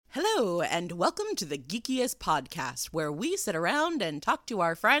Hello, and welcome to the Geekiest podcast, where we sit around and talk to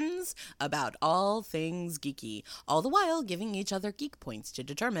our friends about all things geeky, all the while giving each other geek points to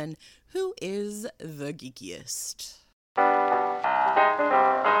determine who is the geekiest.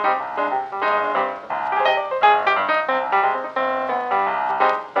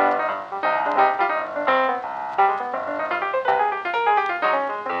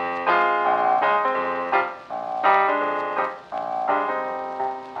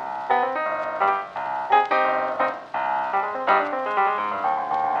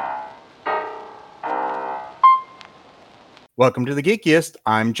 Welcome to the Geekiest.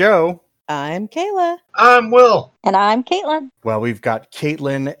 I'm Joe. I'm Kayla. I'm Will. And I'm Caitlin. Well, we've got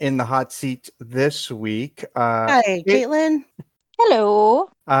Caitlin in the hot seat this week. Hi, Caitlin.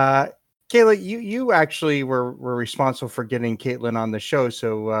 Hello. Kayla, you actually were responsible for getting Caitlin on the show,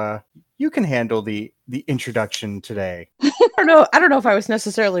 so you can handle the introduction today. I don't know if I was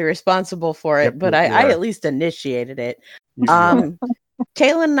necessarily responsible for it, but I at least initiated it.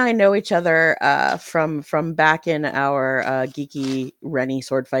 Caitlin and I know each other from back in our geeky Rennie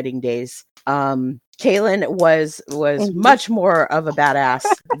sword fighting days. Caitlin was much more of a badass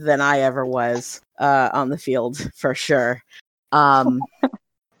than I ever was on the field, for sure. But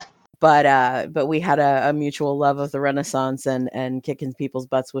we had a mutual love of the Renaissance and kicking people's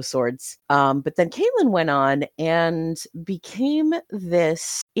butts with swords. But then Caitlin went on and became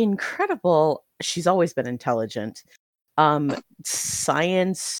this incredible. She's always been intelligent.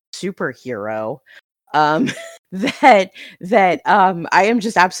 Science superhero that I am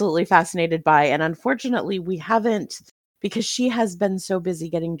just absolutely fascinated by, and unfortunately we haven't, because she has been so busy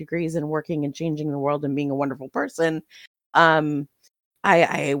getting degrees and working and changing the world and being a wonderful person. I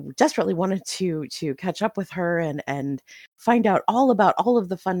desperately wanted to catch up with her and find out all about all of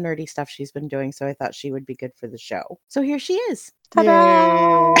the fun nerdy stuff she's been doing, so I thought she would be good for the show. So here she is.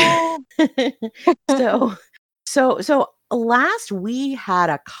 Ta-da! So last we had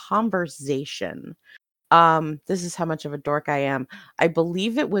a conversation. This is how much of a dork I am. I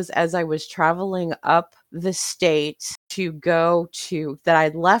believe it was as I was traveling up the state to go to that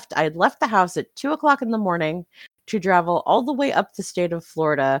I'd left the house at 2:00 in the morning to travel all the way up the state of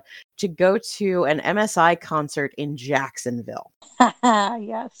Florida to go to an MSI concert in Jacksonville.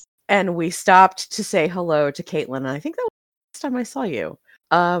 Yes. And we stopped to say hello to Caitlin, and I think that was the last time I saw you.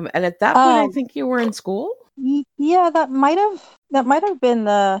 And at that point, I think you were in school. Yeah, that might have been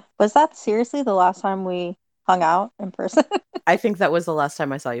was that seriously the last time we hung out in person? I think that was the last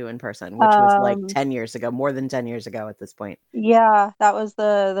time I saw you in person, which was like 10 years ago, more than 10 years ago at this point. Yeah, that was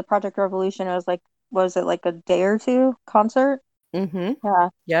the Project Revolution. It was it like a day or two concert? Mm-hmm. Yeah.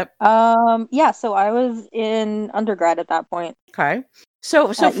 Yep. Yeah, so I was in undergrad at that point. Okay.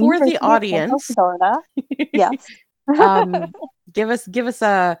 So for the audience, Florida. Yes. give us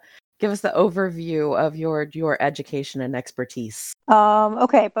the overview of your education and expertise.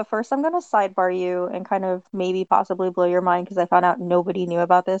 Okay, but first I'm gonna sidebar you and kind of maybe possibly blow your mind, because I found out nobody knew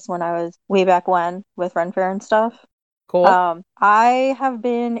about this when I was way back when with Ren Fair and stuff. Cool. I have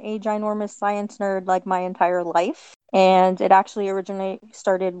been a ginormous science nerd like my entire life, and it actually originally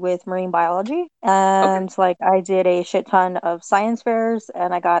started with marine biology. And like I did a shit ton of science fairs,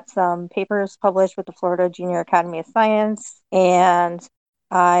 and I got some papers published with the Florida Junior Academy of Science, and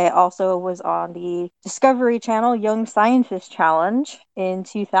I also was on the Discovery Channel Young Scientist Challenge in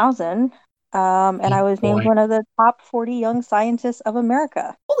 2000. And I was named one of the top 40 young scientists of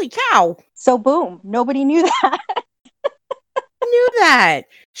America. Holy cow. So boom, nobody knew that. Knew that.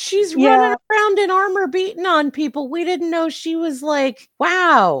 She's running around in armor beating on people. We didn't know she was like,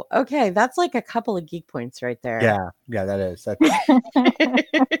 wow. Okay, that's like a couple of geek points right there. Yeah, that is.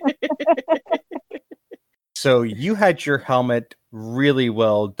 So you had your helmet really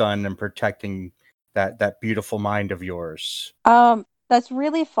well done in protecting that beautiful mind of yours. That's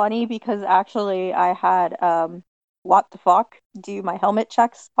really funny, because actually I had What the Fuck do my helmet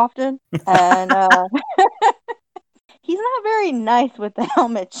checks often, and he's not very nice with the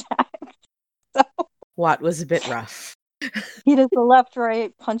helmet check. So Watt was a bit rough. He does the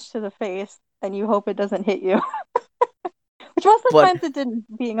left-right punch to the face, and you hope it doesn't hit you. Which most of the times it didn't,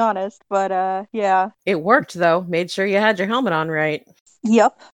 being honest. But yeah. It worked, though. Made sure you had your helmet on right.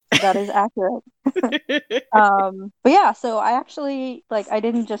 Yep, that is accurate. But yeah, so I actually, I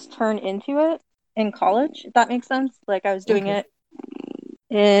didn't just turn into it in college, if that makes sense. Like, I was doing it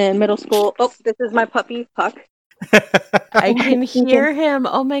in middle school. Oh, this is my puppy, Puck. I can hear him.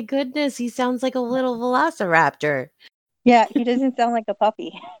 Oh my goodness, he sounds like a little velociraptor. Yeah, he doesn't sound like a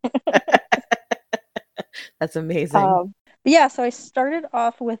puppy. That's amazing. yeah, so I started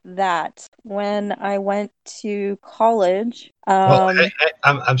off with that when I went to college. Well,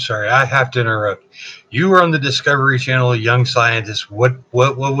 I'm sorry, I have to interrupt. You were on the Discovery Channel, Young Scientist. What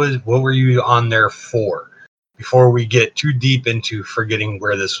were you on there for? Before we get too deep into forgetting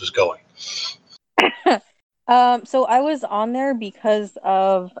where this was going. So I was on there because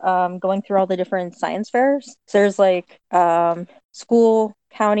of going through all the different science fairs. So there's like school,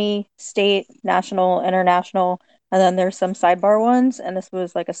 county, state, national, international, and then there's some sidebar ones, and this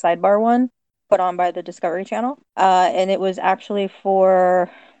was like a sidebar one put on by the Discovery Channel. And it was actually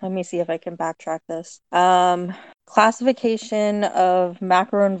for, let me see if I can backtrack this. Classification of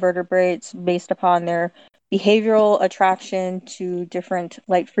macroinvertebrates based upon their behavioral attraction to different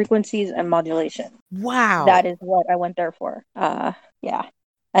light frequencies and modulation. Wow. That is what I went there for. Yeah.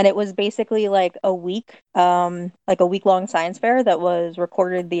 And it was basically like a week-long science fair that was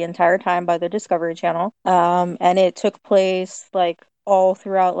recorded the entire time by the Discovery Channel. And it took place like all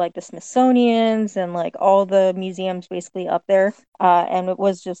throughout like the Smithsonian's and like all the museums basically up there. And it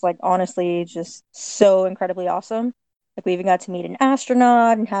was just like honestly just so incredibly awesome. Like we even got to meet an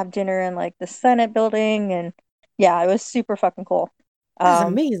astronaut and have dinner in like the Senate building, and yeah, it was super fucking cool. That's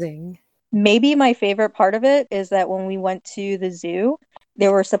amazing. Maybe my favorite part of it is that when we went to the zoo,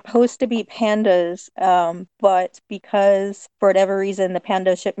 there were supposed to be pandas, but because for whatever reason the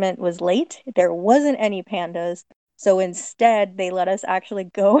panda shipment was late, there wasn't any pandas. So instead, they let us actually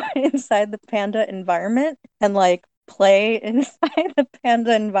go inside the panda environment and like play inside the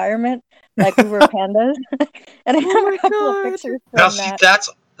panda environment like we were pandas. And I have my a couple of God. pictures Now, from see, that.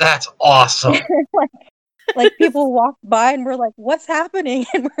 that's awesome. Like people walked by and we're like, "What's happening?"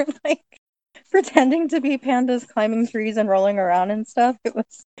 And we're like pretending to be pandas climbing trees and rolling around and stuff. It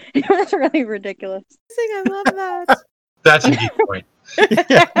was really ridiculous. I love that. That's a geek point.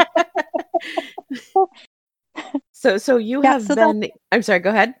 So you Yeah, have so been. I'm sorry.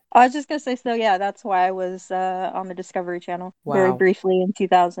 Go ahead. I was just gonna say, so yeah, that's why I was on the Discovery Channel very Wow. briefly in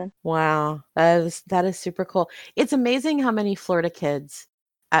 2000. Wow, that is super cool. It's amazing how many Florida kids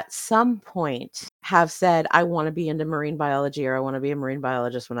at some point have said, "I want to be into marine biology," or "I want to be a marine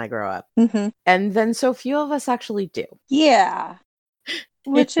biologist when I grow up." Mm-hmm. And then so few of us actually do. Yeah,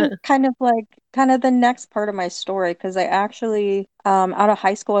 which is kind of the next part of my story, because I actually out of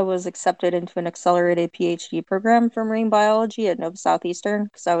high school I was accepted into an accelerated PhD program for marine biology at Nova Southeastern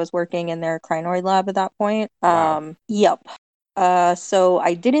because I was working in their crinoid lab at that point. Wow. Yep. So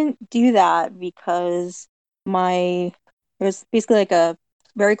I didn't do that because it was basically like a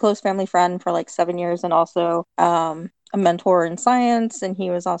very close family friend for like 7 years, and also a mentor in science, and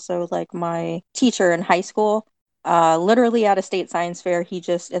he was also like my teacher in high school. Literally at a state science fair, he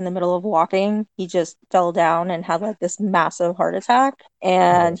just in the middle of walking, he just fell down and had like this massive heart attack,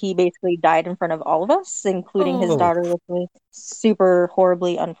 and he basically died in front of all of us, including his Oh. daughter, which was super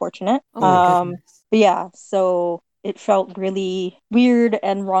horribly unfortunate. Oh my goodness. But yeah, so it felt really weird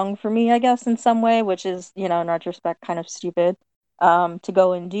and wrong for me, I guess, in some way, which is, in retrospect, kind of stupid to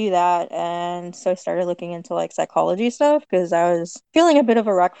go and do that. And so I started looking into like psychology stuff because I was feeling a bit of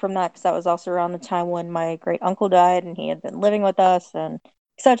a wreck from that, because that was also around the time when my great uncle died and he had been living with us, and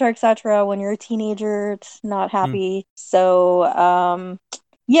et cetera, et cetera. When you're a teenager, it's not happy. So,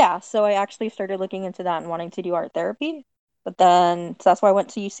 yeah, so I actually started looking into that and wanting to do art therapy. But then, so that's why I went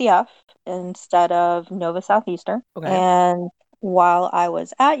to UCF instead of Nova Southeastern. Okay. And while I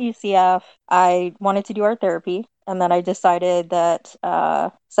was at UCF, I wanted to do art therapy. And then I decided that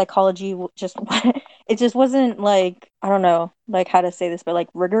psychology just it just wasn't like, I don't know like how to say this, but like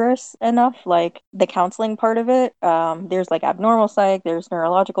rigorous enough, like the counseling part of it. There's like abnormal psych, there's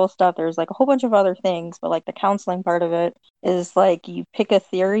neurological stuff, there's like a whole bunch of other things, but like the counseling part of it is like you pick a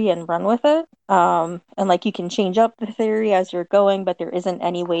theory and run with it. And like you can change up the theory as you're going, but there isn't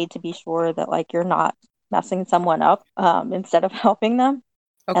any way to be sure that like you're not messing someone up instead of helping them.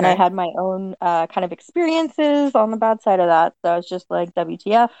 Okay. And I had my own kind of experiences on the bad side of that. So I was just like,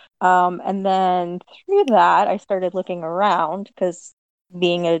 WTF. And then through that, I started looking around because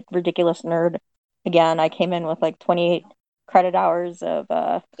being a ridiculous nerd, again, I came in with like 28 credit hours of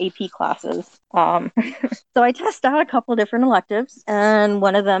AP classes. So I tested out a couple different electives, and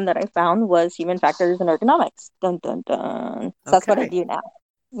one of them that I found was human factors and ergonomics. Dun, dun, dun. So that's what I do now.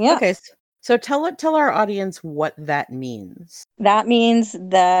 Yeah. Okay. So tell our audience what that means. That means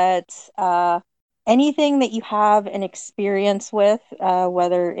that anything that you have an experience with,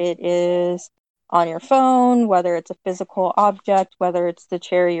 whether it is on your phone, whether it's a physical object, whether it's the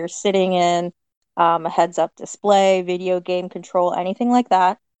chair you're sitting in, a heads-up display, video game control, anything like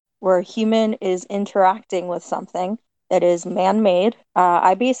that, where a human is interacting with something that is man-made.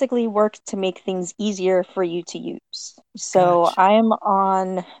 I basically work to make things easier for you to use. So Gotcha. I'm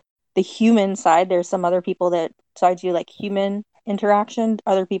on the human side. There's some other people so I do like human interaction.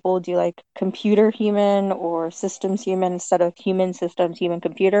 Other people do like computer human or systems human instead of human systems, human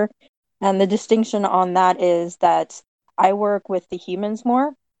computer. And the distinction on that is that I work with the humans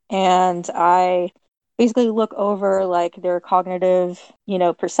more, and I basically look over like their cognitive,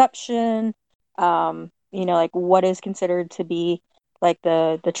 perception, like what is considered to be like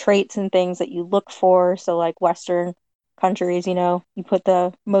the traits and things that you look for. So like Western countries, you put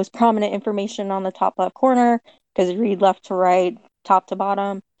the most prominent information on the top left corner because you read left to right, top to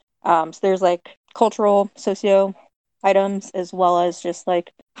bottom. So there's like cultural, socio items, as well as just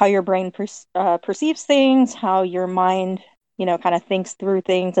like how your brain perceives things, how your mind, kind of thinks through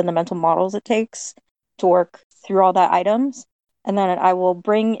things, and the mental models it takes to work through all that items. And then I will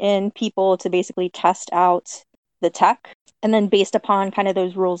bring in people to basically test out the tech. And then based upon kind of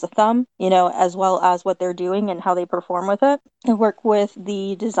those rules of thumb, as well as what they're doing and how they perform with it, and work with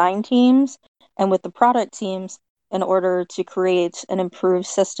the design teams and with the product teams in order to create an improved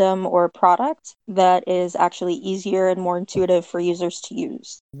system or product that is actually easier and more intuitive for users to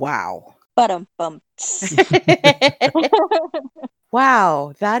use. Wow. Bum.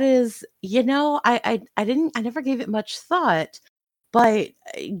 Wow, that is, I never gave it much thought, but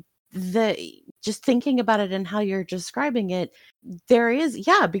just thinking about it and how you're describing it, there is,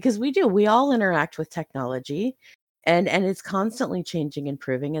 yeah, because we all interact with technology, and it's constantly changing,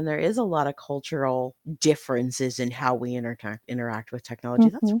 improving, and there is a lot of cultural differences in how we interact with technology.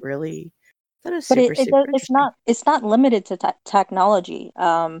 That's really, that is But super, super interesting. it's not limited to technology.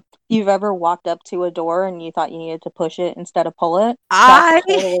 You've ever walked up to a door and you thought you needed to push it instead of pull it? I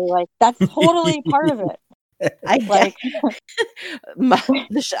That's totally part of it. I Like,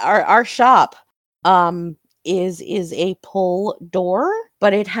 our shop is a pull door,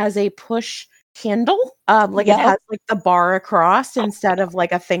 but it has a push handle. Like it has like the bar across instead of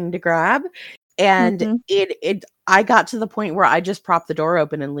like a thing to grab. And it I got to the point where I just prop the door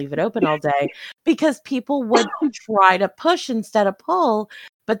open and leave it open all day because people would try to push instead of pull,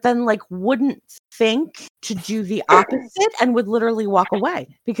 but then like wouldn't think to do the opposite and would literally walk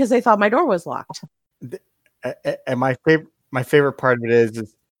away because they thought my door was locked. And my favorite part of it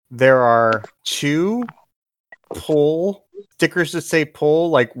is there are two pull stickers that say pull,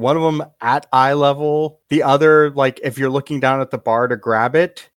 like one of them at eye level, the other like if you're looking down at the bar to grab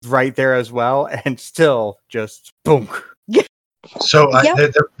it, right there as well, and still just boom. So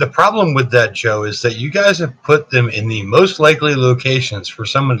the problem with that, Joe, is that you guys have put them in the most likely locations for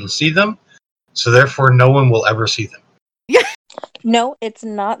someone to see them, so therefore no one will ever see them. No, it's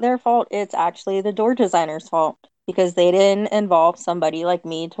not their fault. It's actually the door designer's fault because they didn't involve somebody like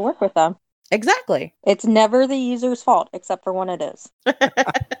me to work with them. Exactly. It's never the user's fault, except for when it is.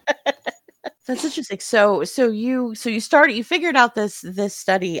 That's interesting. So you figured out this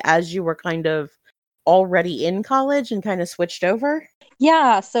study as you were kind of already in college and kind of switched over?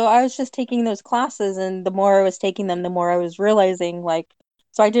 Yeah, so I was just taking those classes, and the more I was taking them, the more I was realizing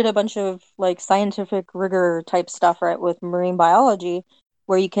so I did a bunch of like scientific rigor type stuff, right, with marine biology,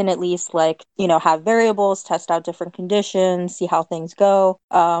 where you can at least have variables, test out different conditions, see how things go.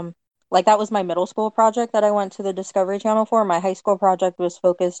 Like that was my middle school project that I went to the Discovery Channel for. My high school project was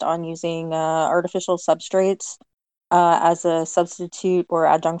focused on using artificial substrates as a substitute or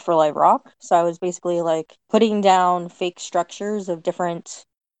adjunct for live rock. So I was basically like putting down fake structures of different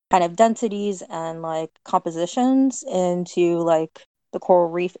kind of densities and like compositions into like the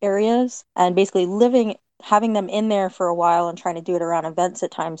coral reef areas, and basically having them in there for a while and trying to do it around events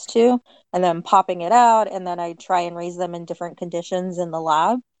at times too, and then popping it out, and then I try and raise them in different conditions in the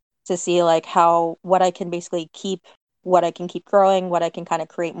lab to see like what I can basically keep, what I can keep growing, what I can kind of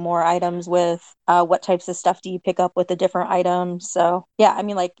create more items with, what types of stuff do you pick up with the different items. So yeah, I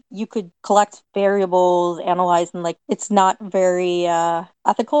mean, like you could collect variables, analyze, and like it's not very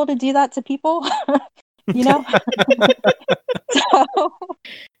ethical to do that to people, you know? So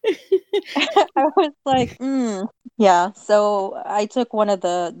I was like, yeah. So I took one of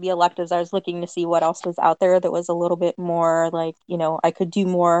the electives. I was looking to see what else was out there that was a little bit more like, I could do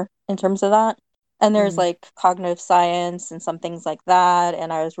more in terms of that. And there's like cognitive science and some things like that.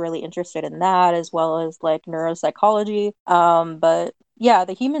 And I was really interested in that as well as like neuropsychology. But yeah,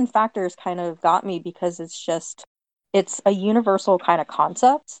 the human factors kind of got me because it's a universal kind of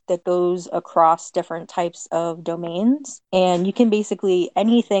concept that goes across different types of domains. And you can basically,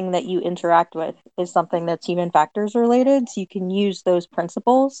 anything that you interact with is something that's human factors related. So you can use those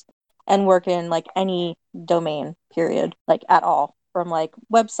principles and work in like any domain, period, like at all. from like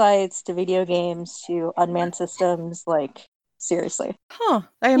websites to video games to unmanned systems. Like, seriously. Huh.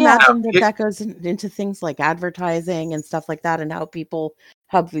 I Yeah. imagine that goes into things like advertising and stuff like that, and how people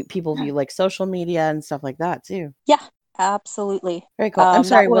view like social media and stuff like that too. Yeah, absolutely. Very cool. I'm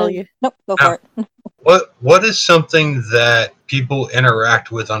sorry, Will you? Nope, go Now, for it. what is something that people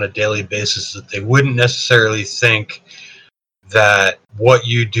interact with on a daily basis that they wouldn't necessarily think that what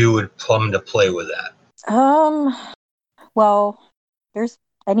you do would plumb to play with that? Well, there's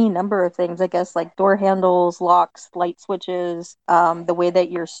any number of things, I guess, like door handles, locks, light switches, the way that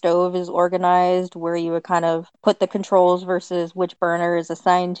your stove is organized, where you would kind of put the controls versus which burner is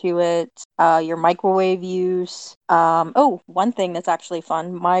assigned to it, your microwave use. One thing that's actually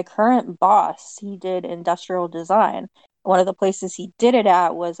fun, my current boss, he did industrial design. One of the places he did it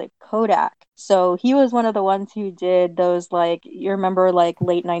at was at Kodak. So he was one of the ones who did those, like, you remember like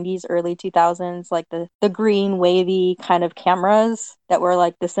late 90s, early 2000s, like the green wavy kind of cameras that were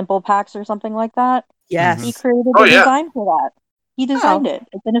like the simple packs or something like that. Yes. He created Oh, the yeah. design for that. He designed it.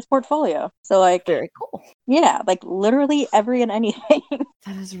 It's in his portfolio. So like, Very cool. yeah, like literally every and anything.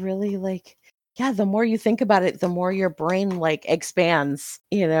 That is really like, yeah, the more you think about it, the more your brain like expands,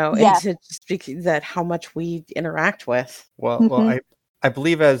 Yeah. into just that how much we interact with. Well, I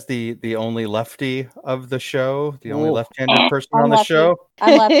believe as the only lefty of the show, the only Ooh. left-handed person I'm on the lefty. show.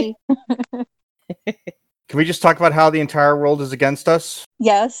 I'm lefty. Can we just talk about how the entire world is against us?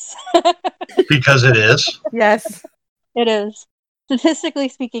 Yes. Because it is. Yes. It is. Statistically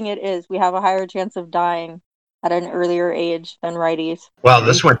speaking, it is. We have a higher chance of dying at an earlier age than righties. Wow,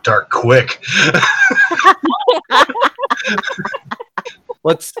 this went dark quick.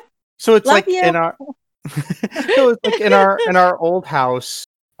 So it's Love like you. in our so it's like in our old house,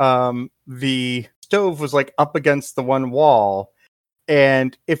 the stove was like up against the one wall.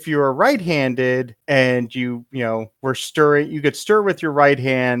 And if you were right-handed and you were stirring, you could stir with your right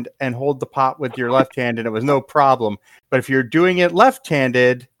hand and hold the pot with your left hand, and it was no problem. But if you're doing it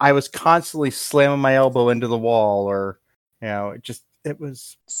left-handed, I was constantly slamming my elbow into the wall, or it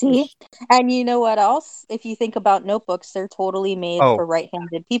was. See? And you know what else? If you think about notebooks, they're totally made for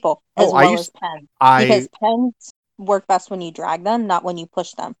right-handed people, as well as pens. Because pens work best when you drag them, not when you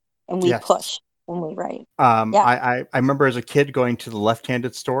push them. And we push when we write. I remember as a kid going to the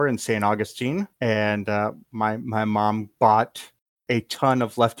left-handed store in St. Augustine, and my mom bought a ton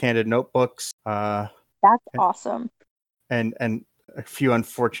of left-handed notebooks. That's awesome. And a few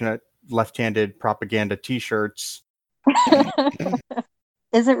unfortunate left-handed propaganda T-shirts.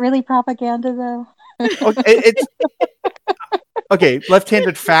 Is it really propaganda though? It's okay,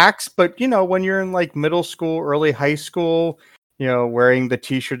 left-handed facts, but when you're in like middle school, early high school, wearing the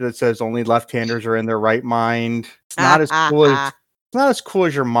T-shirt that says only left-handers are in their right mind, it's not as cool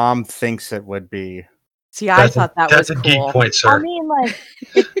as your mom thinks it would be. See, I thought that was a cool. geek point, sir. I mean, like,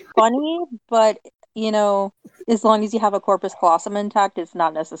 it's funny, but as long as you have a corpus callosum intact, it's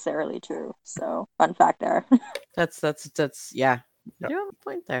not necessarily true. So, fun fact there. That's yeah. You have a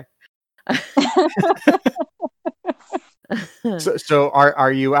point there. So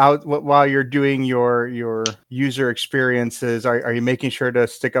are you out while you're doing your user experiences? Are you making sure to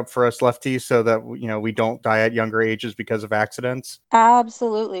stick up for us lefties so that we don't die at younger ages because of accidents?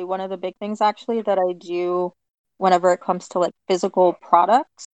 Absolutely. One of the big things actually that I do whenever it comes to like physical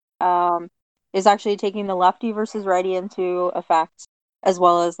products is actually taking the lefty versus righty into effect, as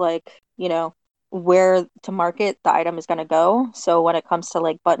well as like where to market the item is going to go. So when it comes to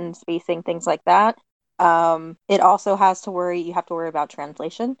like button spacing, things like that. It also you have to worry about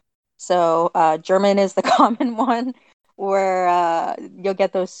translation. So German is the common one where you'll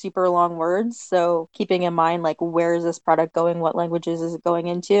get those super long words. So keeping in mind, like, where is this product going? What languages is it going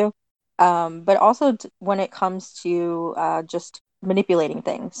into? But also when it comes to just manipulating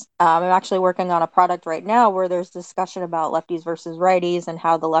things. I'm actually working on a product right now where there's discussion about lefties versus righties and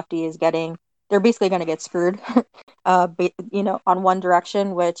how the lefty is they're basically going to get screwed, on one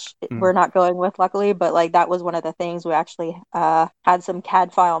direction, which we're not going with, luckily. But like that was one of the things we actually had some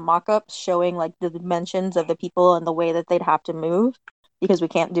CAD file mock-ups showing like the dimensions of the people and the way that they'd have to move, because we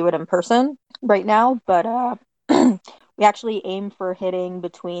can't do it in person right now. But we actually aim for hitting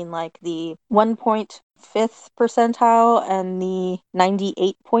between like the 1.5th percentile and the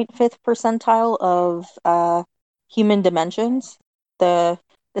 98.5th percentile of human dimensions. The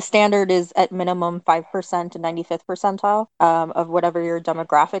standard is at minimum 5% to 95th percentile of whatever your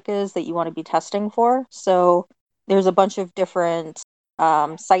demographic is that you want to be testing for. So there's a bunch of different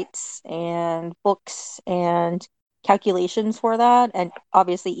sites and books and calculations for that. And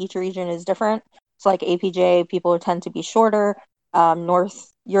obviously each region is different. So like APJ, people tend to be shorter.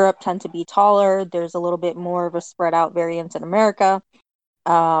 North Europe tend to be taller. There's a little bit more of a spread out variance in America.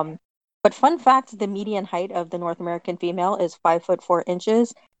 But fun fact, the median height of the North American female is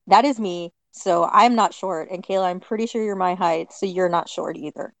 5'4". That is me. So I'm not short. And Kayla, I'm pretty sure you're my height. So you're not short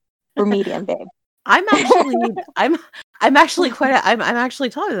either. We're median, babe. I'm actually I'm actually I'm actually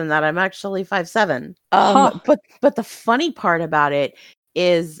taller than that. I'm actually 5'7". But the funny part about it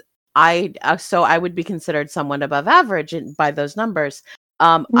is so I would be considered somewhat above average by those numbers.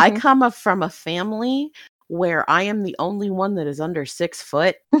 I come up from a family where I am the only one that is under 6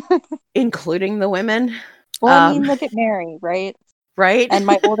 foot, including the women. Well, I mean, look at Mary, right? Right? And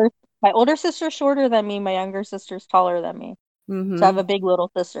my older sister's shorter than me. My younger sister's taller than me. So I have a big little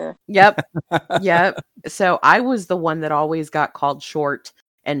sister. Yep. So I was the one that always got called short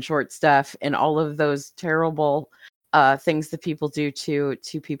and short stuff and all of those terrible things that people do to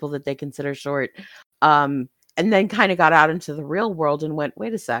people that they consider short. And then kind of got out into the real world and went,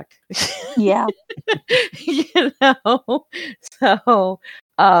 wait a sec. Yeah. So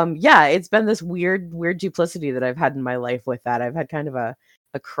yeah, it's been this weird duplicity that I've had in my life with that. I've had kind of a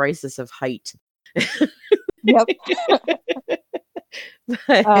crisis of height. Yep.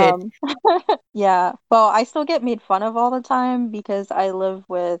 Yeah. Well, I still get made fun of all the time because I live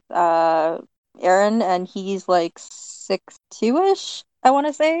with Aaron and he's like 6'2"-ish, I want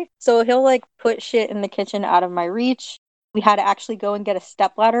to say. So he'll like put shit in the kitchen out of my reach. We had to actually go and get a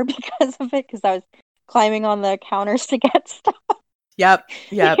stepladder because of it, because I was climbing on the counters to get stuff. Yep.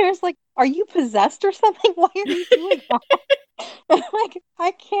 He was like, "Are you possessed or something? Why are you doing that?" I'm like,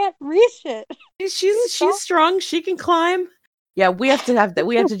 "I can't reach it." She's strong. She can climb. Yeah, we have to have that.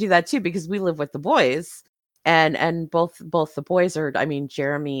 We have to do that too because we live with the boys, and both the boys are. I mean,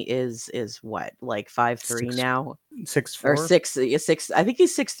 Jeremy is what, like 5'3" now, 6'4" or 6'6". I think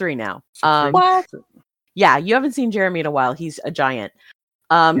he's 6'3" now. What? Yeah, you haven't seen Jeremy in a while. He's a giant.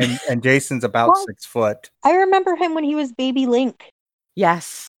 And Jason's about 6 foot. I remember him when he was baby Link.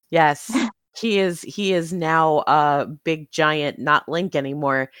 Yes. He is now big giant, not Link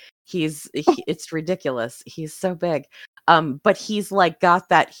anymore. It's ridiculous. He's so big. But he's like got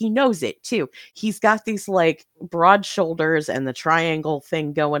that, he knows it too. He's got these like broad shoulders and the triangle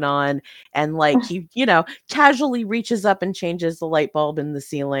thing going on, and like he, casually reaches up and changes the light bulb in the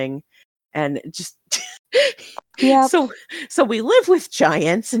ceiling, and just yeah. So we live with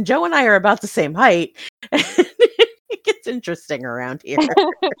giants, and Joe and I are about the same height. It gets interesting around here.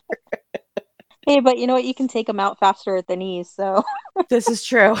 Hey, but you know what? You can take them out faster at the knees, so. This is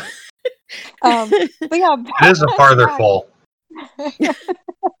true. But yeah, it is a farther fall.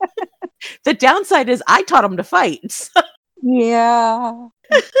 The downside is I taught him to fight. So. Yeah,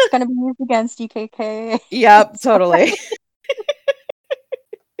 it's gonna be used against you, KK. Yep, totally.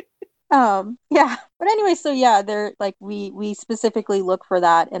 Yeah, but anyway, so yeah, they're like we specifically look for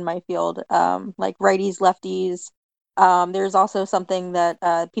that in my field, like righties, lefties. There's also something that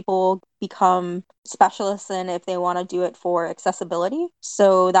people become specialists in if they want to do it for accessibility.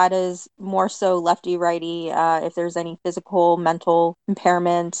 So that is more so lefty, righty. If there's any physical, mental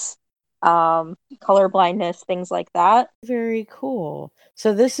impairments, color blindness, things like that. Very cool.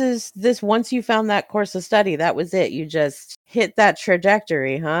 So this once you found that course of study, that was it. You just hit that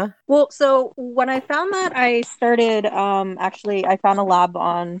trajectory, huh? Well, so when I found that, I started actually I found a lab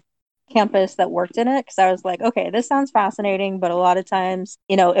on campus that worked in it, because I was like, okay, this sounds fascinating, but a lot of times,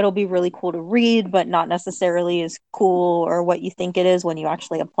 it'll be really cool to read, but not necessarily as cool or what you think it is when you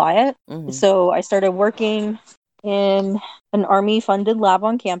actually apply it. Mm-hmm. So I started working in an Army-funded lab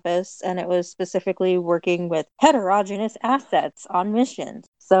on campus, and it was specifically working with heterogeneous assets on missions.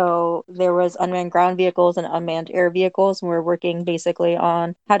 So there was unmanned ground vehicles and unmanned air vehicles, and we're working basically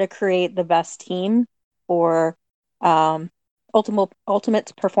on how to create the best team for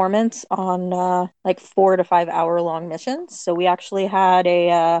ultimate performance on like 4 to 5 hour long missions. So we actually had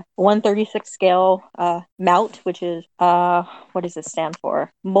a 136 scale MOUT, which is what does it stand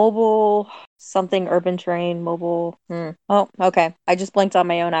for? Mobile something urban terrain mobile. Oh, okay. I just blinked on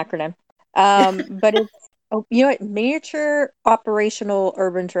my own acronym. But it's miniature operational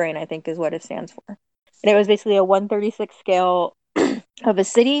urban terrain, I think is what it stands for. And it was basically a 136 scale of a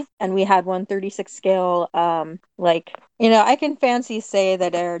city, and we had 136 scale I can fancy say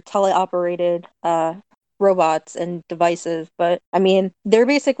that they're teleoperated robots and devices, but I mean they're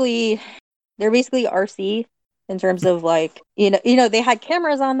basically RC in terms of like they had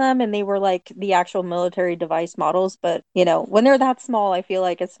cameras on them and they were like the actual military device models, but when they're that small, I feel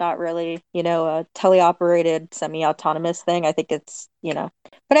like it's not really a teleoperated semi-autonomous thing. I think it's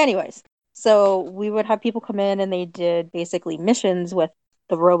but anyways, so we would have people come in and they did basically missions with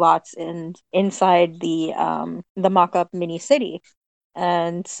the robots and inside the mock-up mini city.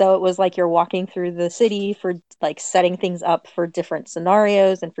 And so it was like you're walking through the city for like setting things up for different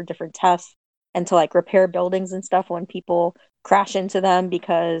scenarios and for different tests, and to like repair buildings and stuff when people crash into them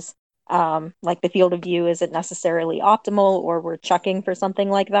because like the field of view isn't necessarily optimal, or we're checking for something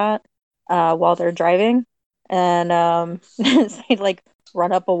like that while they're driving. And so I'd like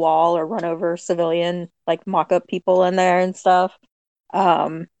run up a wall or run over civilian like mock-up people in there and stuff.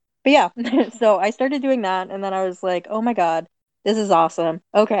 But yeah, so I started doing that, and then I was like, oh my God, this is awesome.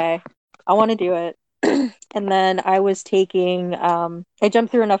 Okay, I want to do it. And then I was taking, I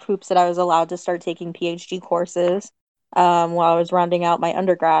jumped through enough hoops that I was allowed to start taking PhD courses while I was rounding out my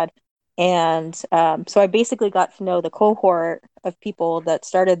undergrad. And so I basically got to know the cohort of people that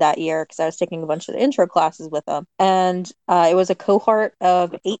started that year because I was taking a bunch of the intro classes with them. And it was a cohort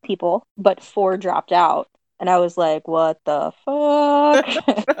of 8 people, but 4 dropped out. And I was like, what the fuck?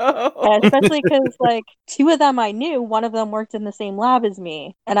 No. Especially because, like, 2 of them I knew, one of them worked in the same lab as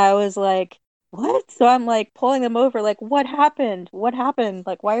me. And I was like, what? So I'm like pulling them over, like, what happened? What happened?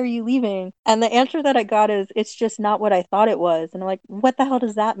 Like, why are you leaving? And the answer that I got is, it's just not what I thought it was. And I'm like, what the hell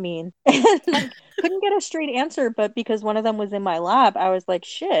does that mean? And like, couldn't get a straight answer. But because one of them was in my lab, I was like,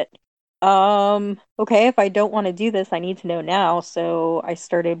 shit. Okay, if I don't want to do this, I need to know now. So I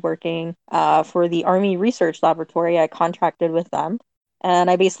started working for the Army Research Laboratory. I contracted with them,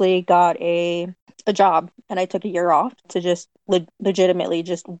 and I basically got a job, and I took a year off to just legitimately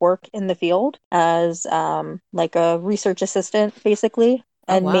just work in the field as like a research assistant, basically,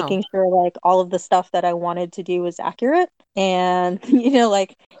 Oh, and wow. making sure like all of the stuff that I wanted to do was accurate. And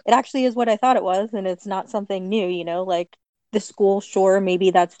like it actually is what I thought it was, and it's not something new, like the school, sure,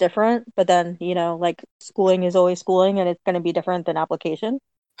 maybe that's different, but then, like schooling is always schooling, and it's going to be different than application.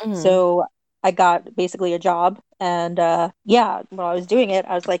 Mhm. So I got basically a job, and yeah, while I was doing it,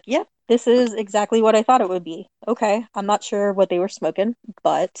 I was like, yep, this is exactly what I thought it would be. Okay, I'm not sure what they were smoking,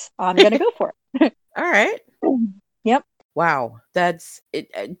 but I'm going to go for it. All right. Yep. Wow. That's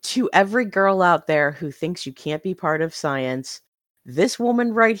it, to every girl out there who thinks you can't be part of science, this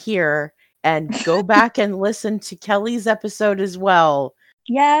woman right here, and go back and listen to Kelly's episode as well.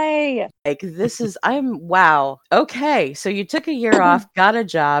 Yay. Like, wow. Okay. So you took a year off, got a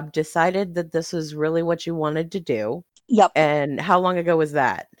job, decided that this was really what you wanted to do. Yep. And how long ago was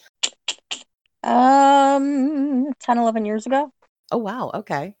that? 10, 11 years ago. Oh, wow.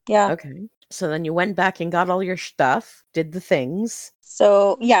 Okay. Yeah. Okay. So then you went back and got all your stuff, did the things.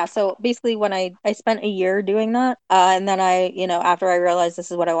 So yeah, so basically when I spent a year doing that, and then after I realized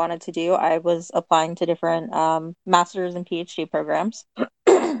this is what I wanted to do, I was applying to different master's and PhD programs,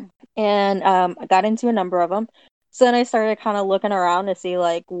 and I got into a number of them. So then I started kind of looking around to see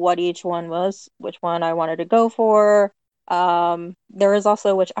like what each one was, which one I wanted to go for. There is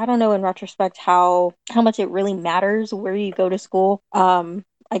also, which I don't know in retrospect how much it really matters where you go to school.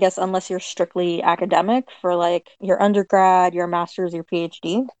 I guess unless you're strictly academic for like your undergrad, your master's, your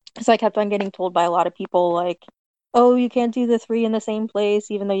PhD. So I kept on getting told by a lot of people like, oh, you can't do the 3 in the same place,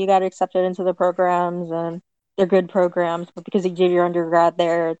 even though you got accepted into the programs and they're good programs, but because you did your undergrad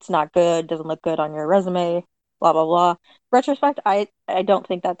there, it's not good, doesn't look good on your resume, blah, blah, blah. Retrospect, I don't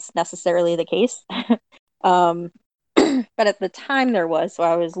think that's necessarily the case. um, but at the time there was, so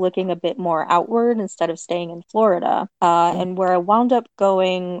I was looking a bit more outward instead of staying in Florida. And where I wound up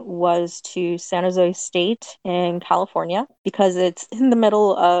going was to San Jose State in California because it's in the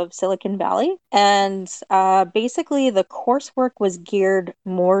middle of Silicon Valley. And basically the coursework was geared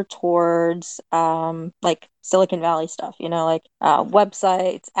more towards like Silicon Valley stuff, like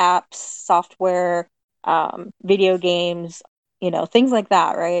websites, apps, software, video games, things like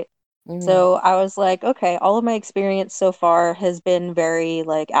that, right? Mhm. So I was like, okay, all of my experience so far has been very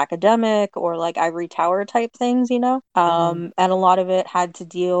like academic or like ivory tower type things, Mhm. and a lot of it had to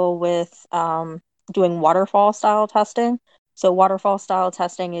deal with doing waterfall style testing. So waterfall style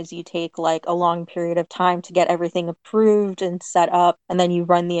testing is you take like a long period of time to get everything approved and set up, and then you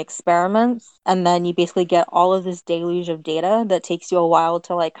run the experiments, and then you basically get all of this deluge of data that takes you a while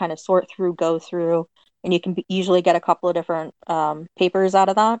to like kind of sort through, go through, and you can usually get a couple of different papers out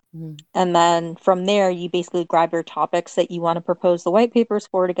of that. Mhm. And then from there, you basically grab your topics that you want to propose the white papers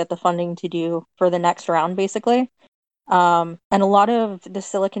for to get the funding to do for the next round, basically. And a lot of the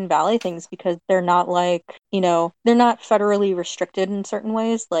Silicon Valley things, because they're not like, they're not federally restricted in certain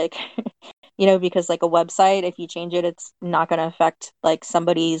ways. Like, because like a website, if you change it, it's not going to affect like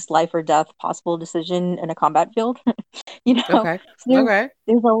somebody's life or death possible decision in a combat field. So Okay. there's Okay.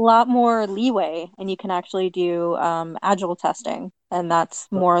 there's a lot more leeway, and you can actually do agile testing, and that's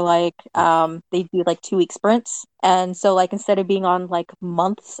more like they do like 2-week sprints. And so like instead of being on like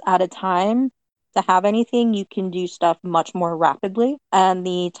months at a time, to have anything, you can do stuff much more rapidly. And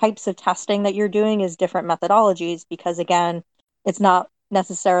the types of testing that you're doing is different methodologies because, again, it's not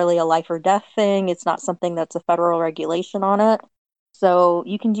necessarily a life or death thing. It's not something that's a federal regulation on it. So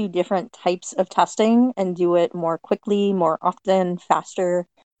you can do different types of testing and do it more quickly, more often, faster,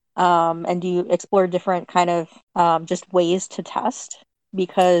 and do explore different kind of just ways to test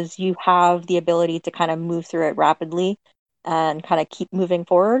because you have the ability to kind of move through it rapidly and kind of keep moving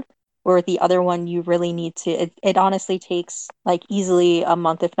forward. Or with the other one, you really need to, it honestly takes like easily a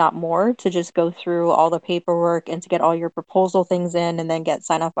month, if not more, to just go through all the paperwork and to get all your proposal things in and then get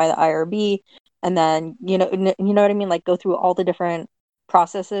signed off by the IRB. And then, you know what I mean? Like go through all the different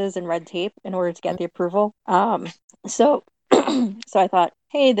processes and red tape in order to get the approval. So, so I thought,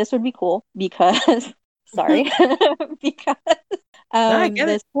 hey, this would be cool because, sorry, because I get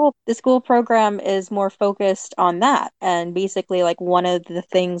it. the school program is more focused on that. And basically, like one of the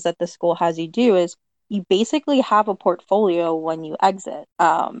things that the school has you do is you basically have a portfolio when you exit.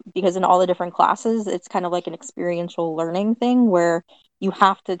 Because in all the different classes, it's kind of like an experiential learning thing where you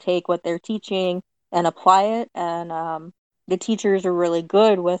have to take what they're teaching and apply it. And the teachers are really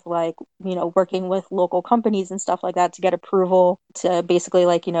good with like, working with local companies and stuff like that to get approval to basically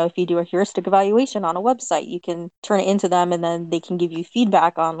like, if you do a heuristic evaluation on a website, you can turn it into them and then they can give you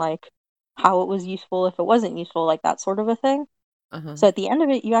feedback on like how it was useful, if it wasn't useful, like that sort of a thing. Uh-huh. So at the end of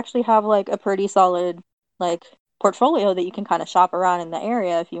it, you actually have like a pretty solid like portfolio that you can kind of shop around in the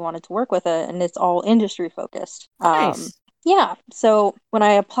area if you wanted to work with it. And it's all industry focused. Nice. Yeah. So when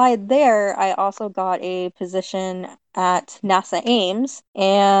I applied there, I also got a position at NASA Ames,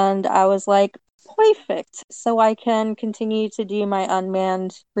 and I was like, perfect. So I can continue to do my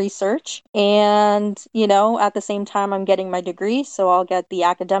unmanned research. And, at the same time, I'm getting my degree. So I'll get the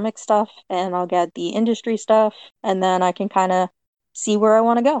academic stuff and I'll get the industry stuff. And then I can kind of see where I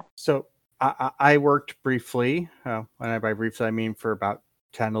want to go. So I worked briefly, and by briefly, I mean for about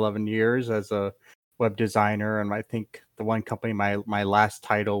 10, 11 years as a web designer. And I think the one company, my last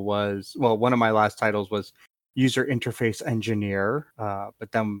title was, well, one of my last titles was user interface engineer,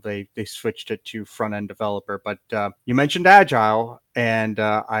 but then they switched it to front end developer. But you mentioned agile, and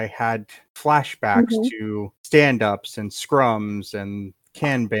I had flashbacks to stand-ups and scrums and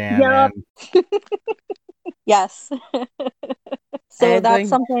Kanban. Yep. And yes. So am that's going-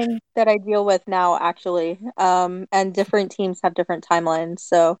 something that I deal with now, actually. And different teams have different timelines,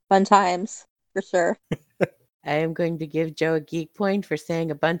 so fun times for sure. I am going to give Joe a geek point for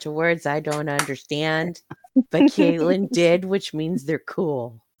saying a bunch of words I don't understand, but Caitlin did, which means they're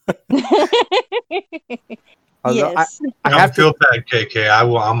cool. although Yes. I Don't have to feel bad, KK.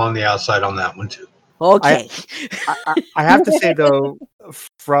 I'm on the outside on that one too. Okay. I have to say though,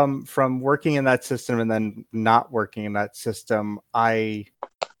 from working in that system and then not working in that system,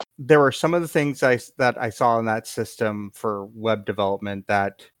 there were some of the things that I saw in that system for web development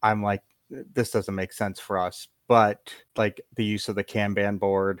that I'm like, this doesn't make sense for us. But like the use of the Kanban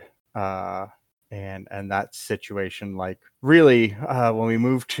board, and that situation, like really, when I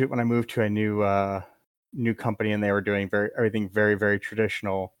moved to a new company and they were doing everything very, very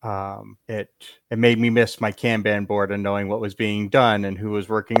traditional, it made me miss my Kanban board and knowing what was being done and who was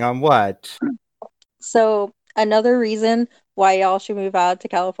working on what. So another reason why y'all should move out to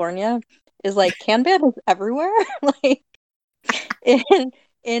California is like Kanban is everywhere. Like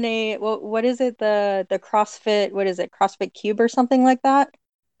in a what is it, the CrossFit, what is it, CrossFit Cube or something like that,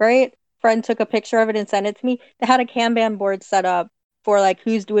 right? Friend took a picture of it and sent it to me. They had a Kanban board set up for like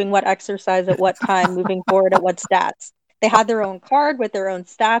who's doing what exercise at what time, moving forward at what stats. They had their own card with their own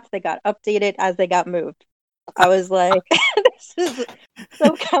stats. They got updated as they got moved. I was like, this is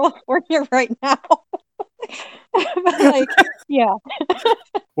so California right now. But like, yeah.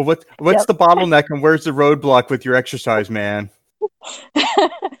 Well, what's the bottleneck and where's the roadblock with your exercise, man?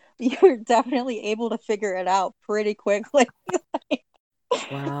 You were definitely able to figure it out pretty quickly.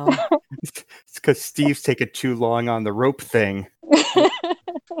 Wow. It's because Steve's taking too long on the rope thing.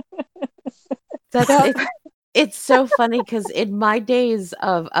 It's so funny because in my days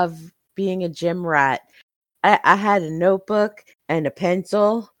of being a gym rat, I had a notebook and a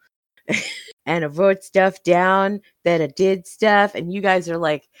pencil and I wrote stuff down, then I did stuff, and you guys are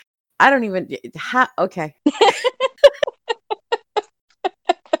like, I don't even okay.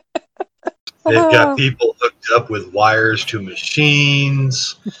 They've got people hooked up with wires to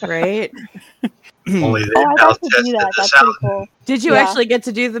machines. Right? Only they've I now got to do tested that. this That's pretty out. cool. Did you Yeah. actually get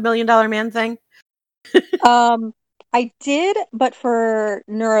to do the $1 Million Man thing? I did, but for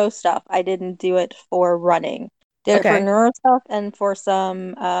neuro stuff, I didn't do it for running. Did it for Okay. neuro stuff and for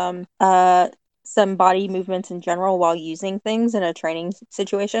some body movements in general while using things in a training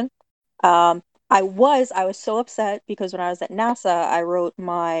situation. I was so upset because when I was at NASA, I wrote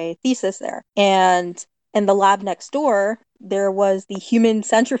my thesis there. And in the lab next door, there was the human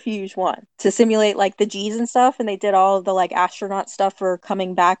centrifuge one to simulate like the G's and stuff. And they did all of the like astronaut stuff for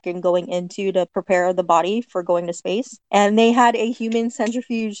coming back and going into to prepare the body for going to space. And they had a human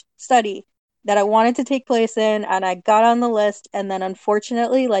centrifuge study that I wanted to take place in, and I got on the list. And then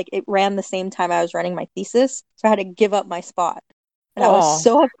unfortunately, like it ran the same time I was writing my thesis. So I had to give up my spot. And I was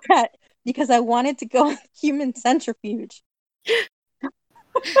so upset because I wanted to go human centrifuge.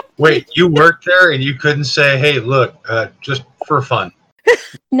 Wait, you worked there and you couldn't say, "Hey, look, just for fun."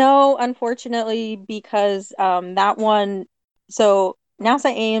 No, unfortunately, because that one. So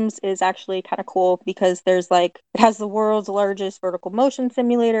NASA Ames is actually kind of cool because there's like it has the world's largest vertical motion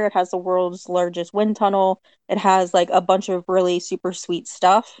simulator. It has the world's largest wind tunnel. It has like a bunch of really super sweet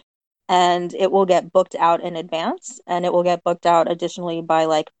stuff. And it will get booked out in advance, and it will get booked out additionally by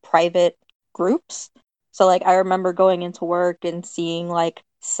like private groups. So like I remember going into work and seeing like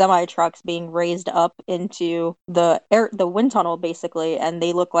semi trucks being raised up into the wind tunnel basically, and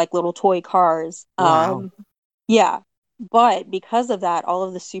they look like little toy cars. Wow. Yeah. But because of that, all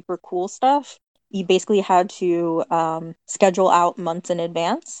of the super cool stuff, you basically had to schedule out months in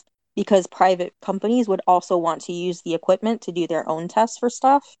advance because private companies would also want to use the equipment to do their own tests for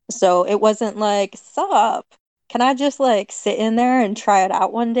stuff. So it wasn't like, sup, can I just like sit in there and try it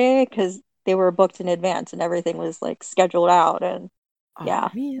out one day? Because they were booked in advance and everything was like scheduled out. And yeah,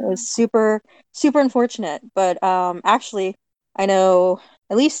 it was super, super unfortunate. But actually, I know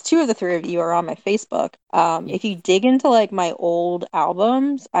at least two of the three of you are on my Facebook. If you dig into like my old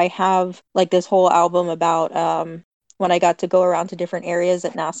albums, I have like this whole album about when I got to go around to different areas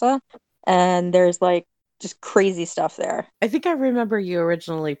at NASA, and there's like just crazy stuff there. I think I remember you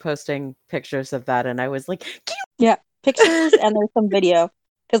originally posting pictures of that, and I was like, cute! Yeah, pictures, and there's some video.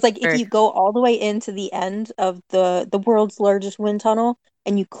 Because like if Very you go all the way into the end of the world's largest wind tunnel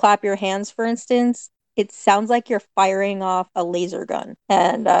and you clap your hands, for instance, it sounds like you're firing off a laser gun.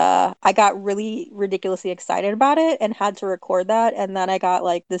 And I got really ridiculously excited about it and had to record that. And then I got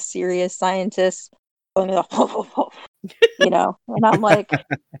like this serious scientist going, you know, and I'm like,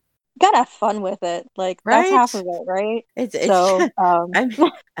 gotta have fun with it. Like that's half of it, right? It's So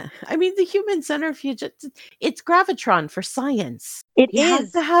I mean, the human centrifuge, it's gravitron for science. it You have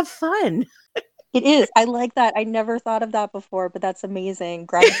is. to have fun. It is. I like that. I never thought of that before, but that's amazing.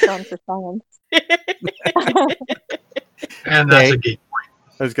 Gravitron for science. And that's a geek.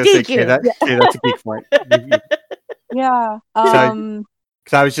 I was gonna say, Thank you. that's a geek point. Yeah.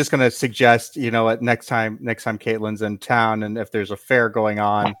 Because I was just gonna suggest, you know what, next time Caitlin's in town, and if there's a fair going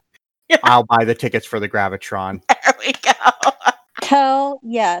on, I'll buy the tickets for the Gravitron. There we go. Hell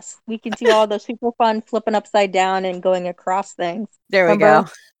yes. We can do all those super fun flipping upside down and going across things. There we go.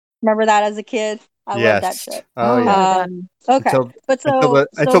 Remember that as a kid? I love that shit. Oh yeah. Okay.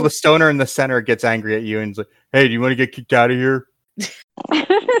 Until the stoner in the center gets angry at you and is like, "Hey, do you want to get kicked out of here?"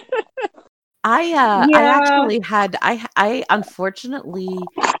 I actually had I unfortunately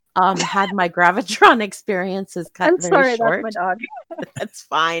had my Gravitron experiences cut very short. That's my dog. That's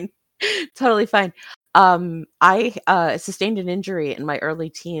fine. Totally fine. I sustained an injury in my early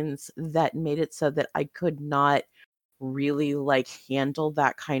teens that made it so that I could not really like handle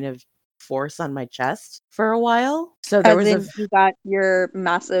that kind of force on my chest for a while. So there you got your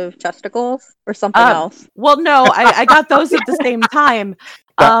massive testicles or something else? Well, no, I got those at the same time.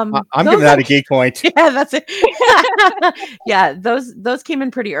 I'm giving that a geek point. Yeah, that's it. Yeah, those came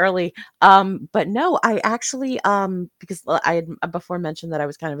in pretty early. But no, I actually because I had before mentioned that I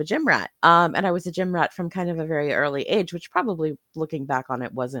was kind of a gym rat. And I was a gym rat from kind of a very early age, which probably looking back on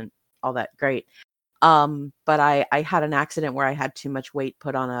it wasn't all that great. But I had an accident where I had too much weight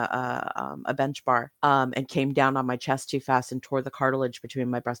put on a bench bar, and came down on my chest too fast and tore the cartilage between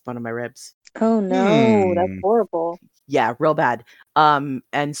my breastbone and my ribs. Oh no, that's horrible. Yeah, real bad.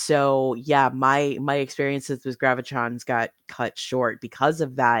 And so yeah, my experiences with Gravitrons got cut short because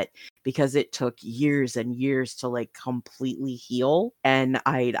of that, because it took years and years to like completely heal. And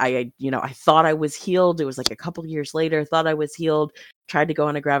I thought I was healed. It was like a couple years later, thought I was healed, tried to go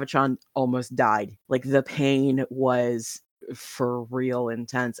on a Gravitron, almost died. Like the pain was for real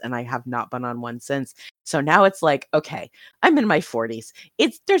intense, and I have not been on one since. So now it's like, okay, I'm in my 40s.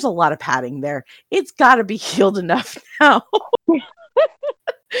 There's a lot of padding there. It's got to be healed enough now. We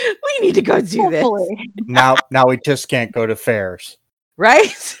need to go do this. Now we just can't go to fairs.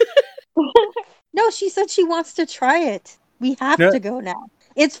 Right? No, she said she wants to try it. We have to go now.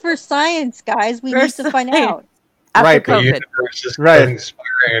 It's for science, guys. We need to find out. After right, COVID. The universe is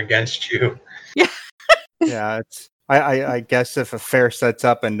conspiring against you. Yeah. Yeah, I guess if a fair sets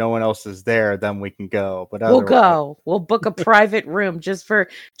up and no one else is there, then we can go. But We'll otherwise, go. We'll book a private room just for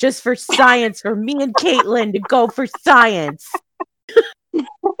science, for me and Caitlin to go for science.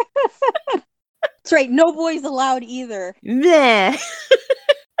 That's right. No boys allowed either. Meh.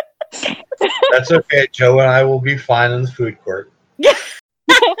 That's okay. Joe and I will be fine in the food court.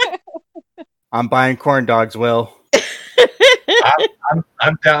 I'm buying corn dogs, Will.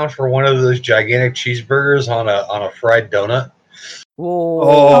 I'm down for one of those gigantic cheeseburgers on a fried donut.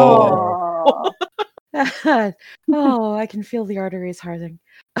 Oh. Oh, I can feel the arteries hardening.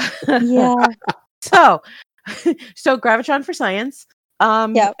 Yeah. So Gravitron for science.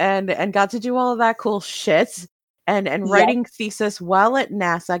 Yep. And got to do all of that cool shit. And Yep. writing thesis while at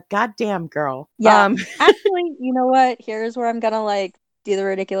NASA. Goddamn, girl. Yeah. Actually, you know what? Here's where I'm gonna like do the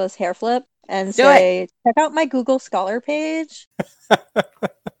ridiculous hair flip and Do say, check out my Google Scholar page.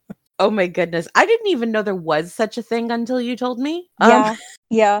 Oh my goodness. I didn't even know there was such a thing until you told me.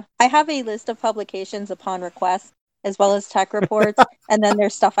 Yeah. I have a list of publications upon request, as well as tech reports, and then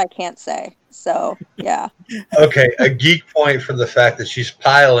there's stuff I can't say. So, yeah. Okay, a geek point for the fact that she's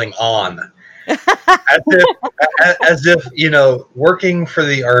piling on. As if, you know, working for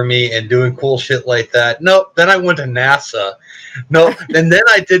the Army and doing cool shit like that. Nope. Then I went to NASA. No, and then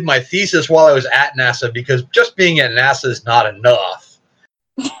I did my thesis while I was at NASA, because just being at NASA is not enough.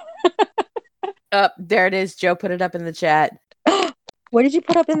 There it is. Joe put it up in the chat. What did you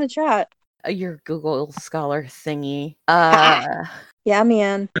put up in the chat? Your Google Scholar thingy. Yeah,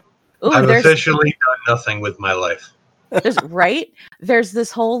 man. Ooh, I've officially done nothing with my life. Right? There's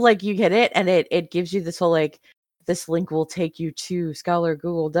this whole, like, you hit it and it gives you this whole, like, this link will take you to Scholar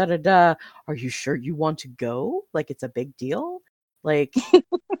Google, da-da-da. Are you sure you want to go? Like, it's a big deal? Like...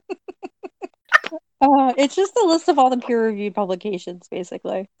 It's just a list of all the peer-reviewed publications,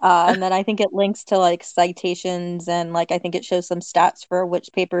 basically. And then I think it links to, like, citations, and, like, I think it shows some stats for which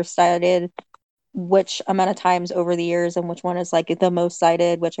paper cited which amount of times over the years and which one is, like, the most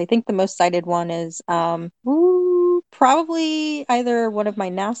cited, which I think the most cited one is probably either one of my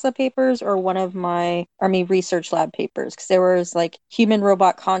NASA papers or one of my Army Research Lab papers, because there was, like,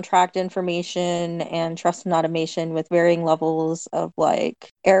 human-robot contract information and trust and automation with varying levels of,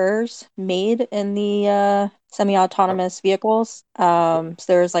 like, errors made in the semi-autonomous vehicles. So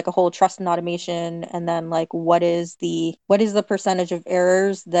there's, like, a whole trust and automation, and then, like, what is the percentage of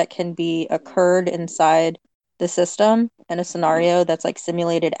errors that can be occurred inside the system in a scenario that's, like,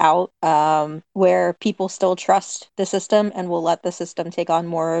 simulated out, where people still trust the system and will let the system take on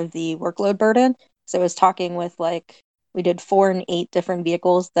more of the workload burden. So I was talking with, like, we did 4 and 8 different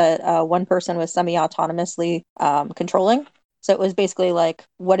vehicles that one person was semi-autonomously controlling. So it was basically like,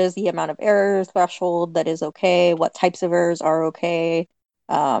 what is the amount of errors threshold that is okay? What types of errors are okay?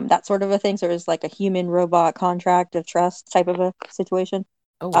 That sort of a thing. So it was like a human robot contract of trust type of a situation.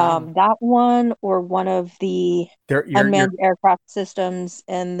 Oh, wow. That one, or one of the unmanned aircraft systems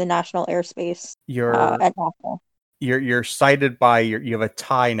in the national airspace at NASA. You're cited by you have a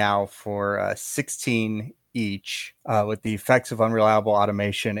tie now for 16 each, with the effects of unreliable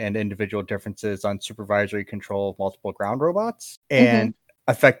automation and individual differences on supervisory control of multiple ground robots, and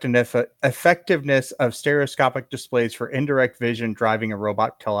effectiveness of stereoscopic displays for indirect vision driving a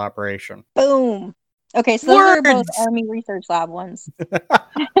robot teleoperation. Boom. Okay, so those are both Army Research Lab ones.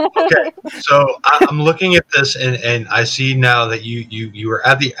 Okay, so I'm looking at this and I see now that you were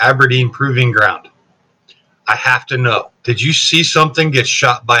at the Aberdeen Proving Ground. I have to know, did you see something get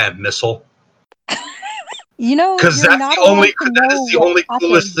shot by a missile? You know, because that is the only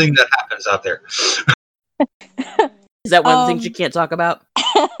coolest thing that happens out there. Is that one of the things you can't talk about?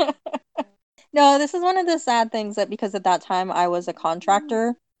 No, this is one of the sad things, that because at that time I was a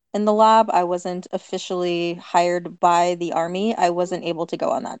contractor in the lab, I wasn't officially hired by the Army. I wasn't able to go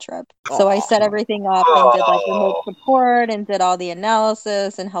on that trip. So I set everything up and did, like, remote support and did all the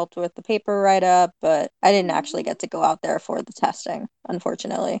analysis and helped with the paper write-up, but I didn't actually get to go out there for the testing,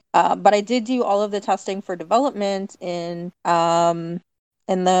 unfortunately. But I did do all of the testing for development in the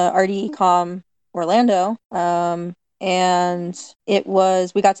RDECOM Orlando. And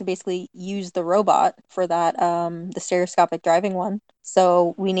we got to basically use the robot for that, the stereoscopic driving one.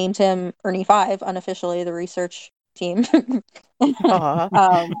 So we named him Ernie 5, unofficially, the research team.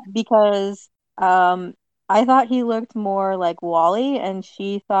 Because I thought he looked more like Wally, and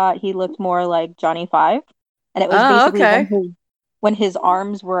she thought he looked more like Johnny 5. And it was basically when his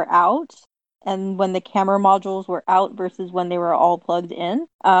arms were out and when the camera modules were out versus when they were all plugged in,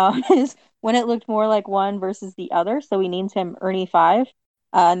 is when it looked more like one versus the other. So we named him Ernie 5.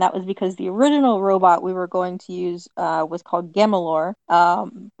 And that was because the original robot we were going to use was called Gamalor,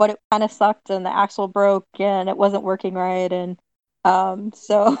 but it kind of sucked and the axle broke and it wasn't working right. And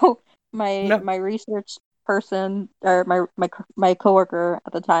so my research person, or my coworker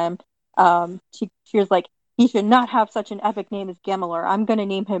at the time, she was like, he should not have such an epic name as Gamalor. I'm going to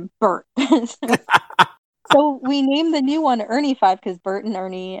name him Bert. So we named the new one Ernie 5 because Bert and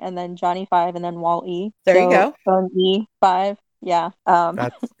Ernie, and then Johnny 5, and then Wall E. There you go. E 5. Yeah.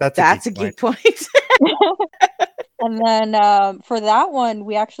 That's a geek geek point. And then for that one,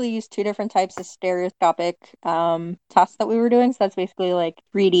 we actually used two different types of stereoscopic tests that we were doing. So that's basically like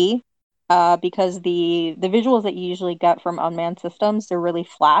 3D, because the visuals that you usually get from unmanned systems, they're really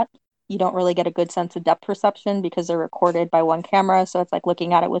flat. You don't really get a good sense of depth perception because they're recorded by one camera. So it's like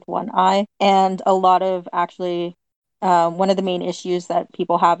looking at it with one eye. And a lot of actually, one of the main issues that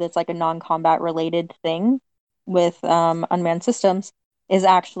people have that's like a non-combat related thing with unmanned systems is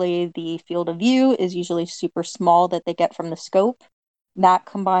actually the field of view is usually super small that they get from the scope. That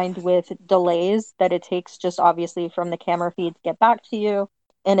combined with delays that it takes just obviously from the camera feed to get back to you,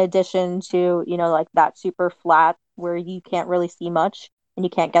 in addition to, like that super flat where you can't really see much and you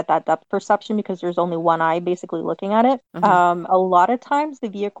can't get that depth perception because there's only one eye basically looking at it. A lot of times the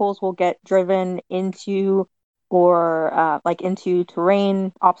vehicles will get driven into or like into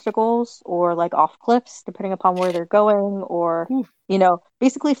terrain obstacles or like off cliffs, depending upon where they're going, or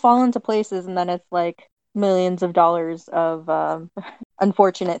basically fall into places, and then it's like millions of dollars of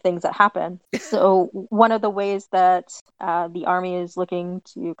unfortunate things that happen. So one of the ways that the Army is looking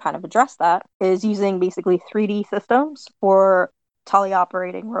to kind of address that is using basically 3D systems for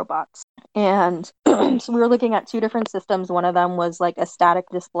teleoperating robots. And so we were looking at two different systems. One of them was like a static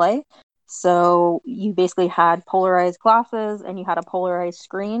display. So you basically had polarized glasses and you had a polarized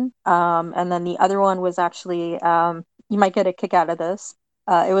screen. And then the other one was actually, you might get a kick out of this.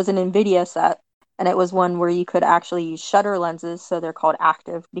 It was an NVIDIA set, and it was one where you could actually use shutter lenses. So they're called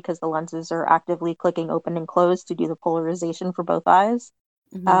active because the lenses are actively clicking open and closed to do the polarization for both eyes.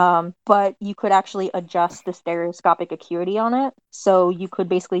 But you could actually adjust the stereoscopic acuity on it. So you could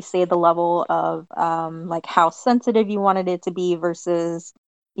basically say the level of like how sensitive you wanted it to be versus,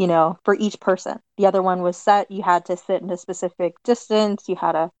 for each person. The other one was set. You had to sit in a specific distance. You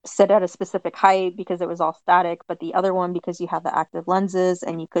had to sit at a specific height because it was all static. But the other one, because you had the active lenses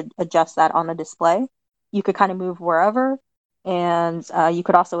and you could adjust that on the display, you could kind of move wherever. And you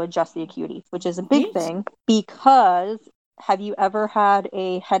could also adjust the acuity, which is a big thing because have you ever had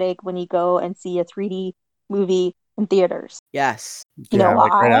a headache when you go and see a 3D movie in theaters? Yes. You know why?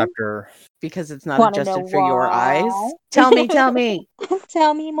 Like right after. Because it's not Wanna adjusted know for your why? eyes. Tell me. Tell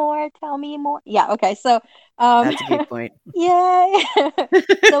me more. Yeah, okay. So That's a geek point. Yay.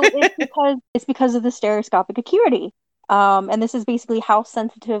 So it's because of the stereoscopic acuity. And this is basically how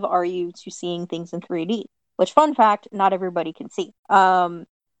sensitive are you to seeing things in 3D, which, fun fact, not everybody can see. But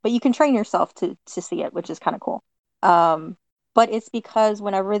you can train yourself to see it, which is kind of cool. But it's because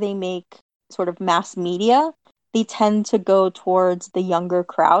whenever they make sort of mass media, they tend to go towards the younger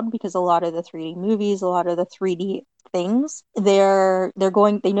crowd because a lot of the 3D movies, a lot of the 3D things, they know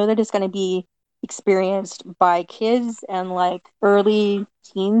that it's going to be experienced by kids and like early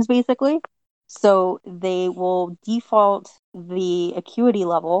teens basically. So they will default the acuity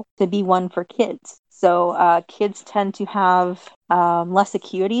level to be one for kids. So kids tend to have less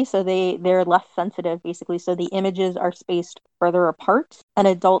acuity, so they're less sensitive basically. So the images are spaced further apart, and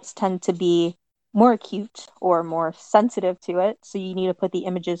adults tend to be more acute or more sensitive to it. So you need to put the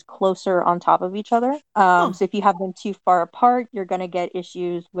images closer on top of each other. So if you have them too far apart, you're going to get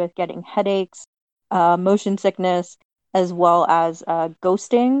issues with getting headaches, motion sickness, as well as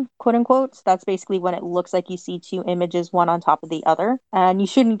ghosting, quote unquote. So that's basically when it looks like you see two images, one on top of the other. And you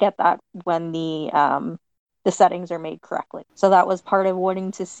shouldn't get that when the settings are made correctly. So that was part of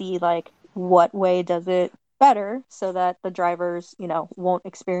wanting to see like what way does it better so that the drivers, won't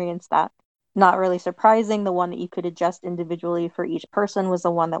experience that. Not really surprising. The one that you could adjust individually for each person was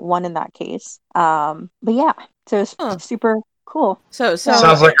the one that won in that case. But yeah, so it's super cool. So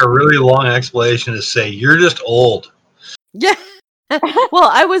sounds like a really long explanation to say you're just old. Yeah. Well,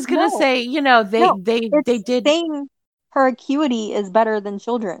 I was gonna say, they did. Saying her acuity is better than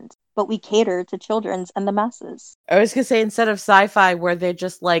children's, but we cater to children's and the masses. I was gonna say instead of sci-fi where they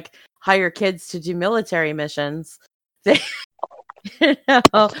just like hire kids to do military missions, they,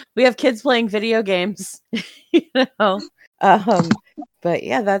 we have kids playing video games. But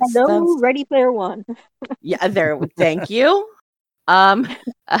yeah, that's Ready Player One. Yeah, there. Thank you.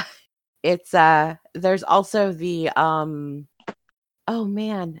 It's there's also the oh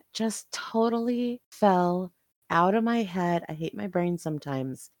man, just totally fell out of my head. I hate my brain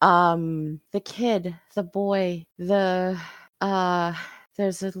sometimes. The kid, the boy, there's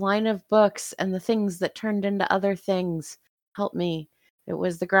a line of books and the things that turned into other things. Help me. It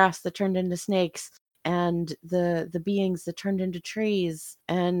was the grass that turned into snakes and the beings that turned into trees.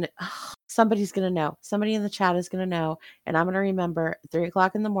 And somebody's going to know. Somebody in the chat is going to know. And I'm going to remember at 3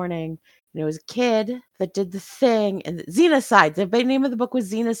 o'clock in the morning. And it was a kid that did the thing. And Xenocide. The name of the book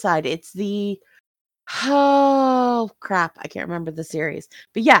was Xenocide. It's the... Oh, crap. I can't remember the series.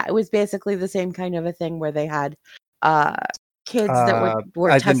 But yeah, it was basically the same kind of a thing where they had kids that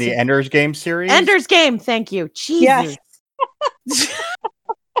were as tested. in the Ender's Game series? Ender's Game, thank you. Jesus. Yes.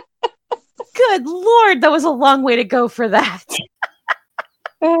 Good Lord, that was a long way to go for that.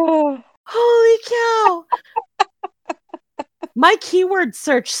 Holy cow. My keyword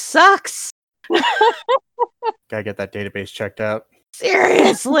search sucks. Gotta get that database checked out.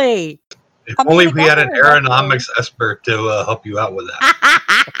 Seriously. If only we had an aeronomics expert to help you out with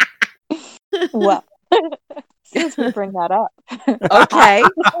that. Well, since we bring that up. Okay.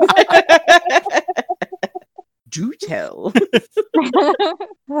 Do tell.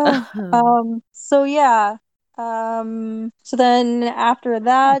 So yeah. So then after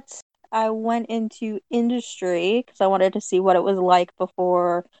that, I went into industry because I wanted to see what it was like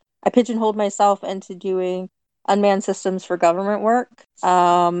before I pigeonholed myself into doing unmanned systems for government work.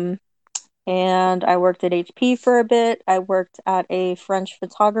 And I worked at HP for a bit. I worked at a French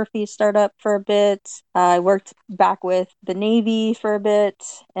photography startup for a bit. I worked back with the Navy for a bit.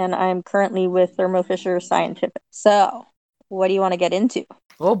 And I'm currently with Thermo Fisher Scientific. So, what do you want to get into?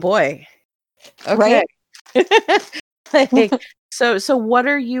 Oh boy. Okay. Right? So what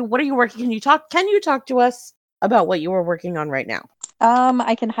are you working? Can you talk to us about what you are working on right now?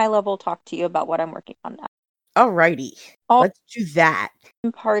 I can high level talk to you about what I'm working on now. Alrighty. Let's do that.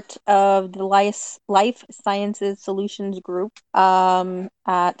 I'm part of the Life Sciences Solutions Group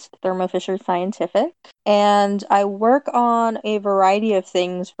at Thermo Fisher Scientific. And I work on a variety of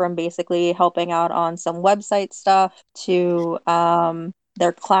things from basically helping out on some website stuff to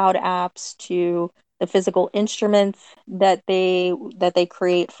their cloud apps to the physical instruments that they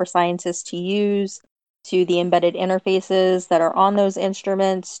create for scientists to use, to the embedded interfaces that are on those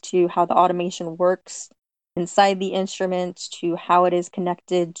instruments, to how the automation works inside the instrument, to how it is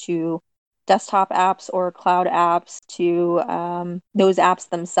connected to desktop apps or cloud apps, to those apps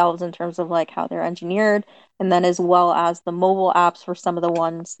themselves in terms of like how they're engineered, and then as well as the mobile apps for some of the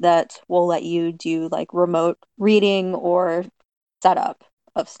ones that will let you do like remote reading or setup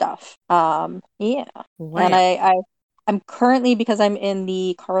of stuff. Yeah. Wow. And I'm currently, because I'm in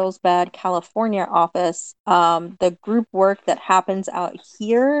the Carlsbad, California office, the group work that happens out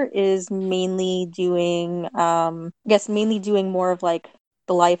here is mainly doing, mainly doing more of like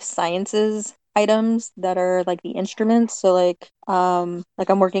the life sciences items that are like the instruments. So like I'm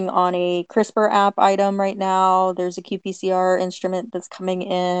working on a CRISPR app item right now. There's a qPCR instrument that's coming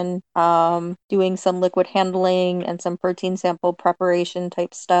in, doing some liquid handling and some protein sample preparation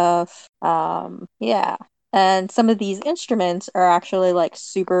type stuff. Yeah. And some of these instruments are actually like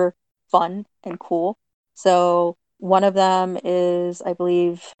super fun and cool. So one of them is, I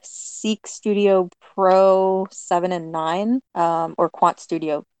believe, Seek Studio Pro 7 and 9, or Quant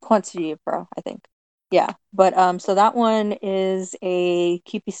Studio Pro, I think. Yeah. But so that one is a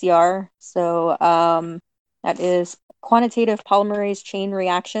qPCR. So that is quantitative polymerase chain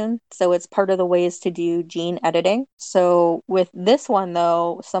reaction. So it's part of the ways to do gene editing. So with this one,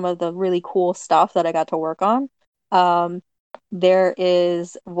 though, some of the really cool stuff that I got to work on, there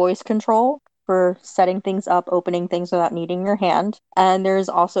is voice control for setting things up, opening things without needing your hand. And there's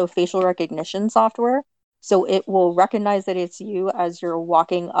also facial recognition software. So it will recognize that it's you as you're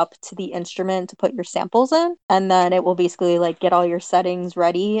walking up to the instrument to put your samples in. And then it will basically like get all your settings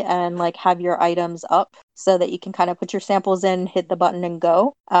ready and like have your items up so that you can kind of put your samples in, hit the button and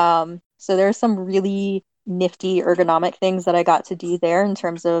go. So there's some really nifty ergonomic things that I got to do there in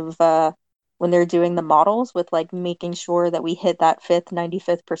terms of when they're doing the models with like making sure that we hit that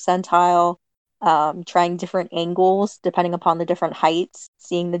 95th percentile, trying different angles depending upon the different heights,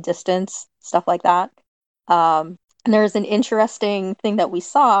 seeing the distance, stuff like that. And there's an interesting thing that we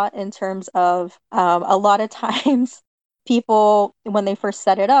saw in terms of a lot of times people, when they first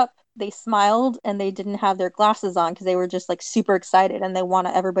set it up, they smiled and they didn't have their glasses on because they were just like super excited and they want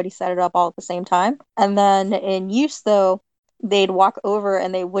everybody set it up all at the same time. And then in use, though, they'd walk over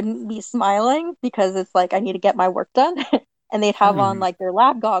and they wouldn't be smiling because it's like, I need to get my work done. And they'd have on like their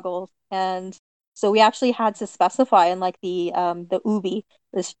lab goggles. And so we actually had to specify in like the UBI,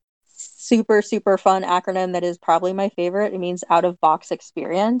 this super, super fun acronym that is probably my favorite. It means out of box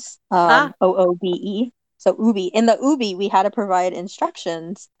experience, OOBE. So Ubi. In the Ubi, we had to provide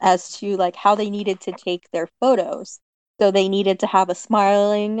instructions as to like how they needed to take their photos. So they needed to have a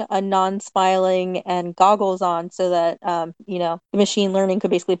smiling, a non-smiling, and goggles on so that the machine learning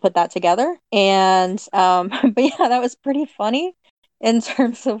could basically put that together. And but yeah, that was pretty funny in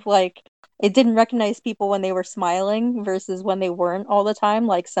terms of like it didn't recognize people when they were smiling versus when they weren't all the time.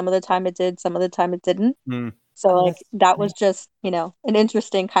 Like some of the time it did, some of the time it didn't. Mm. So Oh, like that's that funny. was just, an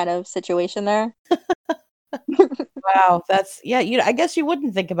interesting kind of situation there. Wow, that's I guess you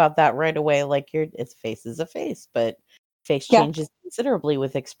wouldn't think about that right away. Like its face is a face, but face Yeah. changes considerably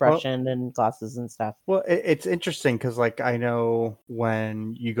with expression and glasses and stuff. Well, it's interesting because, like, I know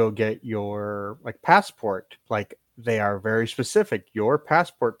when you go get your like passport, like they are very specific. Your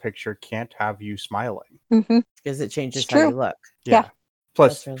passport picture can't have you smiling. Mm-hmm. Because it changes It's how true. you look. Yeah.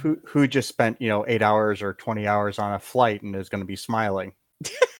 Plus, That's really- who just spent 8 hours or 20 hours on a flight and is going to be smiling?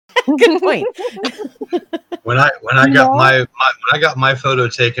 Good point. When I You got know? when I got my photo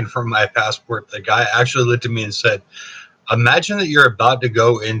taken from my passport, the guy actually looked at me and said, "Imagine that you're about to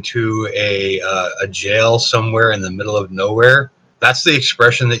go into a jail somewhere in the middle of nowhere. That's the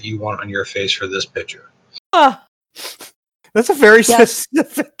expression that you want on your face for this picture." Ah, That's a very Yes.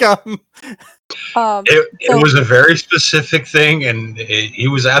 specific. It was a very specific thing, and he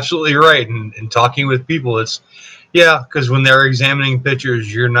was absolutely right. In talking with people, it's because when they're examining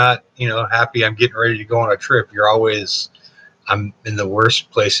pictures, you're not happy. I'm getting ready to go on a trip. You're always, I'm in the worst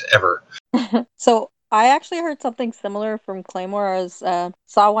place ever. So I actually heard something similar from Claymore. I was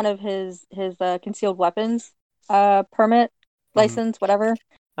saw one of his concealed weapons permit license, whatever.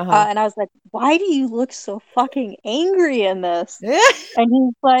 uh-huh. And I was like, why do you look so fucking angry in this? And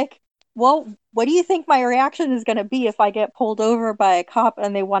he's like, well, what do you think my reaction is going to be if I get pulled over by a cop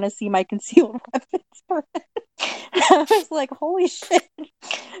and they want to see my concealed weapons permit? I was like, holy shit.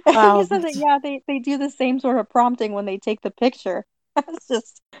 And Wow, he said that, that's- yeah, they do the same sort of prompting when they take the picture. It's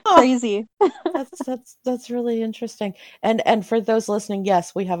just Oh, crazy. that's really interesting. And for those listening,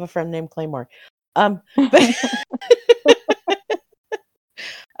 yes, we have a friend named Claymore. But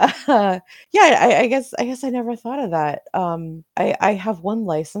yeah, I guess I never thought of that. I have one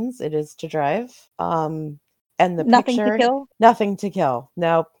license. It is to drive. And the Nothing to picture, kill. nothing to kill.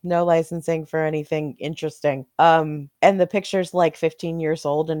 Nope, no licensing for anything interesting. And the picture's like 15 years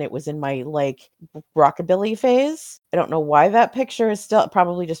old, and it was in my like rockabilly phase. I don't know why that picture is still,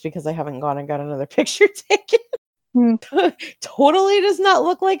 probably just because I haven't gone and got another picture taken. Hmm. Totally does not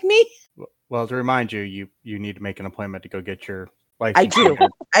look like me. Well, to remind you, you need to make an appointment to go get your I license. do.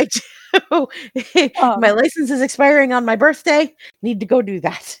 I do. My license is expiring on my birthday. Need to go do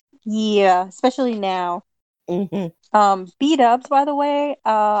that. Yeah, especially now. B-dubs, by the way,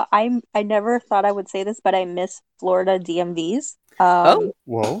 I never thought I would say this, but I miss Florida DMVs. Oh,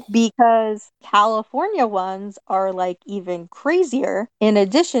 Whoa. Because California ones are like even crazier. In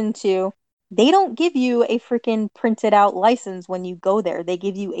addition to, they don't give you a freaking printed out license when you go there. They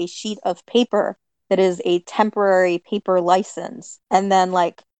give you a sheet of paper that is a temporary paper license. And then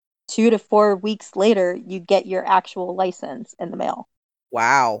like 2 to 4 weeks later, you get your actual license in the mail.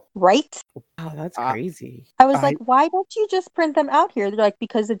 wow. Right? Oh, that's Uh, crazy. I was I like, why don't you just print them out here? They're like,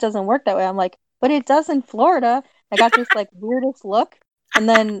 because it doesn't work that way. I'm like, but it does in Florida. I got this like weirdest look. And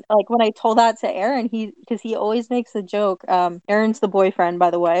then like when I told that to Aaron, because he always makes a joke. Aaron's the boyfriend, by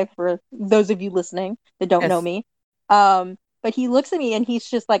the way, for those of you listening that don't know Yes. me. But he looks at me and he's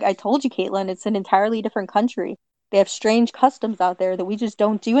just like, I told you, Caitlin, it's an entirely different country. They have strange customs out there that we just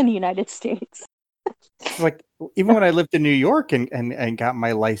don't do in the United States. It's like even when I lived in New York and got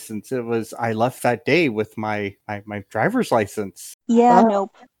my license, I left that day with my driver's license. Yeah, Oh.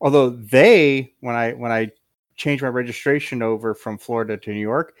 nope. Although when I changed my registration over from Florida to New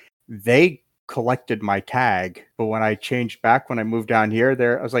York, they collected my tag. But when I changed back when I moved down here,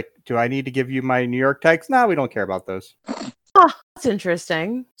 I was like, do I need to give you my New York tags? No, we don't care about those. Oh, that's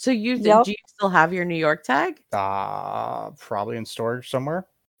interesting. So do Yep. you still have your New York tag? Probably in storage somewhere.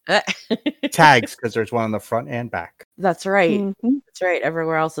 Tags, because there's one on the front and back. That's right. Mm-hmm. That's right.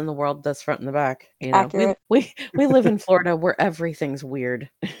 Everywhere else in the world does front and the back. Accurate. We live in Florida where everything's weird.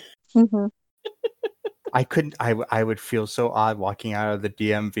 Mm-hmm. I couldn't. I would feel so odd walking out of the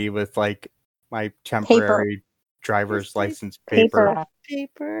DMV with like my temporary driver's license paper.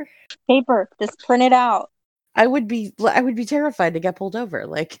 Paper. Just print it out. I would be terrified to get pulled over.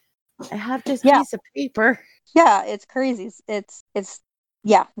 Like, I have this Yeah. piece of paper. Yeah, it's crazy. It's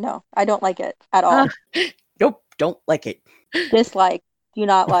yeah, no, I don't like it at all. Nope, don't like it. Dislike, do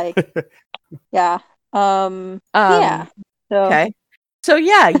not like. Yeah. Yeah. So Okay. So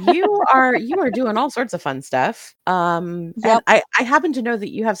yeah, you are doing all sorts of fun stuff. And Yep. I happen to know that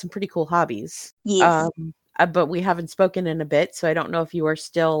you have some pretty cool hobbies. Yes. But we haven't spoken in a bit, so I don't know if you are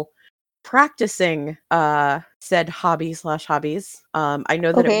still practicing said hobbies. I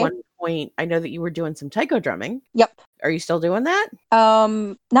know that at Okay. one point I know that you were doing some taiko drumming. Yep. Are you still doing that?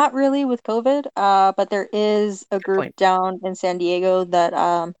 Not really with COVID, but there is a Good group point. down in San Diego that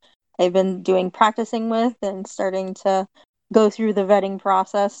I've been doing practicing with and starting to go through the vetting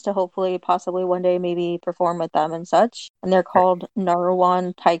process to hopefully, possibly one day maybe perform with them and such. And they're called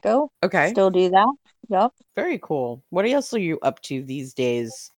Narawan Taiko. Okay. Still do that. Yep. Very cool. What else are you up to these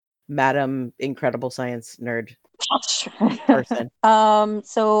days, Madam Incredible Science Nerd person?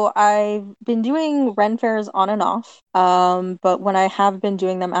 So I've been doing Ren fairs on and off. But when I have been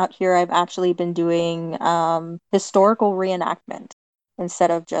doing them out here, I've actually been doing historical reenactment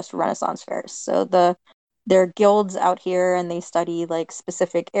instead of just Renaissance fairs. So there are guilds out here and they study like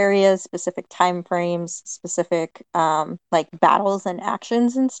specific areas, specific time frames, specific like battles and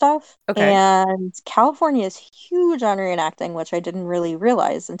actions and stuff. Okay. And California is huge on reenacting, which I didn't really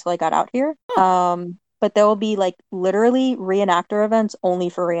realize until I got out here. But there will be like literally reenactor events only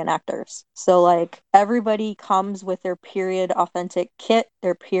for reenactors. So like everybody comes with their period authentic kit,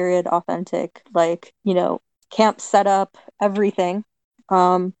 their period authentic like, camp setup, everything.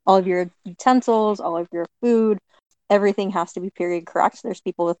 All of your utensils, all of your food, everything has to be period correct. There's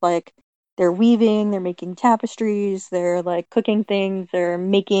people with like they're weaving, they're making tapestries, they're like cooking things, they're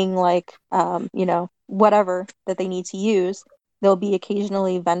making like whatever that they need to use. There'll be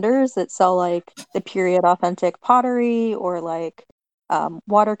occasionally vendors that sell like the period authentic pottery or like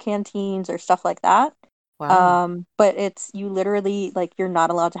water canteens or stuff like that. Wow. But it's you literally like you're not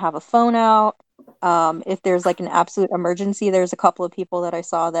allowed to have a phone out. If there's like an absolute emergency, there's a couple of people that I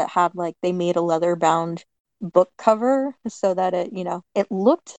saw that had like they made a leather bound book cover so that it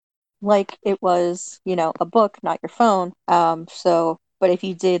looked like it was, a book, not your phone. But if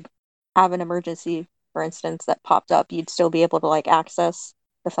you did have an emergency, for instance, that popped up, you'd still be able to like access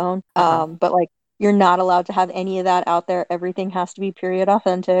the phone. But like you're not allowed to have any of that out there. Everything has to be period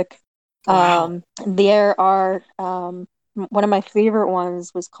authentic. Wow. There are one of my favorite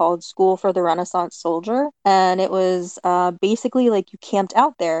ones was called School for the Renaissance Soldier, and it was basically like you camped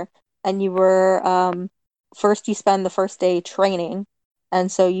out there and you were first you spend the first day training, and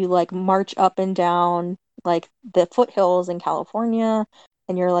so you like march up and down like the foothills in California,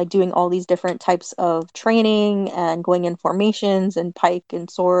 and you're like doing all these different types of training and going in formations and pike and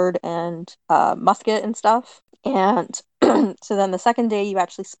sword and musket and stuff. And so then the second day you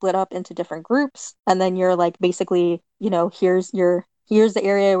actually split up into different groups, and then you're like basically, here's the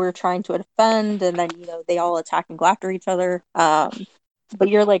area we're trying to defend, and then they all attack and go after each other. But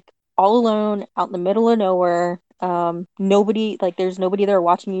you're like all alone out in the middle of nowhere. Nobody like there's nobody there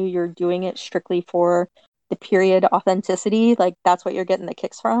watching you. You're doing it strictly for the period authenticity. Like that's what you're getting the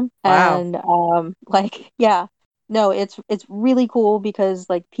kicks from. Wow. And like yeah. No, it's really cool because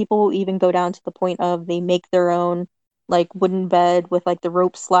like people even go down to the point of they make their own like wooden bed with like the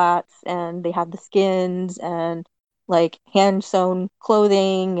rope slats, and they have the skins and like hand sewn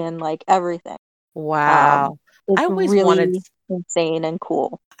clothing and like everything. Um, Wow. it's I always wanted really insane and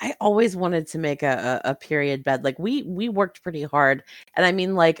cool. I always wanted to make a period bed. Like we worked pretty hard. And I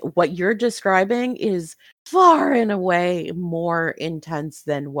mean like what you're describing is far and away more intense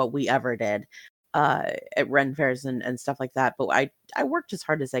than what we ever did at Ren fairs and stuff like that. But I worked as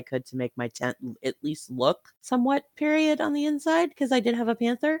hard as I could to make my tent at least look somewhat period on the inside because I did have a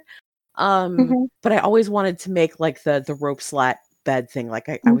panther. Hmm. But I always wanted to make like the rope slat bed thing. Like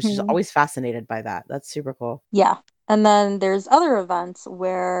I was just Hmm. always fascinated by that. That's super cool. Yeah. And then there's other events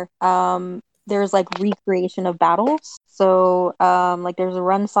where there's like recreation of battles. So like there's a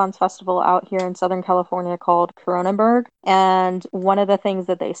Renaissance festival out here in Southern California called Cronenberg, and one of the things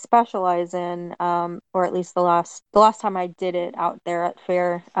that they specialize in, or at least the last time I did it out there at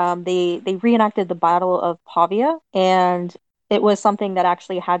fair, they reenacted the Battle of Pavia, and it was something that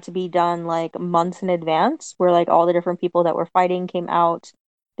actually had to be done like months in advance, where like all the different people that were fighting came out.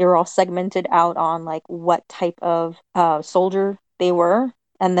 They were all segmented out on like what type of soldier they were,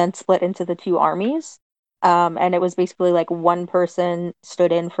 and then split into the two armies. And it was basically like one person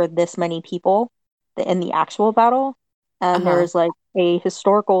stood in for this many people in the actual battle. And Uh-huh. there's like a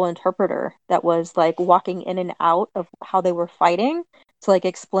historical interpreter that was like walking in and out of how they were fighting to like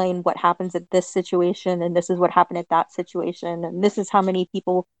explain what happens at this situation, and this is what happened at that situation, and this is how many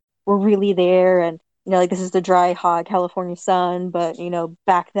people were really there, and like this is the dry, hot California sun, but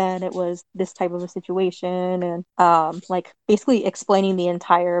back then it was this type of a situation, and like basically explaining the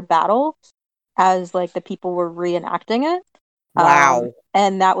entire battle as like the people were reenacting it. Wow.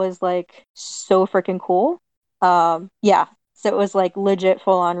 And that was like so freaking cool. Yeah. So it was like legit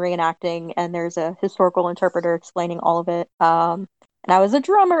full on reenacting, and there's a historical interpreter explaining all of it. And I was a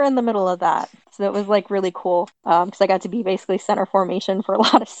drummer in the middle of that. So it was like really cool. Because I got to be basically center formation for a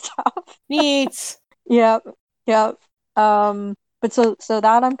lot of stuff. Neat. Yep. Yep. But so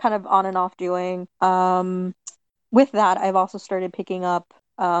that I'm kind of on and off doing. With that, I've also started picking up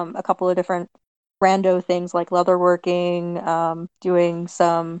a couple of different rando things like leatherworking, doing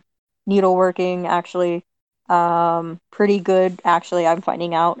some needleworking actually. Pretty good actually, I'm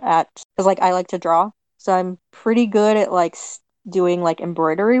finding out at because like I like to draw, so I'm pretty good at like doing like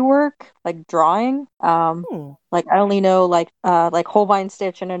embroidery work, like drawing. Hmm. Like I only know like Holbein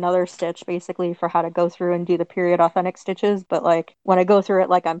stitch and another stitch basically for how to go through and do the period authentic stitches, but like when I go through it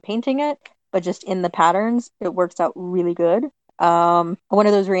like I'm painting it, but just in the patterns, it works out really good. One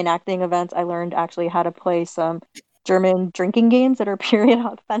of those reenacting events, I learned actually how to play some German drinking games that are period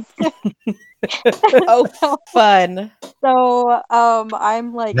authentic. Oh, so, fun.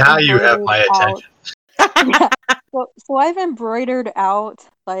 I'm like Now you have embroidered my out. attention. Yeah. So I've embroidered out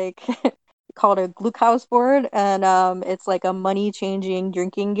like called a Glückhaus board, and it's like a money changing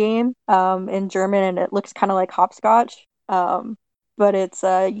drinking game in German, and it looks kind of like hopscotch. But it's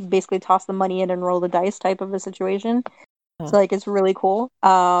you basically toss the money in and roll the dice type of a situation. Huh. So like it's really cool.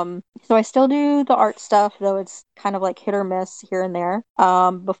 So I still do the art stuff, though it's kind of like hit or miss here and there.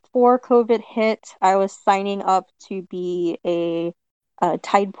 Before COVID hit, I was signing up to be a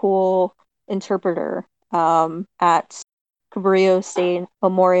tide pool interpreter at Cabrillo State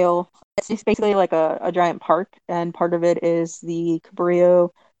Memorial. It's basically like a giant park, and part of it is the Cabrillo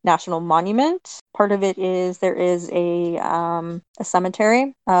National Monument. Part of it is there is a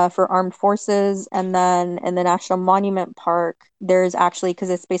cemetery for armed forces, and then in the National Monument Park, there's actually because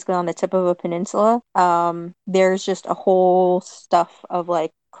it's basically on the tip of a peninsula. There's just a whole stuff of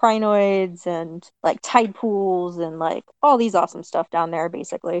like crinoids and like tide pools and like all these awesome stuff down there,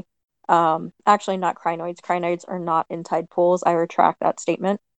 basically. Actually, not crinoids. Crinoids are not in tide pools. I retract that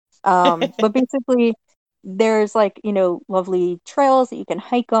statement. But basically, there's like, lovely trails that you can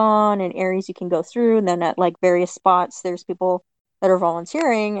hike on and areas you can go through. And then at like various spots, there's people that are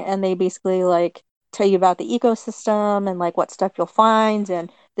volunteering, and they basically like tell you about the ecosystem and like what stuff you'll find.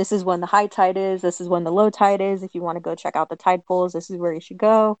 And this is when the high tide is, this is when the low tide is. If you want to go check out the tide pools, this is where you should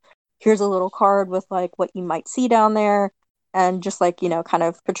go. Here's a little card with like what you might see down there, and just like, kind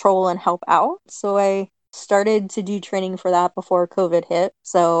of patrol and help out. So I started to do training for that before COVID hit.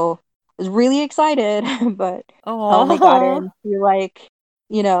 So I was really excited, but I only got Oh. in through like,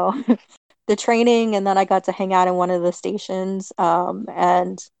 you know, the training, and then I got to hang out in one of the stations.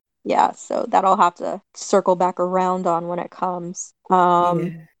 And yeah, so that I'll have to circle back around on when it comes. Yeah.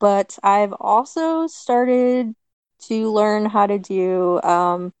 But I've also started to learn how to do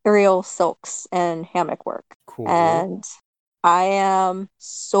aerial silks and hammock work. Cool. And I am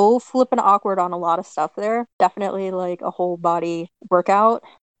so flippin' awkward on a lot of stuff there. Definitely like a whole body workout,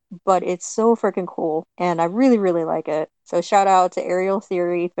 but it's so freaking cool, and I really, really like it. So shout out to Aerial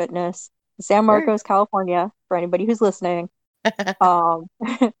Theory Fitness, San Very Marcos, California, for anybody who's listening. Because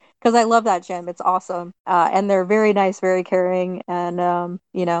I love that gym. It's awesome. And they're very nice, very caring, and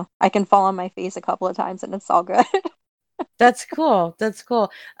I can fall on my face a couple of times and it's all good. That's cool. That's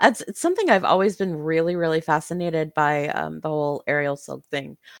cool. It's something I've always been really, really fascinated by, the whole aerial silk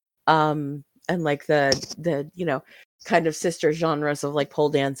thing. And like the kind of sister genres of like pole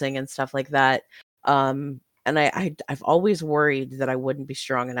dancing and stuff like that. And I've always worried that I wouldn't be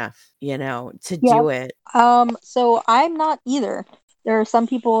strong enough, to Yeah. do it. So I'm not either. There are some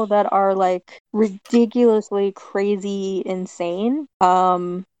people that are like ridiculously crazy insane,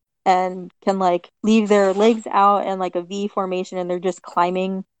 and can like leave their legs out in like a V formation, and they're just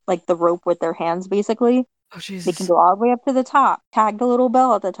climbing like the rope with their hands basically. Oh They can Jesus. go all the way up to the top, tag the little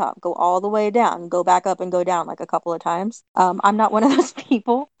bell at the top, go all the way down, go back up and go down like a couple of times. I'm not one of those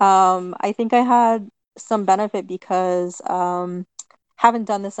people. I think I had some benefit because haven't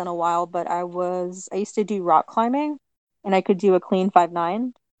done this in a while, but I used to do rock climbing, and I could do a clean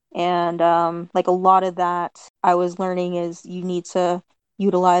 5'9". And like a lot of that I was learning is you need to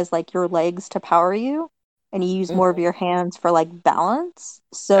utilize like your legs to power you, and you use more of Mhm. your hands for like balance.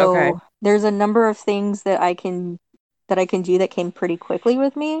 Okay. So there's a number of things that I can do that came pretty quickly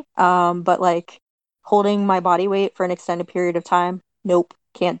with me. But like holding my body weight for an extended period of time, nope,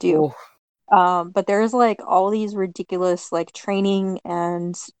 can't do. Oh, But there's like all these ridiculous like training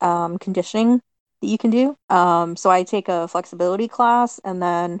and conditioning that you can do. So I take a flexibility class, and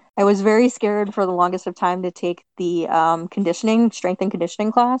then I was very scared for the longest of time to take the conditioning, strength and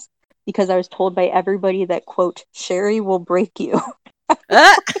conditioning class, because I was told by everybody that, quote, Sherry will break you.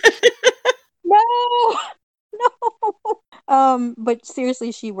 Ah! No, no. But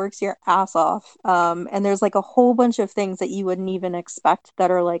seriously, she works your ass off. And there's like a whole bunch of things that you wouldn't even expect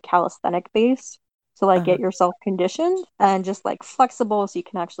that are like calisthenic based to like Uh-huh. get yourself conditioned and just like flexible so you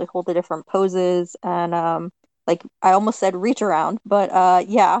can actually hold the different poses and like I almost said reach around, but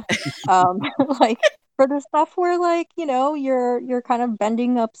yeah. Like for the stuff where like, you know, you're kind of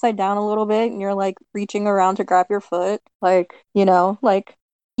bending upside down a little bit and you're like reaching around to grab your foot, like, you know, like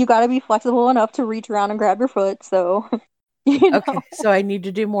you got to be flexible enough to reach around and grab your foot. So, you know. Okay, so I need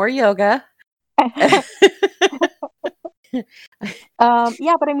to do more yoga.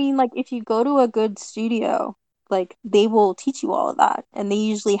 Yeah, but I mean, like, if you go to a good studio, like, they will teach you all of that. And they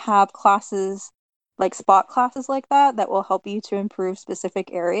usually have classes, like spot classes like that, that will help you to improve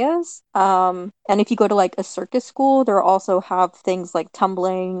specific areas. And if you go to like a circus school, they'll also have things like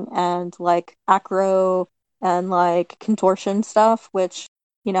tumbling and like acro and like contortion stuff, which,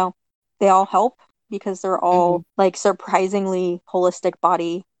 you know, they all help because they're all Mhm. like surprisingly holistic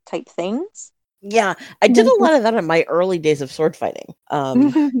body type things. Yeah, I did a lot of that in my early days of sword fighting.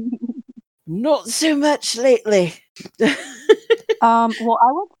 Not so much lately. Well,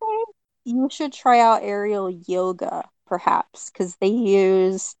 I would say you should try out aerial yoga, perhaps, because they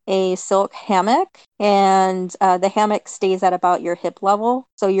use a silk hammock and the hammock stays at about your hip level,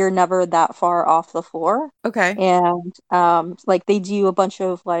 so you're never that far off the floor. Okay. And like they do a bunch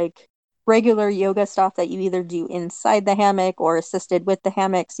of like regular yoga stuff that you either do inside the hammock or assisted with the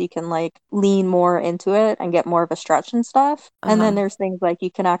hammock, so you can like lean more into it and get more of a stretch and stuff. And then Uh-huh. there's things like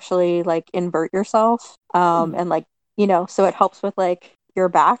you can actually like invert yourself and like, you know, so it helps with like your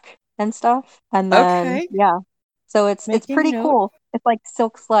back and stuff. And then Okay. yeah, so it's Making pretty note. cool. It's like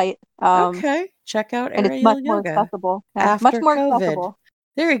silk slight, Okay. Check out and it's much aerial more yoga accessible. Yeah, much after more COVID. accessible.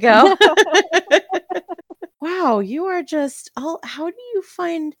 There you go. Wow, you are just all how do you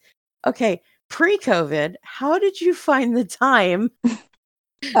find okay, pre-COVID, how did you find the time to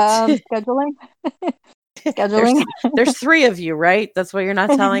Scheduling, there's scheduling. there's 3 of you, right? That's what you're not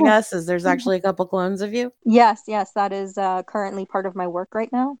telling us is there's actually a couple clones of you? Yes, yes, that is currently part of my work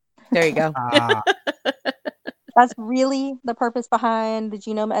right now. There you go. Ah, That's really the purpose behind the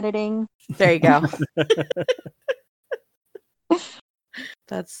genome editing. There you go.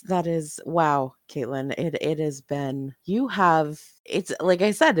 That is wow, Caitlin. It has been you have it's like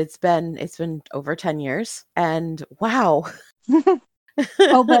I said, it's been over 10 years and wow.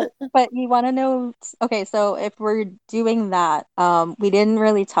 Oh, but you want to know? Okay, so if we're doing that, we didn't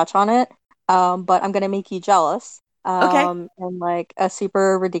really touch on it, but I'm gonna make you jealous, Okay. in like a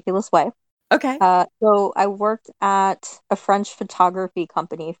super ridiculous way. Okay. So I worked at a French photography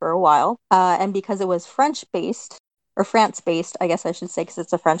company for a while, and because it was French based or France based, I guess I should say, because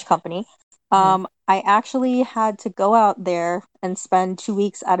it's a French company. Uh-huh. I actually had to go out there and spend 2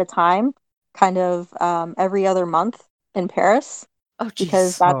 weeks at a time, kind of every other month in Paris, Oh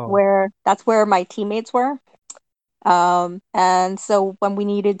because geez. oh, that's where my teammates were. And so when we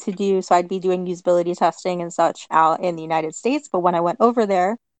needed to do, so I'd be doing usability testing and such out in the United States, but when I went over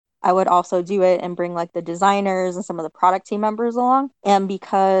there, I would also do it and bring like the designers and some of the product team members along. And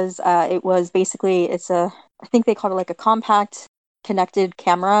because it was basically, I think they called it like a compact connected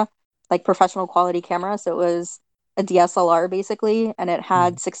camera, like professional quality camera. So it was a DSLR basically, and it mm,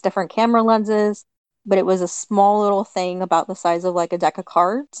 had 6 different camera lenses, but it was a small little thing about the size of like a deck of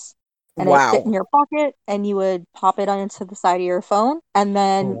cards, and it fit in Wow. your pocket, and you would pop it onto the side of your phone, and oh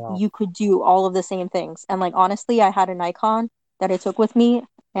then wow. you could do all of the same things. And like honestly, I had a Nikon that I took with me,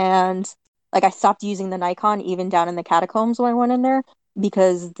 and like I stopped using the Nikon even down in the catacombs when I went in there,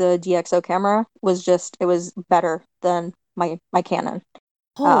 because the DxO camera was just, it was better than my Canon.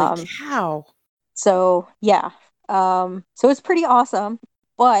 Holy Um, cow. so yeah. So it's pretty awesome.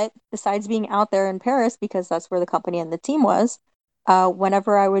 But besides being out there in Paris, because that's where the company and the team was,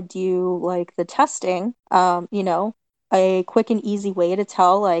 whenever I would do like the testing, you know, a quick and easy way to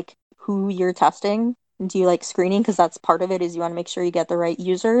tell like who you're testing and do like screening, because that's part of it, is you want to make sure you get the right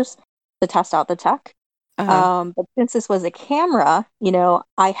users to test out the tech. Uh-huh. But since this was a camera, you know,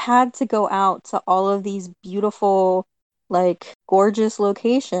 I had to go out to all of these beautiful, like gorgeous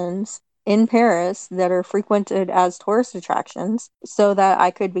locations in Paris that are frequented as tourist attractions, so that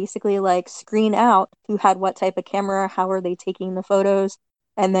I could basically like screen out who had what type of camera, how are they taking the photos,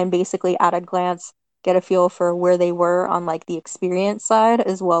 and then basically at a glance get a feel for where they were on like the experience side,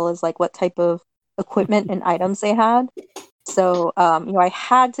 as well as like what type of equipment and items they had. So, you know, I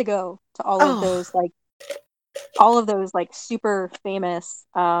had to go to Oh. all of those like super famous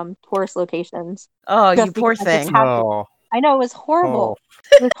tourist locations. Oh, you Just because poor I just thing. had to. Oh, I know, it was Oh. horrible.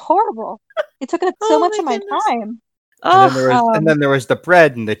 It was horrible. It took up so Oh much my of my goodness. time. And then Oh, there was the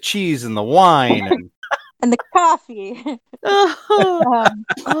bread and the cheese and the wine and And the coffee. oh,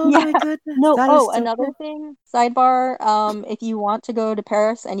 oh Yeah. my goodness. No. That is Oh, so another cool. thing, sidebar. If you want to go to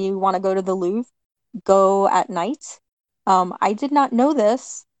Paris and you want to go to the Louvre, go at night. I did not know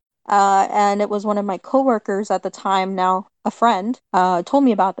this, and it was one of my coworkers at the time, now a friend, told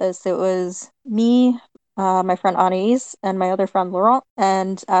me about this. It was me, my friend Anais, and my other friend Laurent,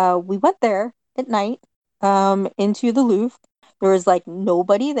 and we went there at night, into the Louvre. There was like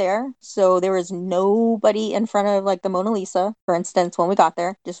nobody there, so there was nobody in front of like the Mona Lisa, for instance, when we got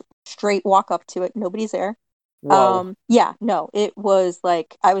there. Just straight walk up to it, nobody's there. whoa. Yeah, no, it was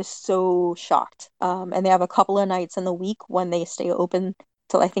like I was so shocked. And they have a couple of nights in the week when they stay open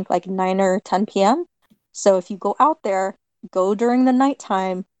till I think like 9 or 10 p.m. So if you go out there, go during the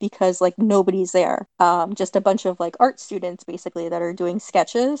nighttime because like nobody's there. Just a bunch of like art students basically that are doing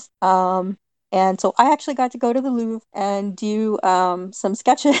sketches. And so I actually got to go to the Louvre and do some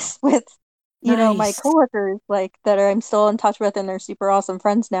sketches with, my Nice. coworkers like that I'm still in touch with and they're super awesome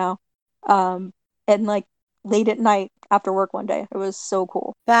friends now. And like late at night after work one day. It was so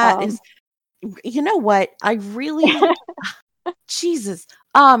cool. That is, you know what? I really, Jesus.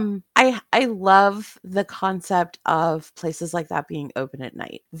 I love the concept of places like that being open at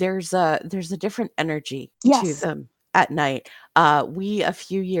night. There's a different energy to Yes. them at night. We a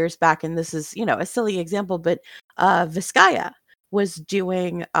few years back, and this is, a silly example, but Vizcaya was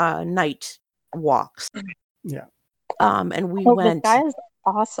doing night walks. Yeah. And we Oh, this went. guy is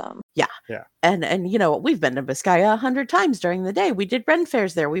awesome. Yeah. Yeah. And we've been to Vizcaya 100 times during the day. We did Ren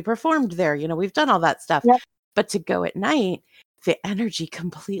fairs there. We performed there. We've done all that stuff. Yep. But to go at night, the energy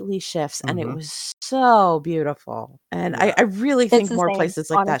completely shifts, and it Mhm. was so beautiful. And Yeah. I really It's think the more same,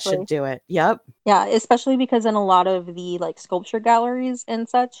 places like that should honestly. do it. Yep. Yeah, especially because in a lot of the like sculpture galleries and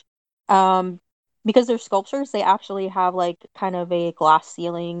such, um, because they're sculptures, they actually have like kind of a glass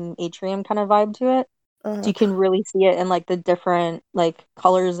ceiling atrium kind of vibe to it. So you can really see it in like the different like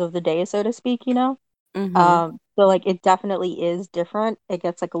colors of the day, so to speak, Mm-hmm. So like it definitely is different. It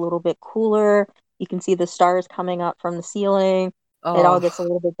gets like a little bit cooler. You can see the stars coming up from the ceiling. It all Oh, gets a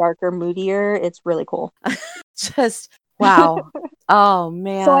little bit darker, moodier. It's really cool. just wow. Oh So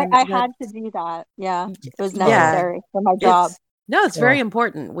man, I that had to do that. Yeah, it was yeah. necessary for my job. It's Oh. very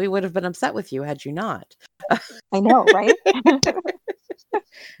important. We would have been upset with you had you not. I know, right?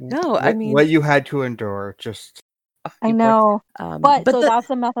 No, I mean, what you had to endure. Just I you poor know. But but so the that's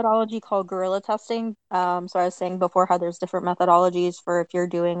a methodology called guerrilla testing. So I was saying before how there's different methodologies for if you're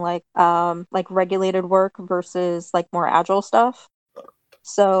doing like regulated work versus like more agile stuff.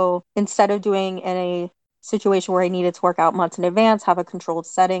 So instead of doing in a situation where I needed to work out months in advance, have a controlled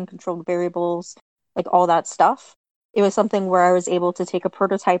setting, controlled variables, like all that stuff, it was something where I was able to take a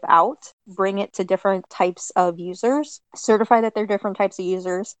prototype out, bring it to different types of users, certify that they're different types of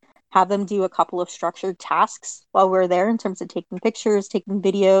users, have them do a couple of structured tasks while we're there in terms of taking pictures, taking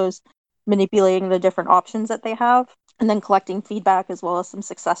videos, manipulating the different options that they have, and then collecting feedback as well as some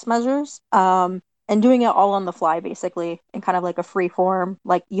success measures. And doing it all on the fly, basically, in kind of like a free form.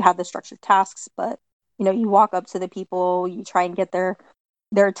 Like you have the structured tasks, but you walk up to the people, you try and get their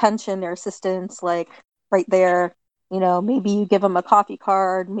attention, their assistance, like right there. Maybe you give them a coffee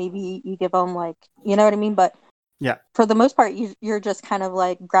card, maybe you give them like, you know what I mean? But yeah. for the most part, you're just kind of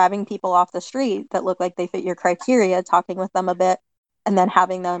like grabbing people off the street that look like they fit your criteria, talking with them a bit, and then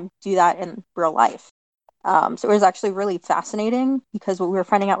having them do that in real life. So it was actually really fascinating because what we were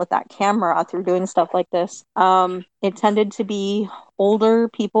finding out with that camera through doing stuff like this, it tended to be older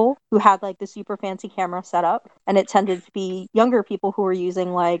people who had like the super fancy camera set up, and it tended to be younger people who were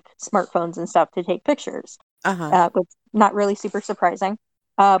using like smartphones and stuff to take pictures, which not really super surprising.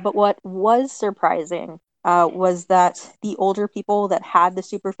 But what was surprising was that the older people that had the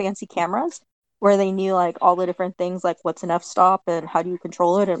super fancy cameras, where they knew like all the different things, like what's an f-stop and how do you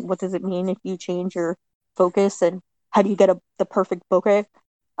control it and what does it mean if you change your focus and how do you get the perfect bokeh,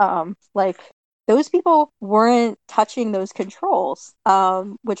 like those people weren't touching those controls,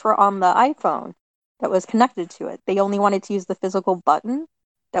 which were on the iPhone that was connected to it. They only wanted to use the physical button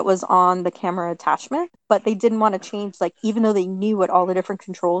that was on the camera attachment, but they didn't want to change, like even though they knew what all the different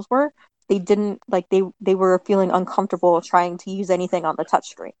controls were, they didn't like they were feeling uncomfortable trying to use anything on the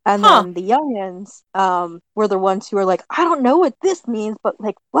touchscreen. And then the youngins were the ones who were like, I don't know what this means, but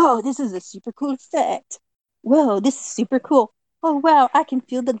like, whoa, this is a super cool effect. Whoa, this is super cool. Oh wow, I can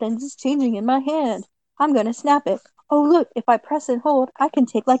feel the lenses changing in my hand. I'm gonna snap it. Oh look, if I press and hold, I can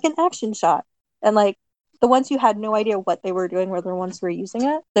take like an action shot. And like the ones who had no idea what they were doing were the ones who were using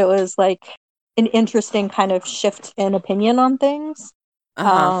it. It was like an interesting kind of shift in opinion on things.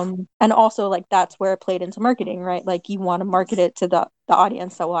 And also like that's where it played into marketing, right? Like you want to market it to the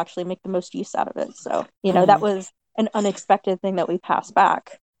audience that will actually make the most use out of it. So, that was an unexpected thing that we passed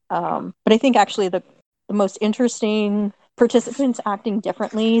back. But I think actually the most interesting participants acting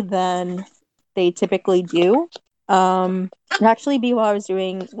differently than they typically do would actually be while I was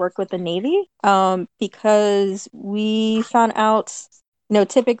doing work with the Navy, because we found out,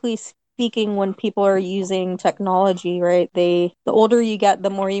 typically speaking, when people are using technology, right, the older you get, the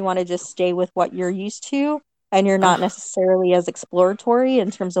more you want to just stay with what you're used to, and you're not necessarily as exploratory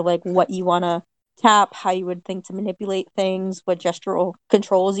in terms of like what you want to tap, how you would think to manipulate things, what gestural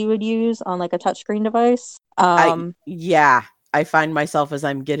controls you would use on like a touchscreen device. I find myself as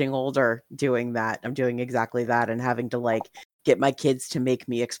I'm getting older doing that. I'm doing exactly that and having to like get my kids to make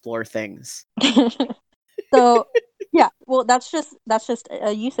me explore things. So yeah, well, that's just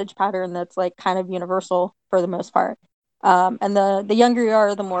a usage pattern that's like kind of universal for the most part. And the younger you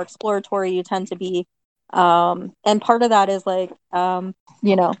are, the more exploratory you tend to be. And part of that is like,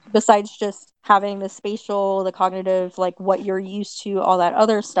 besides just having the spatial, the cognitive, like what you're used to, all that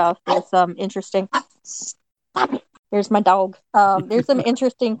other stuff, there's some interesting. There's my dog. There's some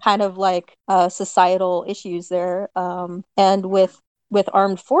interesting kind of like societal issues there. And with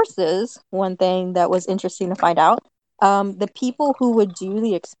armed forces, one thing that was interesting to find out, the people who would do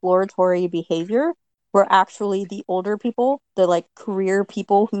the exploratory behavior were actually the older people, the like career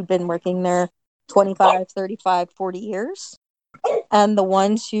people who'd been working there 25, 35, 40 years. And the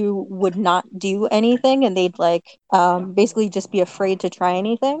ones who would not do anything and they'd like basically just be afraid to try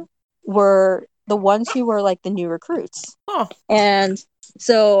anything were the ones who were like the new recruits. And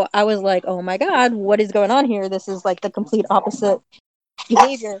so I was like, oh my God, what is going on here? This is like the complete opposite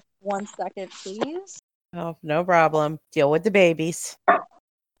behavior. 1 second, please. Oh, no problem. Deal with the babies.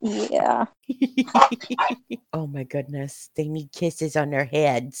 Yeah. Oh my goodness. They need kisses on their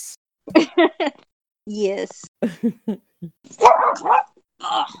heads. Yes.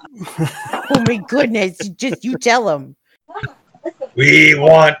 Oh my goodness. Just you tell them. We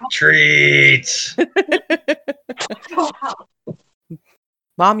want treats.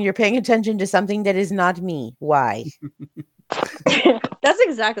 Mom, you're paying attention to something that is not me. Why? That's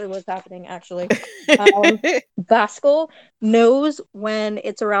exactly what's happening, actually. Baskel knows when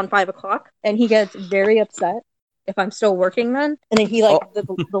it's around 5 o'clock, and he gets very upset if I'm still working then. And then he, like, the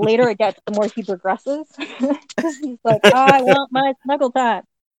later it gets, the more he progresses. He's like, I want my snuggle time.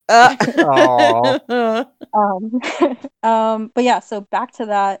 But yeah, so back to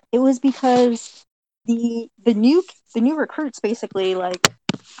that. It was because the new recruits, basically, like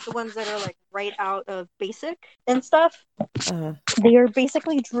the ones that are like right out of basic and stuff, they are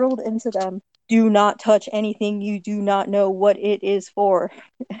basically drilled into them. Do not touch anything you do not know what it is for.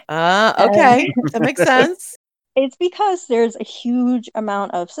 Okay, that makes sense. It's because there's a huge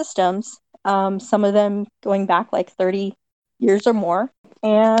amount of systems, some of them going back like 30 years or more.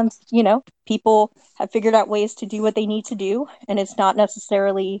 And, people have figured out ways to do what they need to do. And it's not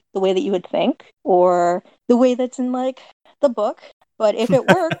necessarily the way that you would think or the way that's in like the book. But if it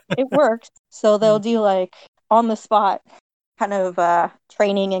works, it works. So they'll do like on the spot kind of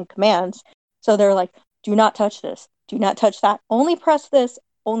training and commands. So they're like, do not touch this. Do not touch that. Only press this.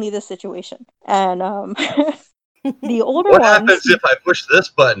 Only this situation. And the older What ones. happens if I push this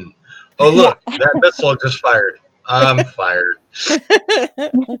button? Oh, look, that missile just fired. I'm fired.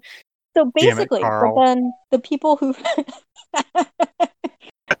 So basically, but then the people who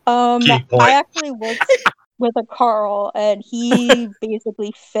I actually worked with a Carl, and he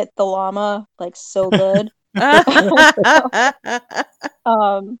basically fit the llama like so good. But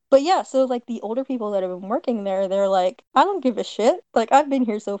yeah, so like the older people that have been working there, they're like, I don't give a shit. Like, I've been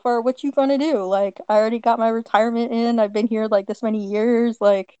here so far. What you gonna do? Like, I already got my retirement in. I've been here like this many years.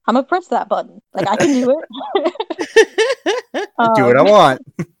 Like, I'm gonna press that button. Like, I can do it. Do what I want.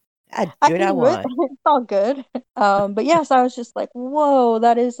 I do what I want. It's all good. But yes, I was just like, whoa,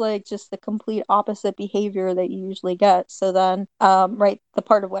 that is like just the complete opposite behavior that you usually get. So then, right, the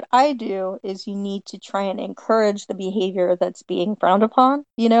part of what I do is you need to try and encourage the behavior that's being frowned upon,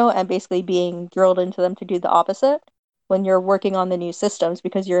 and basically being drilled into them to do the opposite when you're working on the new systems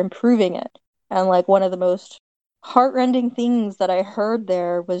because you're improving it. And like one of the most heartrending things that I heard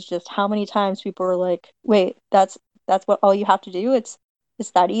there was just how many times people were like, wait, that's what all you have to do? It's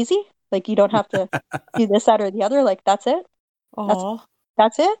that easy? Like, you don't have to do this, that, or the other? Like, that's it?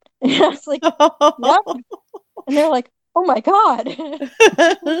 That's it? And I was like, yep. And they're like, oh my God.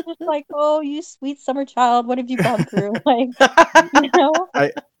 Just like, oh, you sweet summer child, what have you gone through? Like,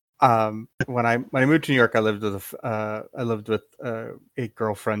 when I moved to New York, I lived with a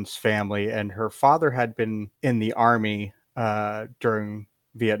girlfriend's family, and her father had been in the army during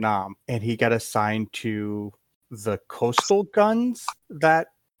Vietnam, and he got assigned to the coastal guns that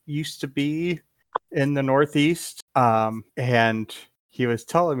used to be in the Northeast. And he was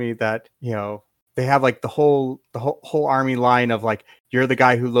telling me that, you know, they have like the whole army line of like, you're the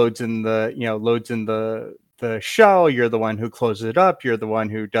guy who loads in the shell, you're the one who closes it up, you're the one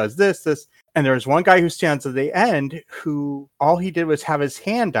who does this. And there's one guy who stands at the end who all he did was have his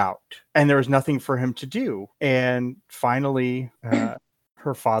hand out, and there was nothing for him to do. And finally,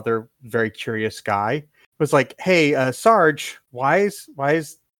 her father, very curious guy, was like, "Hey, Sarge, why is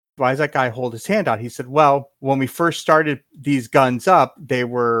that guy hold his hand out?" He said, "Well, when we first started these guns up, they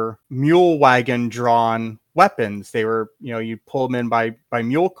were mule wagon drawn weapons. They were, you know, you pull them in by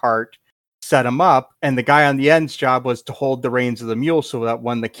mule cart, set them up, and the guy on the end's job was to hold the reins of the mule so that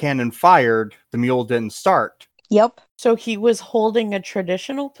when the cannon fired, the mule didn't start." Yep. So he was holding a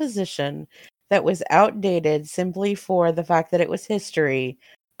traditional position that was outdated simply for the fact that it was history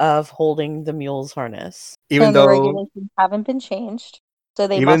of holding the mule's harness. And the regulations haven't been changed, so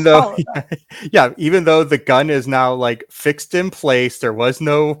they must follow them. Yeah, even though the gun is now like fixed in place, there was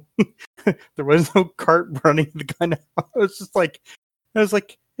no cart running the gun out. I was like,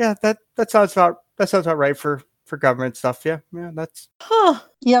 yeah, that sounds about right for government stuff. Yeah, that's.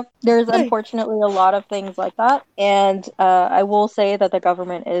 Yep, there's unfortunately a lot of things like that, and I will say that the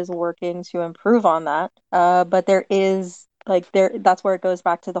government is working to improve on that. But there is that's where it goes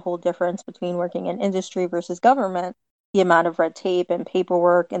back to the whole difference between working in industry versus government. The amount of red tape and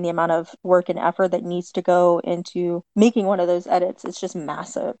paperwork and the amount of work and effort that needs to go into making one of those edits, it's just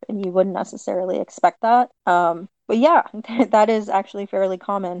massive, and you wouldn't necessarily expect that. But yeah, that is actually fairly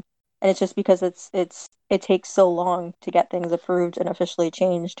common, and it's just because it takes so long to get things approved and officially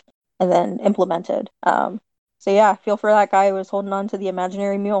changed and then implemented. So yeah, feel for that guy who was holding on to the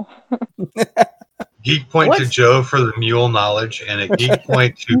imaginary mule. Geek point to Joe for the mule knowledge, and a geek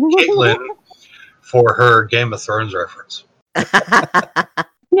point to Caitlin for her Game of Thrones reference.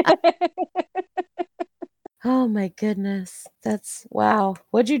 Oh my goodness. That's wow.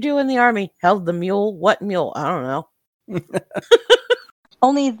 What'd you do in the army? Held the mule? What mule? I don't know.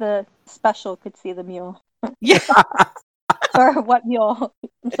 Only the special could see the mule. Yeah. Or what mule?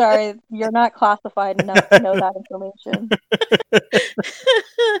 I'm sorry, you're not classified enough to know that information.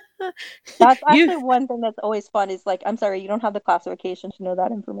 That's actually one thing that's always fun is like, I'm sorry, you don't have the classification to know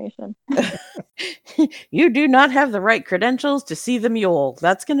that information. You do not have the right credentials to see the mule.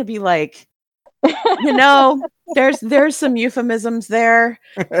 That's going to be like, you know, there's some euphemisms there.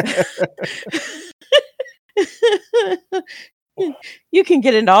 You can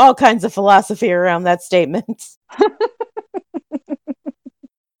get into all kinds of philosophy around that statement.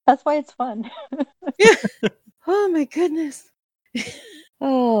 That's why it's fun. Yeah. Oh my goodness.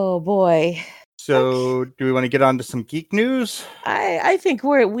 Oh boy. So do we want to get on to some geek news? I think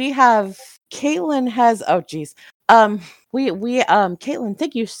we have Caitlin has Caitlin,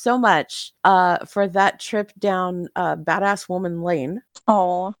 thank you so much for that trip down Badass Woman Lane.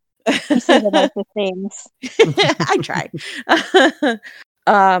 Oh, you say the nicest things. I try.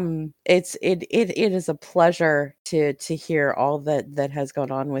 It is a pleasure to hear all that has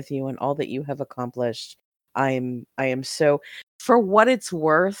gone on with you and all that you have accomplished. I am so, for what it's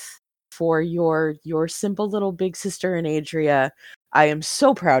worth, for your simple little big sister in Adria, I am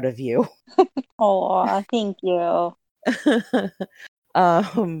so proud of you. Oh, thank you.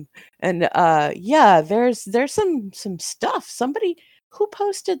 Yeah, there's some stuff. Somebody who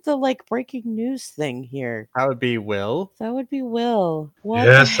posted the like breaking news thing here. That would be Will. What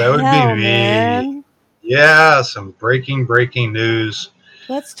yes, that would be me. Man? Yeah, some breaking news.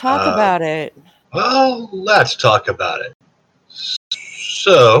 Let's talk about it. Well, let's talk about it.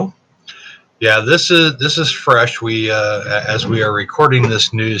 So, yeah, this is fresh. We, as we are recording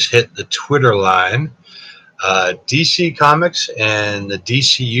this news, hit the Twitter line. DC Comics and the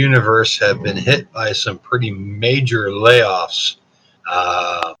DC Universe have been hit by some pretty major layoffs.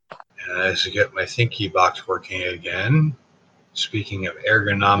 And as I get my thinky box working again, speaking of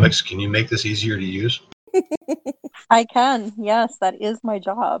ergonomics, can you make this easier to use? I can. Yes, that is my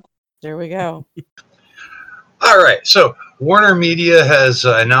job. There we go. All right. So Warner Media has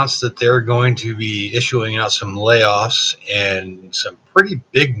announced that they're going to be issuing out some layoffs, and some pretty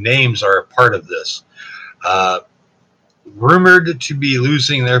big names are a part of this. Rumored to be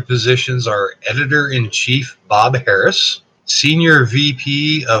losing their positions are Editor-in-Chief Bob Harris, Senior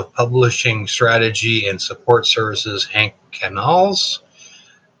VP of Publishing Strategy and Support Services Hank Canals,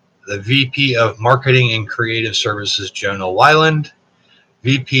 the VP of Marketing and Creative Services Jonah Weiland,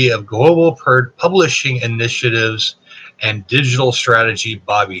 VP of Global Publishing Initiatives and Digital Strategy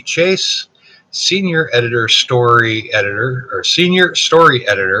Bobby Chase, Senior Story Editor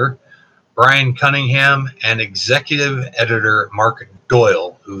Brian Cunningham, and Executive Editor Mark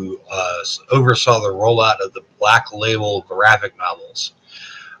Doyle, who oversaw the rollout of the Black Label graphic novels.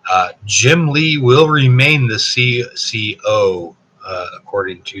 Jim Lee will remain the CCO,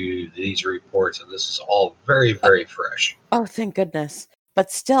 according to these reports, and this is all very, very fresh. Oh, thank goodness. But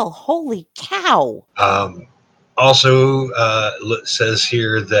still, holy cow. Also, says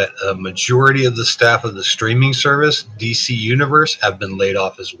here that a majority of the staff of the streaming service, DC Universe, have been laid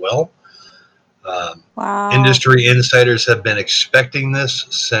off as well. Wow. Industry insiders have been expecting this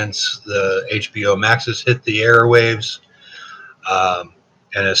since the HBO Maxes hit the airwaves.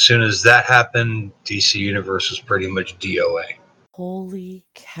 And as soon as that happened, DC Universe was pretty much DOA. Holy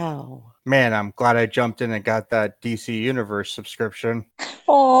cow. Man, I'm glad I jumped in and got that DC Universe subscription.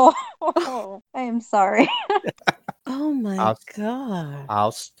 Oh, I am sorry. Oh my god.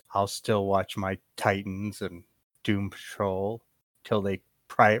 I'll still watch my Titans and Doom Patrol till they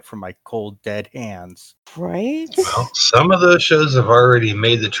pry it from my cold, dead hands. Right? Well, some of those shows have already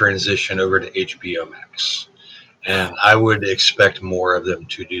made the transition over to HBO Max. And I would expect more of them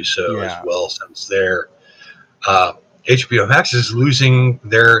to do so as well, since their HBO Max is losing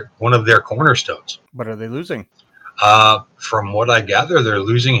one of their cornerstones. What are they losing? From what I gather, they're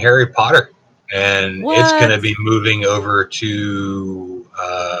losing Harry Potter, and it's going to be moving over to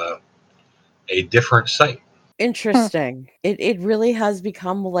a different site. Interesting. It really has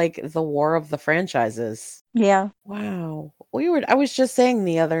become like the war of the franchises. Yeah. Wow. I was just saying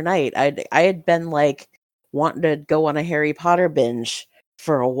the other night, I had been like wanting to go on a Harry Potter binge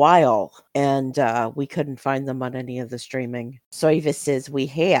for a while, and we couldn't find them on any of the streaming services we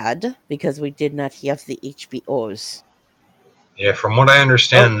had because we did not have the HBOs. Yeah, from what I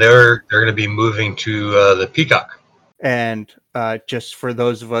understand, they're going to be moving to the Peacock. And just for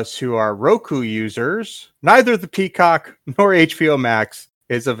those of us who are Roku users, neither the Peacock nor HBO Max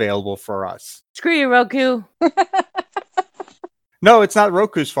is available for us. Screw you, Roku. No, it's not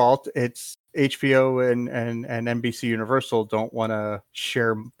Roku's fault. It's HBO and NBC Universal don't want to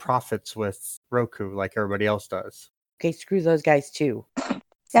share profits with Roku like everybody else does. Okay, screw those guys too.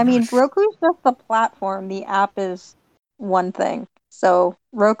 I mean, Roku's just the platform. The app is one thing. So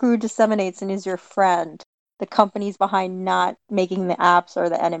Roku disseminates and is your friend. The companies behind not making the apps are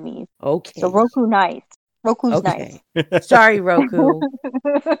the enemies. Okay. So Roku's nice. Sorry, Roku.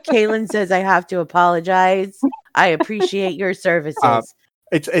 Kaylin says I have to apologize. I appreciate your services.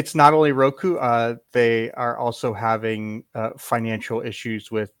 It's not only Roku. They are also having financial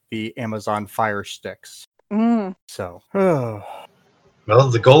issues with the Amazon Fire Sticks. So, well,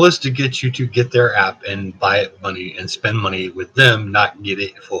 the goal is to get you to get their app and buy it money and spend money with them, not get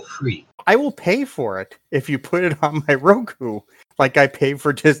it for free. I will pay for it if you put it on my Roku, like I pay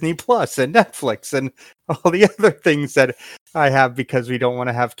for Disney Plus and Netflix and all the other things that I have because we don't want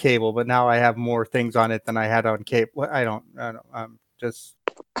to have cable. But now I have more things on it than I had on cable. I don't. Just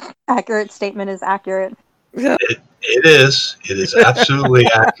accurate statement is accurate. It is. It is absolutely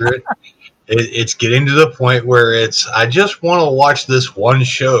accurate. It's getting to the point where I just want to watch this one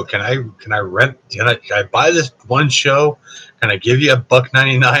show. Can I rent? Can I buy this one show? Can I give you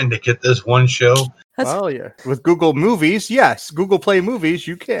 $1.99 to get this one show? Well, yeah. With Google Movies, yes. Google Play Movies,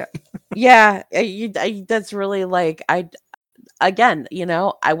 you can. Yeah, that's really like I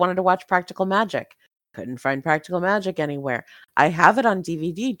wanted to watch Practical Magic. Couldn't find Practical Magic anywhere. I have it on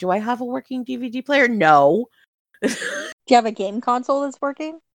DVD. Do I have a working DVD player? No. Do you have a game console that's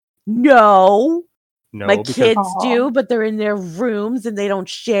working? No. No, my kids do, but they're in their rooms and they don't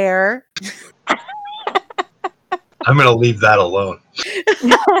share. I'm going to leave that alone.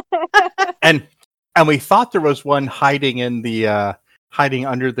 And we thought there was one hiding in the hiding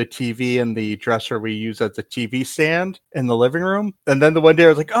under the TV in the dresser we use as a TV stand in the living room. And then the one day I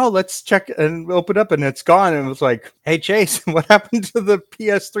was like, oh, let's check and open up, and it's gone. And it was like, hey, Chase, what happened to the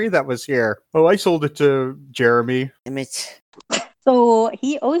PS3 that was here? Oh, I sold it to Jeremy. Damn it. So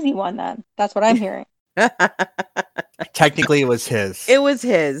he owes you one then. That's what I'm hearing. Technically, it was his. It was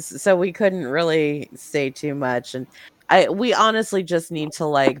his, so we couldn't really say too much. And we honestly just need to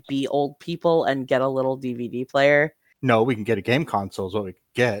like be old people and get a little DVD player. No, we can get a game console is what we can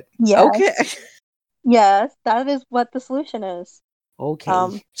get. Yes. Okay. Yes, that is what the solution is.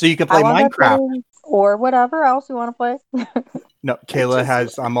 Okay. So you can play Minecraft. Or whatever else you want to play. No, Kayla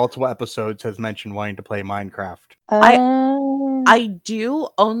has on multiple episodes has mentioned wanting to play Minecraft. I do,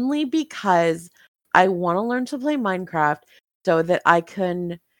 only because I want to learn to play Minecraft so that I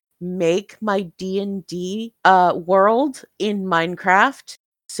can make my D&D world in Minecraft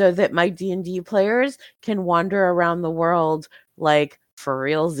so that my D&D players can wander around the world like for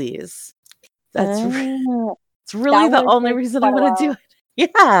realsies. That's it's really That the would only take reason I quite a want to do while.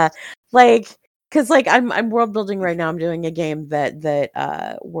 it. Yeah. Like, because like I'm world building right now. I'm doing a game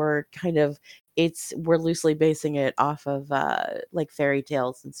that we're kind of we're loosely basing it off of like fairy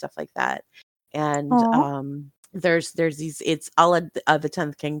tales and stuff like that. And Aw. there's these, it's all of the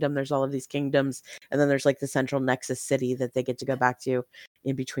 10th kingdom. There's all of these kingdoms, and then there's like the central nexus city that they get to go back to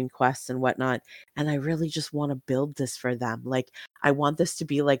in between quests and whatnot. And I really just want to build this for them. Like, I want this to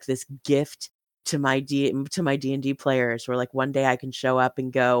be like this gift to my D&D players, where like one day I can show up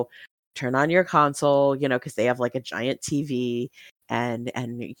and go, turn on your console, because they have like a giant TV, and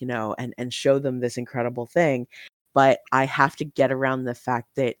show them this incredible thing. But I have to get around the fact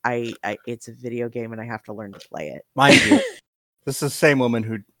that I it's a video game and I have to learn to play it. Mind you, this is the same woman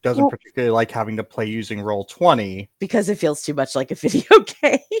who doesn't particularly like having to play using Roll20 because it feels too much like a video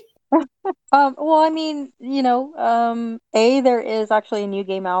game. Well, I mean, there is actually a new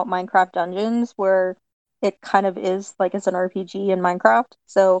game out, Minecraft Dungeons, where it kind of is like it's an RPG in Minecraft,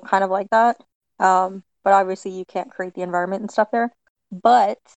 so kind of like that. But obviously you can't create the environment and stuff there.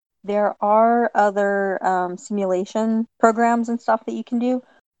 But there are other simulation programs and stuff that you can do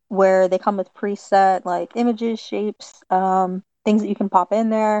where they come with preset like images, shapes, things that you can pop in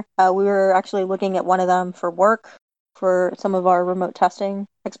there. We were actually looking at one of them for work for some of our remote testing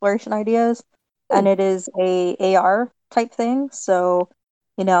exploration ideas. And it is a AR type thing. So,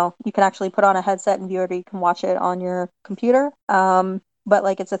 you can actually put on a headset and view it, or you can watch it on your computer. But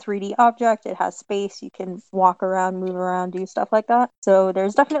like it's a 3D object, it has space, you can walk around, move around, do stuff like that. So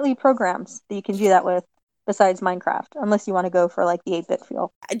there's definitely programs that you can do that with besides Minecraft, unless you want to go for like the 8-bit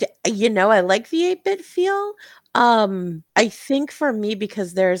feel. I like the 8-bit feel. I think for me,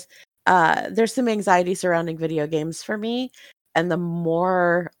 because there's some anxiety surrounding video games for me, and the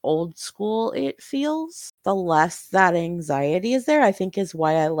more old school it feels, the less that anxiety is there, I think, is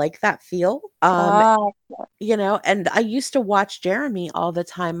why I like that feel. And I used to watch Jeremy all the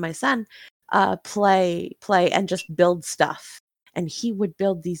time, my son, play and just build stuff. And he would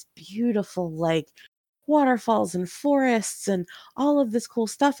build these beautiful like waterfalls and forests and all of this cool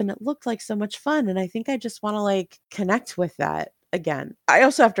stuff, and it looked like so much fun. And I think I just want to like connect with that again. I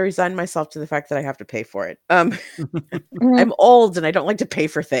also have to resign myself to the fact that I have to pay for it. I'm old and I don't like to pay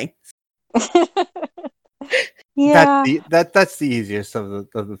for things. Yeah. That's the easiest of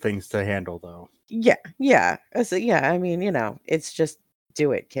the things to handle, though. Yeah. So, I mean, it's just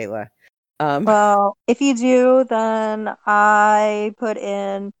do it, Kayla. Well, if you do, then I put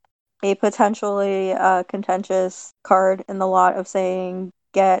in a potentially contentious card in the lot of saying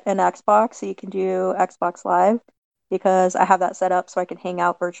get an Xbox so you can do Xbox Live, because I have that set up so I can hang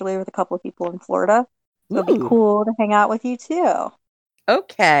out virtually with a couple of people in Florida. So it'd be cool to hang out with you too.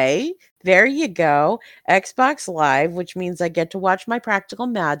 Okay, there you go. Xbox Live, which means I get to watch my Practical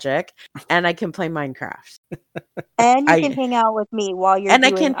Magic and I can play Minecraft. And you can hang out with me while you're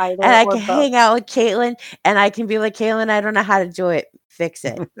doing either and I or can both. hang out with Caitlin, and I can be like, Caitlin, I don't know how to do it. Fix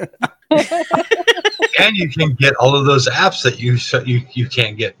it. And you can get all of those apps that you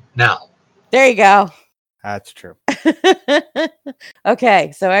can't get now. There you go. That's true.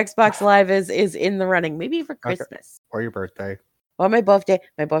 Okay, so Xbox Live is in the running, maybe for Christmas or your birthday. Or my birthday.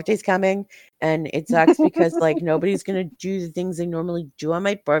 My birthday's coming, and it sucks because like nobody's gonna do the things they normally do on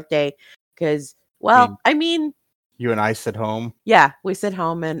my birthday. Because, I mean, you and I sit home. Yeah, we sit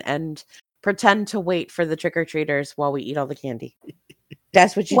home and pretend to wait for the trick or treaters while we eat all the candy.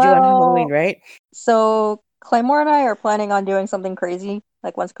 That's what you do on Halloween, right? So Claymore and I are planning on doing something crazy,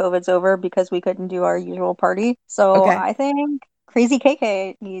 like once COVID's over, because we couldn't do our usual party. So I think Crazy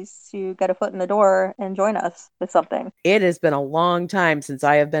KK needs to get a foot in the door and join us with something. It has been a long time since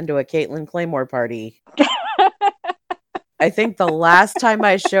I have been to a Caitlin Claymore party. I think the last time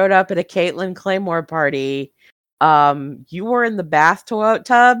I showed up at a Caitlin Claymore party, you were in the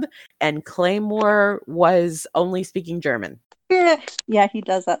bathtub and Claymore was only speaking German. Yeah, he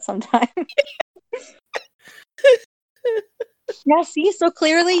does that sometimes. Yeah, see? So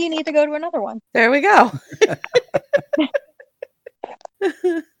clearly you need to go to another one. There we go.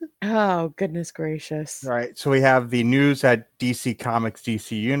 Oh, goodness gracious. All right. So we have the news at DC Comics,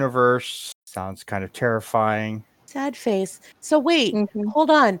 DC Universe. Sounds kind of terrifying. Sad face. So wait,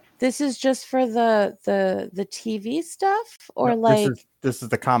 hold on. This is just for the TV stuff, or no, this is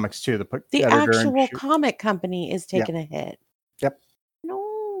the comics too. The actual comic company is taking a hit. Yep.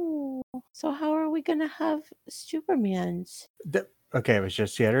 No. So how are we gonna have Supermans? Okay, it was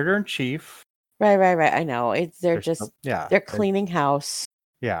just the editor in chief. Right. I know. They're cleaning house.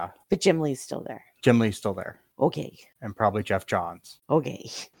 Yeah. But Jim Lee's still there. Jim Lee's still there. Okay. And probably Jeff Johns. Okay.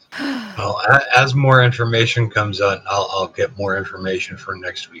 Well, as more information comes on, I'll get more information for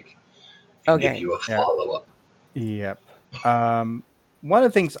next week and give you a follow-up. Yep. One of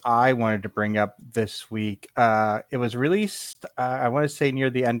the things I wanted to bring up this week, it was released, I want to say near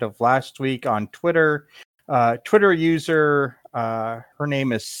the end of last week on Twitter. Twitter user, her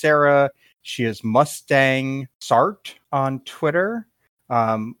name is Sarah. She is Mustang Sart on Twitter.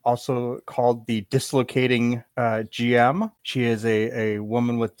 Also called the Dislocating GM. She is a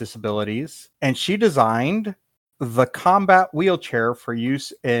woman with disabilities, and she designed the combat wheelchair for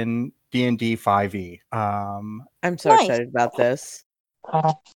use in D&D 5e. I'm so excited about this.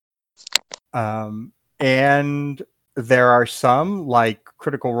 And there are some, like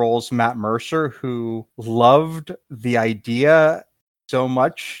Critical Role's Matt Mercer, who loved the idea so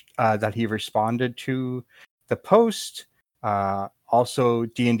much that he responded to the post. Also,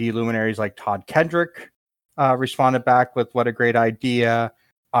 D&D luminaries like Todd Kendrick responded back with what a great idea.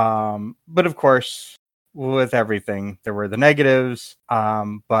 But of course, with everything, there were the negatives.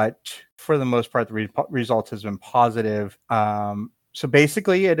 But for the most part, the result has been positive. So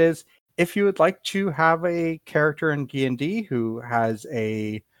basically, it is, if you would like to have a character in D&D who has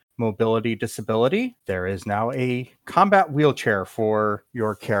a mobility disability, there is now a combat wheelchair for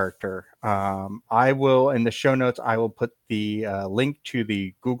your character. I will, in the show notes, I will put the link to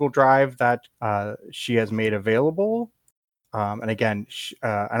the Google Drive that she has made available. And again,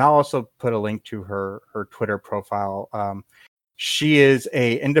 and I'll also put a link to her Twitter profile. She is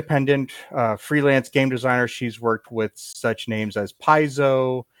a independent freelance game designer. She's worked with such names as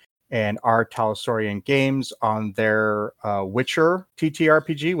Paizo and R. Talsorian Games on their Witcher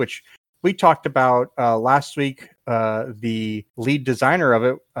TTRPG, which we talked about last week. The lead designer of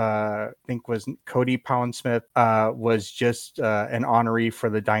it, I think was Cody Powensmith, was just an honoree for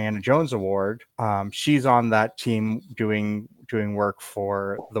the Diana Jones Award. She's on that team doing work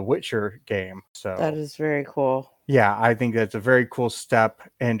for the Witcher game. So that is very cool. Yeah, I think that's a very cool step,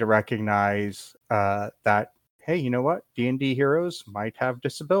 and to recognize that, hey, you know what? D&D heroes might have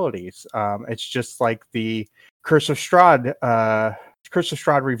disabilities. It's just like the Curse of Strahd. Curse of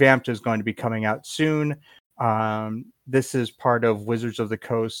Strahd Revamped is going to be coming out soon. This is part of Wizards of the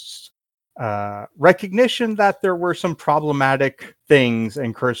Coast's recognition that there were some problematic things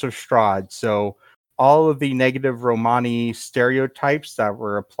in Curse of Strahd. So all of the negative Romani stereotypes that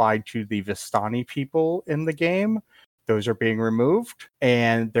were applied to the Vistani people in the game, those are being removed.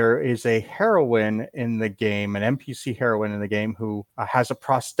 And there is a heroine in the game, an NPC heroine in the game, who has a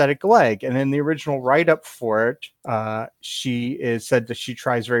prosthetic leg. And in the original write-up for it, she is said that she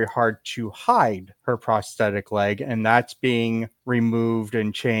tries very hard to hide her prosthetic leg. And that's being removed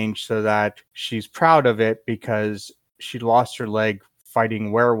and changed so that she's proud of it, because she lost her leg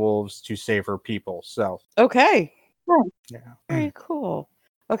fighting werewolves to save her people. So okay, yeah, very cool.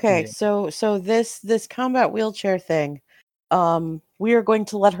 Okay, yeah. so this combat wheelchair thing, we are going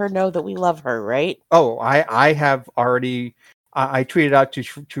to let her know that we love her, right? Oh, I have already. I tweeted out to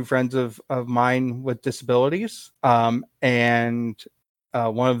two friends of mine with disabilities, and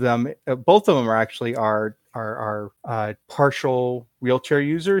one of them, both of them are actually are partial wheelchair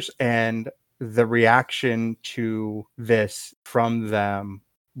users, and the reaction to this from them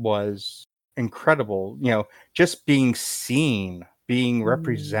was incredible. You know, just being seen, being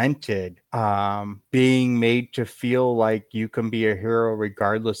represented, being made to feel like you can be a hero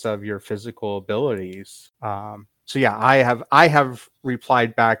regardless of your physical abilities. So yeah, I have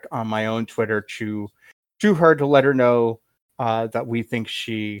replied back on my own Twitter to her to let her know that we think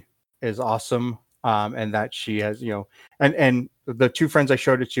she is awesome, and that she has, you know, and the two friends I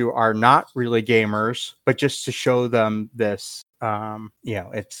showed it to are not really gamers, but just to show them this, you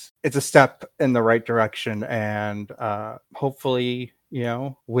know, it's a step in the right direction, and hopefully, you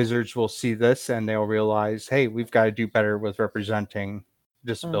know, Wizards will see this and they'll realize, hey, we've got to do better with representing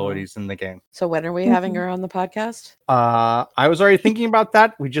disabilities in the game. So when are we having her on the podcast? I was already thinking about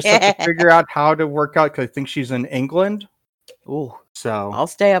that. We just have to figure out how to work out, because I think she's in England. Ooh, so I'll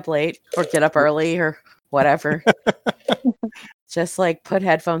stay up late or get up early or whatever. Just like put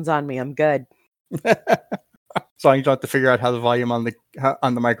headphones on me. I'm good. As long as you don't have to figure out how the volume on the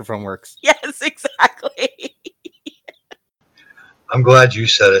microphone works. Yes, exactly. I'm glad you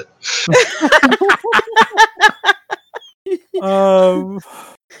said it.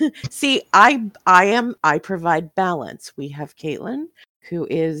 See, I provide balance. We have Caitlin, who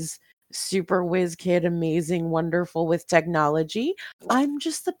is super whiz kid, amazing, wonderful with technology. I'm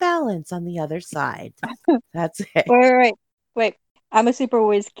just the balance on the other side. That's it. Wait. I'm a super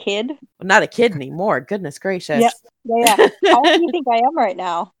whiz kid. Well, not a kid anymore. Goodness gracious. Yep. Yeah. How old do you think I am right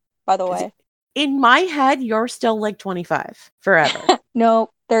now, by the way? In my head, you're still like 25 forever. No,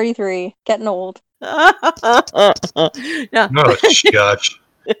 33. Getting old. No. No, shush.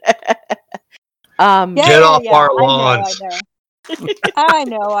 Um, Yeah, Get off our I lawns. I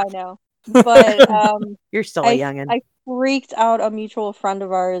know. But you're still a youngin'. I freaked out a mutual friend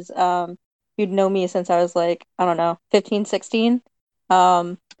of ours who'd known me since I was like, I don't know, 15, 16. It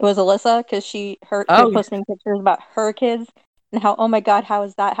was Alyssa because she was Oh, posting pictures about her kids and how, oh my God, how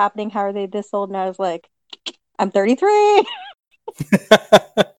is that happening? How are they this old? And I was like, I'm 33.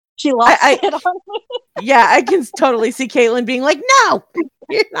 She lost it on me. yeah, I can totally see Caitlin being like, no,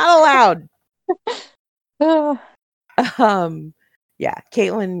 you're not allowed. Yeah,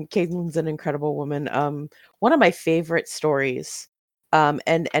 Caitlin's an incredible woman. One of my favorite stories,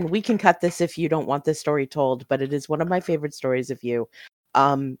 and we can cut this if you don't want this story told, but it is one of my favorite stories of you,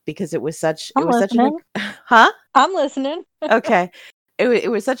 because it was such listening. Huh? I'm listening. Okay.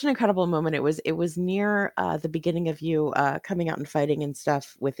 It was such an incredible moment. It was near the beginning of you coming out and fighting and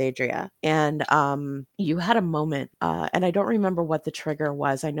stuff with Adria, and you had a moment, and I don't remember what the trigger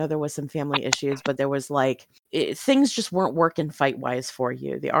was. I know there was some family issues, but there was like things just weren't working fight wise for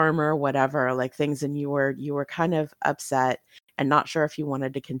you, the armor, whatever, like things, and you were kind of upset and not sure if you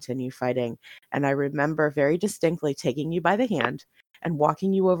wanted to continue fighting. And I remember very distinctly taking you by the hand and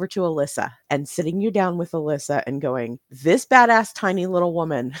walking you over to Alyssa and sitting you down with Alyssa and going, this badass tiny little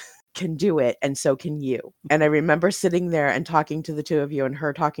woman can do it, and so can you. And I remember sitting there and talking to the two of you, and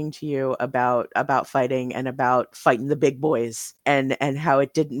her talking to you about fighting and about fighting the big boys, and how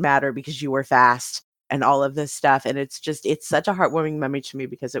it didn't matter because you were fast and all of this stuff. And it's such a heartwarming memory to me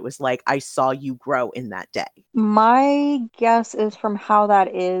because it was like I saw you grow in that day. My guess is from how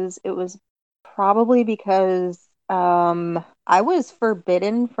that is, it was probably because I was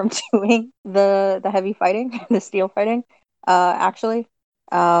forbidden from doing the heavy fighting, the steel fighting, actually,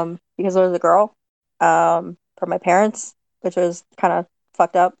 because I was a girl, from my parents, which was kind of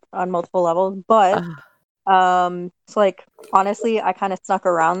fucked up on multiple levels. But it's like honestly, I kind of snuck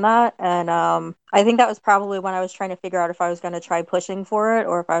around that, and I think that was probably when I was trying to figure out if I was going to try pushing for it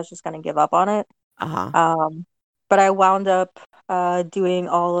or if I was just going to give up on it. But I wound up doing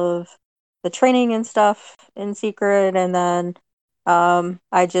all of the training and stuff in secret, and then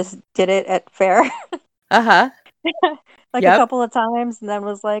I just did it at fair like a couple of times, and then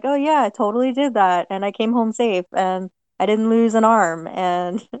was like, oh yeah, I totally did that, and I came home safe, and I didn't lose an arm,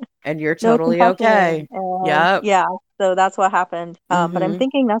 and and you're no totally concussion, okay. And yeah, so that's what happened. But I'm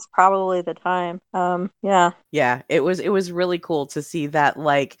thinking that's probably the time. Yeah, it was really cool to see that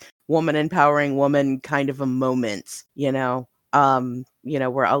like woman empowering woman kind of a moment,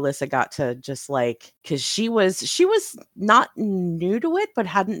 where Alyssa got to just like, because she was not new to it, but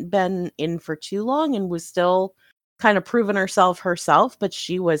hadn't been in for too long and was still kind of proving herself, but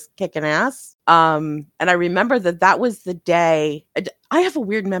she was kicking ass. And I remember that was the day. I have a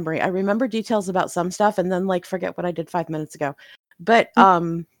weird memory. I remember details about some stuff and then like forget what I did 5 minutes ago. But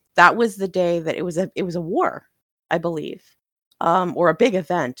that was the day that it was a war, I believe, or a big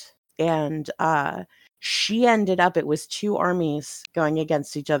event. And she ended up, it was two armies going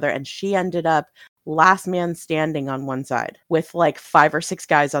against each other, and she ended up last man standing on one side with like 5 or 6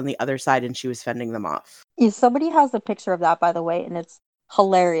 guys on the other side, and she was fending them off. Yeah, somebody has a picture of that, by the way, and it's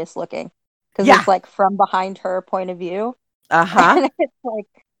hilarious looking because it's like from behind her point of view. And it's like,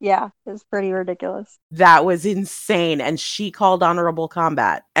 yeah, it's pretty ridiculous. That was insane. And she called honorable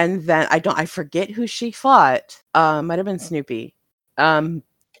combat. And then I forget who she fought. Might have been Snoopy.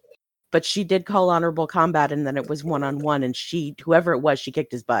 But she did call honorable combat, and then it was 1-on-1, and whoever it was, she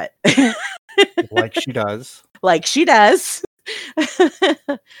kicked his butt. Like she does.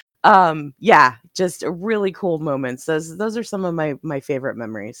 Yeah, just really cool moments. Those are some of my favorite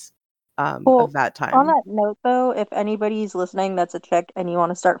memories of that time. On that note, though, if anybody's listening that's a chick and you want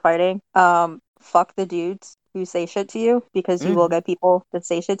to start fighting, fuck the dudes who say shit to you, because you will get people that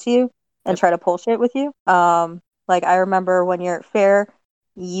say shit to you and try to pull shit with you. Like I remember when you're at fair,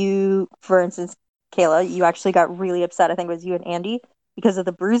 you, for instance, Kayla, you actually got really upset. I think it was you and Andy, because of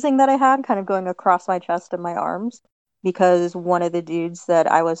the bruising that I had kind of going across my chest and my arms, because one of the dudes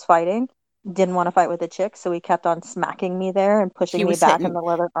that I was fighting didn't want to fight with a chick, so he kept on smacking me there and pushing me back in the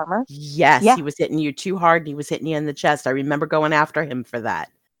leather armor. Yes, yeah. He was hitting you too hard, and he was hitting you in the chest. I remember going after him for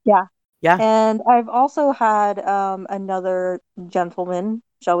that. Yeah. Yeah. And I've also had another gentleman,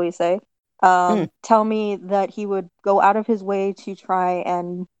 shall we say, tell me that he would go out of his way to try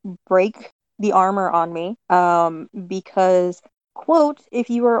and break the armor on me, because, quote, if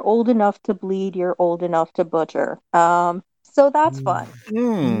you are old enough to bleed, you're old enough to butcher. So that's fun.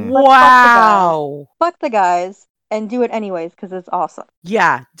 Wow. Fuck the guys and do it anyways because it's awesome.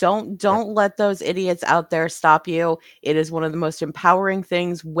 Yeah, don't let those idiots out there stop you. It is one of the most empowering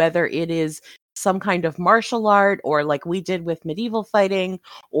things, whether it is some kind of martial art or like we did with medieval fighting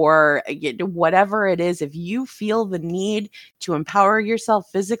or whatever it is. If you feel the need to empower yourself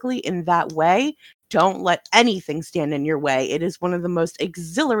physically in that way, don't let anything stand in your way. It is one of the most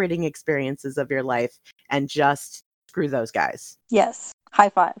exhilarating experiences of your life, and just screw those guys. Yes. High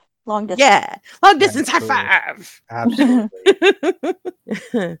five. Long distance. Yeah. Long distance high five. Absolutely.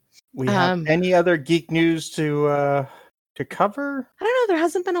 We have any other geek news to cover? I don't know. There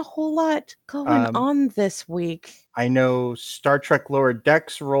hasn't been a whole lot going on this week. I know Star Trek Lower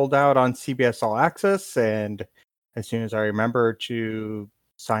Decks rolled out on CBS All Access, and as soon as I remember to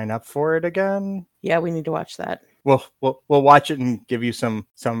sign up for it again, yeah, we need to watch that. We'll watch it and give you some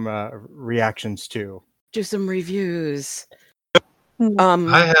reactions too. Do some reviews.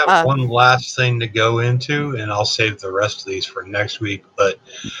 I have one last thing to go into, and I'll save the rest of these for next week. But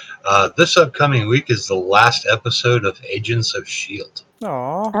this upcoming week is the last episode of Agents of S.H.I.E.L.D.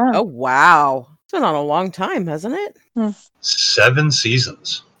 Aww. Oh, wow. It's been on a long time, hasn't it? 7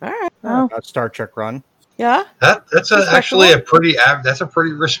 seasons. All right. About Star Trek run. Yeah. That's actually a pretty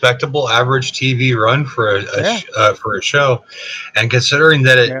respectable average TV run for a show, and considering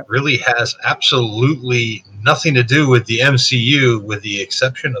that it really has absolutely nothing to do with the MCU, with the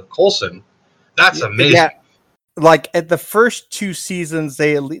exception of Coulson, that's amazing. Yeah. Like at the first 2 seasons,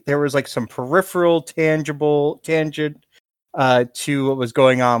 there was like some peripheral tangent to what was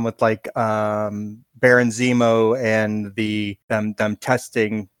going on with like Baron Zemo and them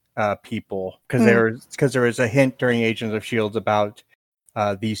testing people, because there was a hint during Agents of S.H.I.E.L.D. about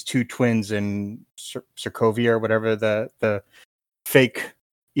these 2 twins in Sokovia or whatever the fake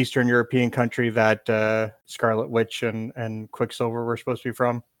Eastern European country that Scarlet Witch and Quicksilver were supposed to be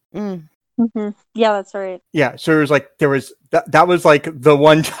from. Mm-hmm. Yeah, that's right. Yeah, so there was that was like the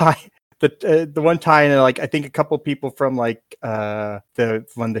one time. The one time, like I think a couple people from like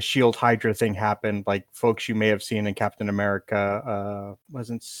when the Shield Hydra thing happened, like folks you may have seen in Captain America,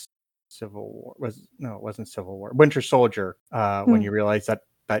 wasn't Civil War, it wasn't Civil War, Winter Soldier, when you realize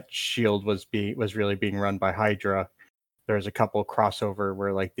that Shield was really being run by Hydra. There's a couple crossover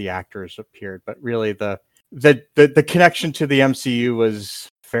where like the actors appeared, but really the connection to the MCU was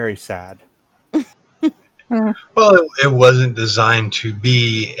very sad. Well, it wasn't designed to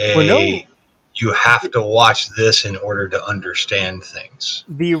be you have to watch this in order to understand things.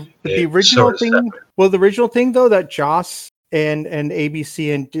 The original thing, the original thing though that Joss and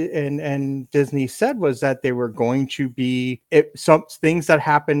ABC and Disney said was that they were going to be some things that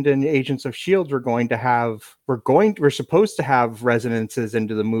happened in Agents of S.H.I.E.L.D. were supposed to have resonances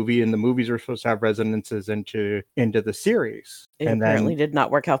into the movie, and the movies were supposed to have resonances into the series. It apparently did not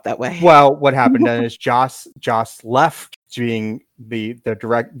work out that way. Well, what happened then is Joss left being the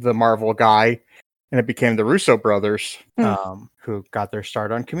Marvel guy, and it became the Russo brothers who got their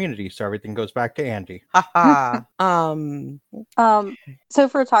start on Community. So everything goes back to Andy. Haha. So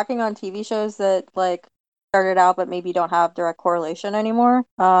if we're talking on TV shows that like started out but maybe don't have direct correlation anymore,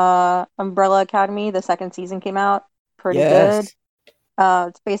 Umbrella Academy, the 2nd season came out. Pretty good.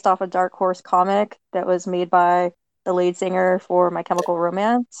 It's based off a Dark Horse comic that was made by the lead singer for My Chemical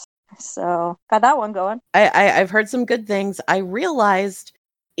Romance. So got that one going. I've heard some good things. I realized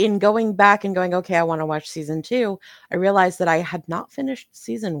in going back and going, okay, I want to watch season 2, I realized that I had not finished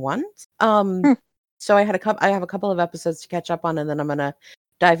season 1. So I have a couple of episodes to catch up on, and then I'm gonna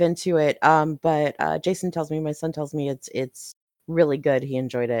dive into it. But my son tells me it's really good. He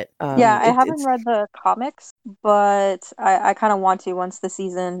enjoyed it. Yeah, I haven't read the comics, but I kind of want to once the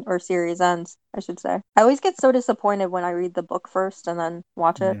season or series ends, I should say. I always get so disappointed when I read the book first and then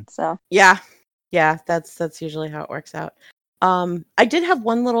watch it. So yeah, that's usually how it works out. I did have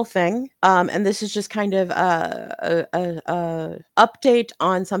one little thing, and this is just kind of a update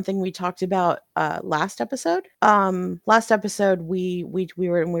on something we talked about last episode. Last episode we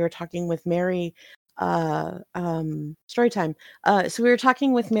were talking with Mary. Story time. So we were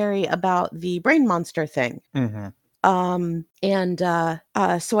talking with Mary about the brain monster thing. So I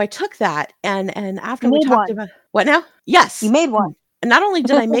took that and after we talked about what now? Yes, you made one. And not only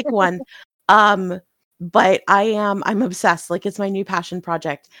did I make one, but I'm obsessed. Like it's my new passion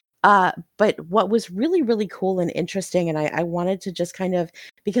project. But what was really, really cool and interesting, and I wanted to just kind of,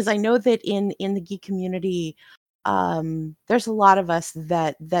 because I know that in the geek community, there's a lot of us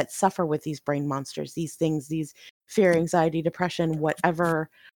that suffer with these brain monsters, these things, these fear, anxiety, depression,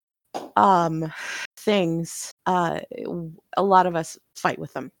 whatever things. A lot of us fight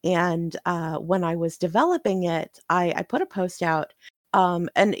with them. And when I was developing it, I put a post out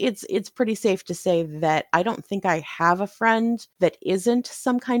And it's pretty safe to say that I don't think I have a friend that isn't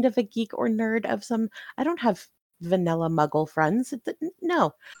some kind of a geek or nerd of some. I don't have vanilla muggle friends.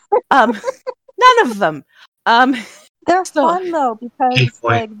 No, none of them. Um, They're so fun though Key because point.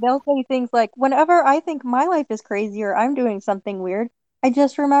 like they'll say things like, "Whenever I think my life is crazy or I'm doing something weird, I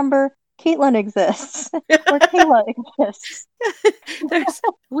just remember Caitlin exists or Kayla exists." there's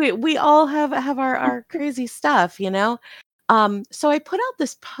we all have our crazy stuff, you know. So I put out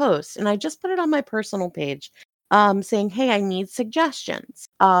this post and I just put it on my personal page, saying, hey, I need suggestions.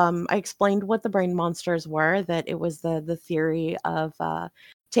 I explained what the brain monsters were, that it was the theory of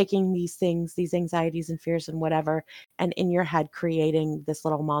taking these things, these anxieties and fears and whatever, and in your head creating this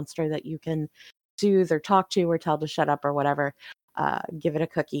little monster that you can soothe or talk to or tell to shut up or whatever. Give it a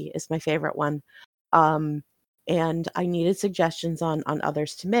cookie is my favorite one. And I needed suggestions on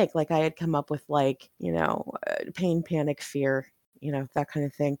others to make. Like I had come up with like, pain, panic, fear, that kind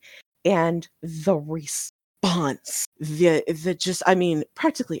of thing. And the response, the just, I mean,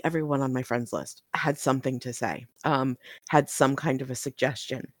 practically everyone on my friends list had something to say, had some kind of a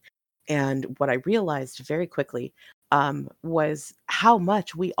suggestion. And what I realized very quickly was how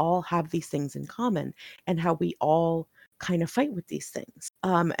much we all have these things in common and how we all kind of fight with these things.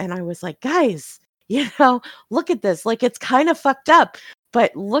 And I was like, guys, look at this. Like it's kind of fucked up,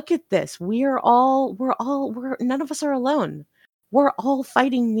 but look at this. We're none of us are alone. We're all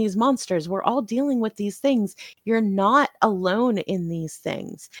fighting these monsters. We're all dealing with these things. You're not alone in these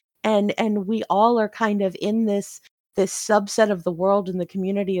things. And we all are kind of in this subset of the world and the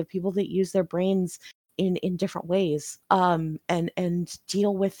community of people that use their brains in different ways, and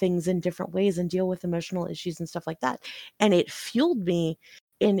deal with things in different ways and deal with emotional issues and stuff like that. And it fueled me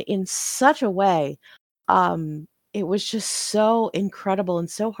in such a way. It was just so incredible and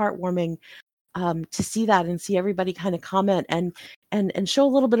so heartwarming to see that and see everybody kind of comment and show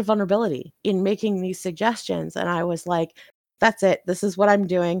a little bit of vulnerability in making these suggestions. And I was like, that's it. This is what I'm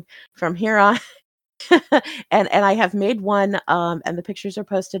doing from here on. And I have made one, and the pictures are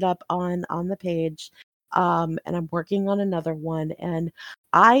posted up on the page. And I'm working on another one. And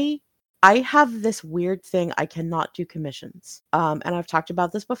I have this weird thing. I cannot do commissions. And I've talked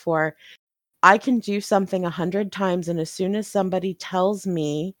about this before. I can do something 100 times, and as soon as somebody tells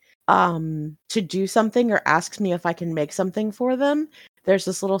me to do something or asks me if I can make something for them, there's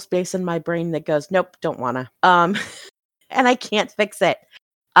this little space in my brain that goes, nope, don't wanna. And I can't fix it.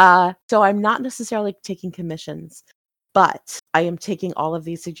 So I'm not necessarily taking commissions, but I am taking all of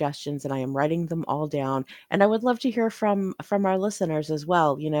these suggestions and I am writing them all down. And I would love to hear from our listeners as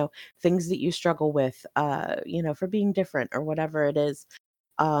well, things that you struggle with, for being different or whatever it is,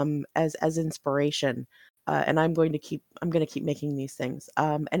 as inspiration. And I'm going to keep making these things.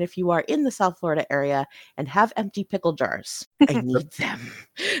 And if you are in the South Florida area and have empty pickle jars, I need them.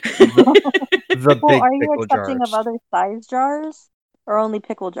 The Well, big are you pickle accepting of jars. other size jars or only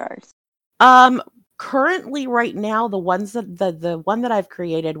pickle jars? Currently right now, the ones that the one that I've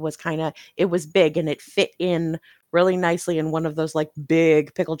created was it was big and it fit in really nicely in one of those like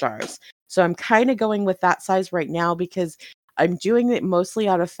big pickle jars. So I'm kind of going with that size right now because I'm doing it mostly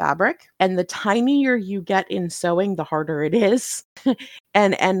out of fabric, and the tinier you get in sewing, the harder it is.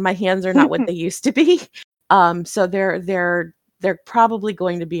 and my hands are not what they used to be. So they're probably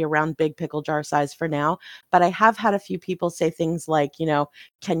going to be around big pickle jar size for now. But I have had a few people say things like,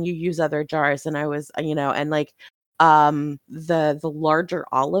 can you use other jars? And I was, and like the larger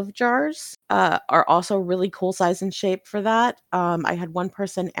olive jars are also really cool size and shape for that. I had one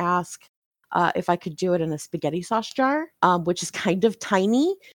person ask if I could do it in a spaghetti sauce jar, which is kind of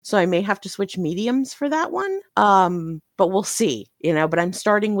tiny. So I may have to switch mediums for that one. But we'll see, but I'm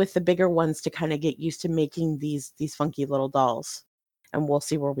starting with the bigger ones to kind of get used to making these funky little dolls, and we'll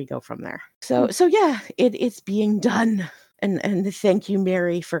see where we go from there. So yeah, it's being done. And thank you,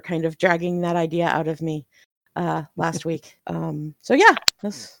 Mary, for kind of dragging that idea out of me last week. So yeah,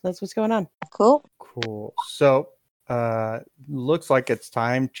 that's what's going on. Cool. So looks like it's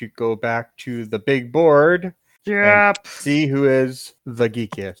time to go back to the big board and see who is the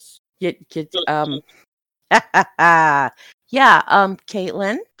geekiest. Yeah,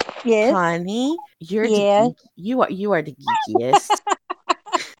 Caitlin. Yes. Honey, you're Yes. you are the geekiest.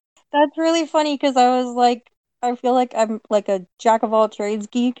 That's really funny because I feel like I'm like a jack of all trades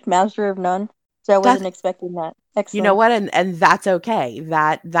geek, master of none. So I wasn't expecting that. Excellent. You know what? And that's okay.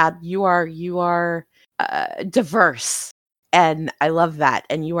 That you are diverse, and I love that.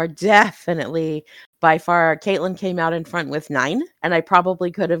 And you are definitely by far. Caitlin came out in front with 9, and I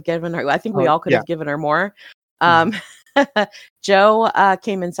probably could have given her. I think we all could have given her more. Joe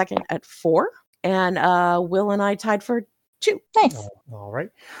came in second at 4, and Will and I tied for Chew. Nice. All right.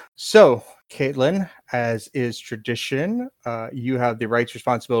 So, Caitlin, as is tradition, you have the rights,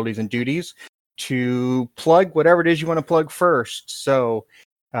 responsibilities, and duties to plug whatever it is you want to plug first. So,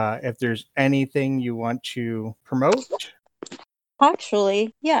 if there's anything you want to promote.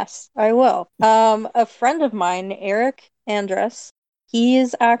 Actually, yes, I will. A friend of mine, Eric Andrus, he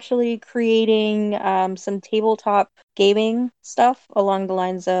is actually creating some tabletop gaming stuff along the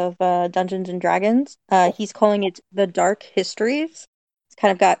lines of Dungeons and Dragons. He's calling it The Dark Histories. It's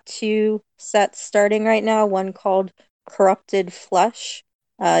kind of got two sets starting right now. One called Corrupted Flesh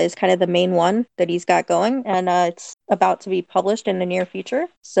is kind of the main one that he's got going, and it's about to be published in the near future.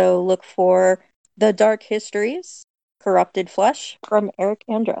 So look for The Dark Histories. Corrupted Flesh from Eric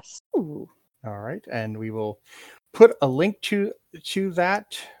Andrus. Ooh. All right, and we will put a link to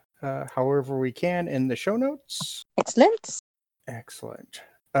that, however we can, in the show notes. Excellent. Excellent.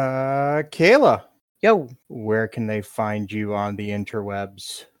 Kayla, Yo. where can they find you on the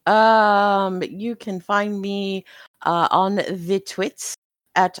interwebs? You can find me on the twits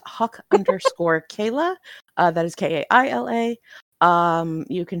at Huck_Kayla. That is Kaila.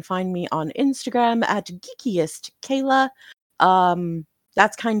 You can find me on Instagram at Geekiest Kayla.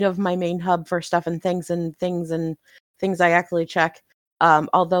 That's kind of my main hub for stuff and things I actually check.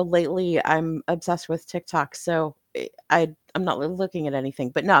 Although lately I'm obsessed with TikTok, so I'm not looking at anything.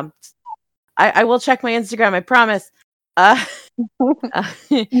 But no, I will check my Instagram. I promise.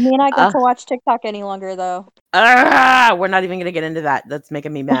 You may not get to watch TikTok any longer, though. We're not even gonna get into that. That's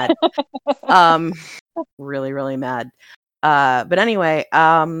making me mad. Really, really mad. But anyway,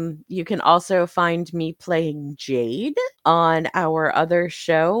 you can also find me playing Jade on our other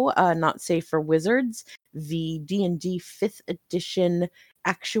show, Not Safe for Wizards, the D&D 5th edition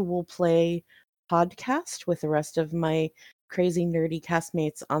actual play podcast with the rest of my crazy nerdy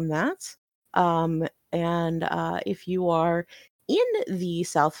castmates on that. And if you are in the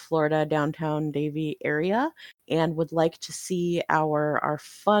South Florida downtown Davie area and would like to see our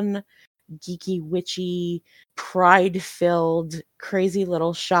fun, geeky, witchy, pride-filled, crazy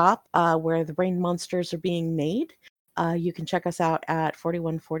little shop where the brain monsters are being made, you can check us out at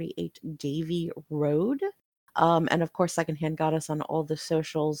 4148 Davie Road. And of course, Secondhand Goddess on all the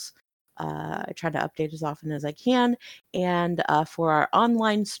socials. I try to update as often as I can. And for our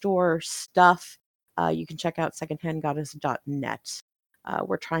online store stuff, you can check out secondhandgoddess.net.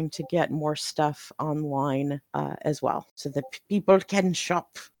 We're trying to get more stuff online as well so that people can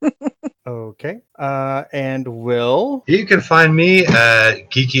shop. Okay. And Will? You can find me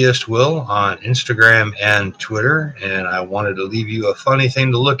at Geekiest Will on Instagram and Twitter. And I wanted to leave you a funny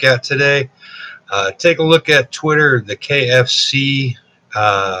thing to look at today. Take a look at Twitter, the KFC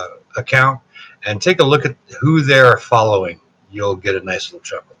account, and take a look at who they're following. You'll get a nice little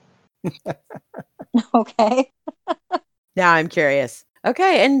chuckle. Okay. Now I'm curious.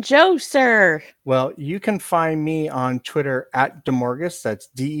 Okay, and Joe, sir. Well, you can find me on Twitter at Demorgus. That's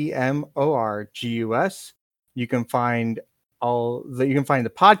DEMORGUS. You can find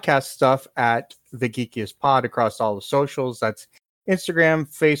the podcast stuff at The Geekiest Pod across all the socials. That's Instagram,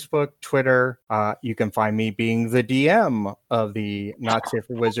 Facebook, Twitter. You can find me being the DM of the Not Safe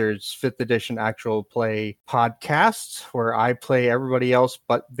for Wizards 5th edition actual play podcast, where I play everybody else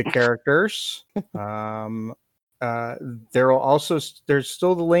but the characters. There's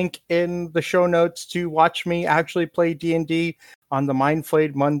still the link in the show notes to watch me actually play D&D on the Mind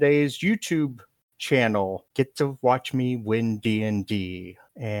Flayed Mondays YouTube channel. Get to watch me win D&D.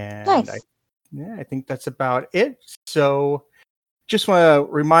 And nice. I think that's about it. So just want to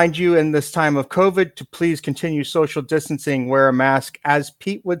remind you in this time of COVID to please continue social distancing, wear a mask. As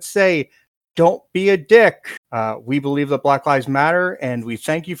Pete would say, don't be a dick. We believe that Black Lives Matter, and we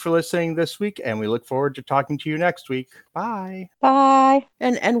thank you for listening this week, and we look forward to talking to you next week. Bye. Bye.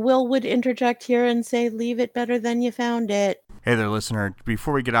 And Will would interject here and say, leave it better than you found it. Hey there, listener.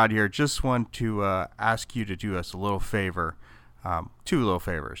 Before we get out of here, just want to ask you to do us a little favor. Two little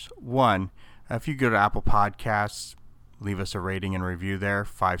favors. One, if you go to Apple Podcasts, leave us a rating and review there.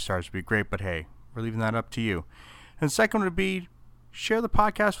 5 stars would be great, but hey, we're leaving that up to you. And second would be, share the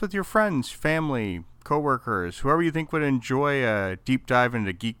podcast with your friends, family, coworkers, whoever you think would enjoy a deep dive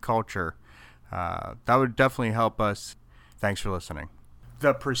into geek culture. That would definitely help us. Thanks for listening.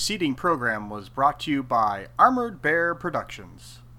 The preceding program was brought to you by Armored Bear Productions.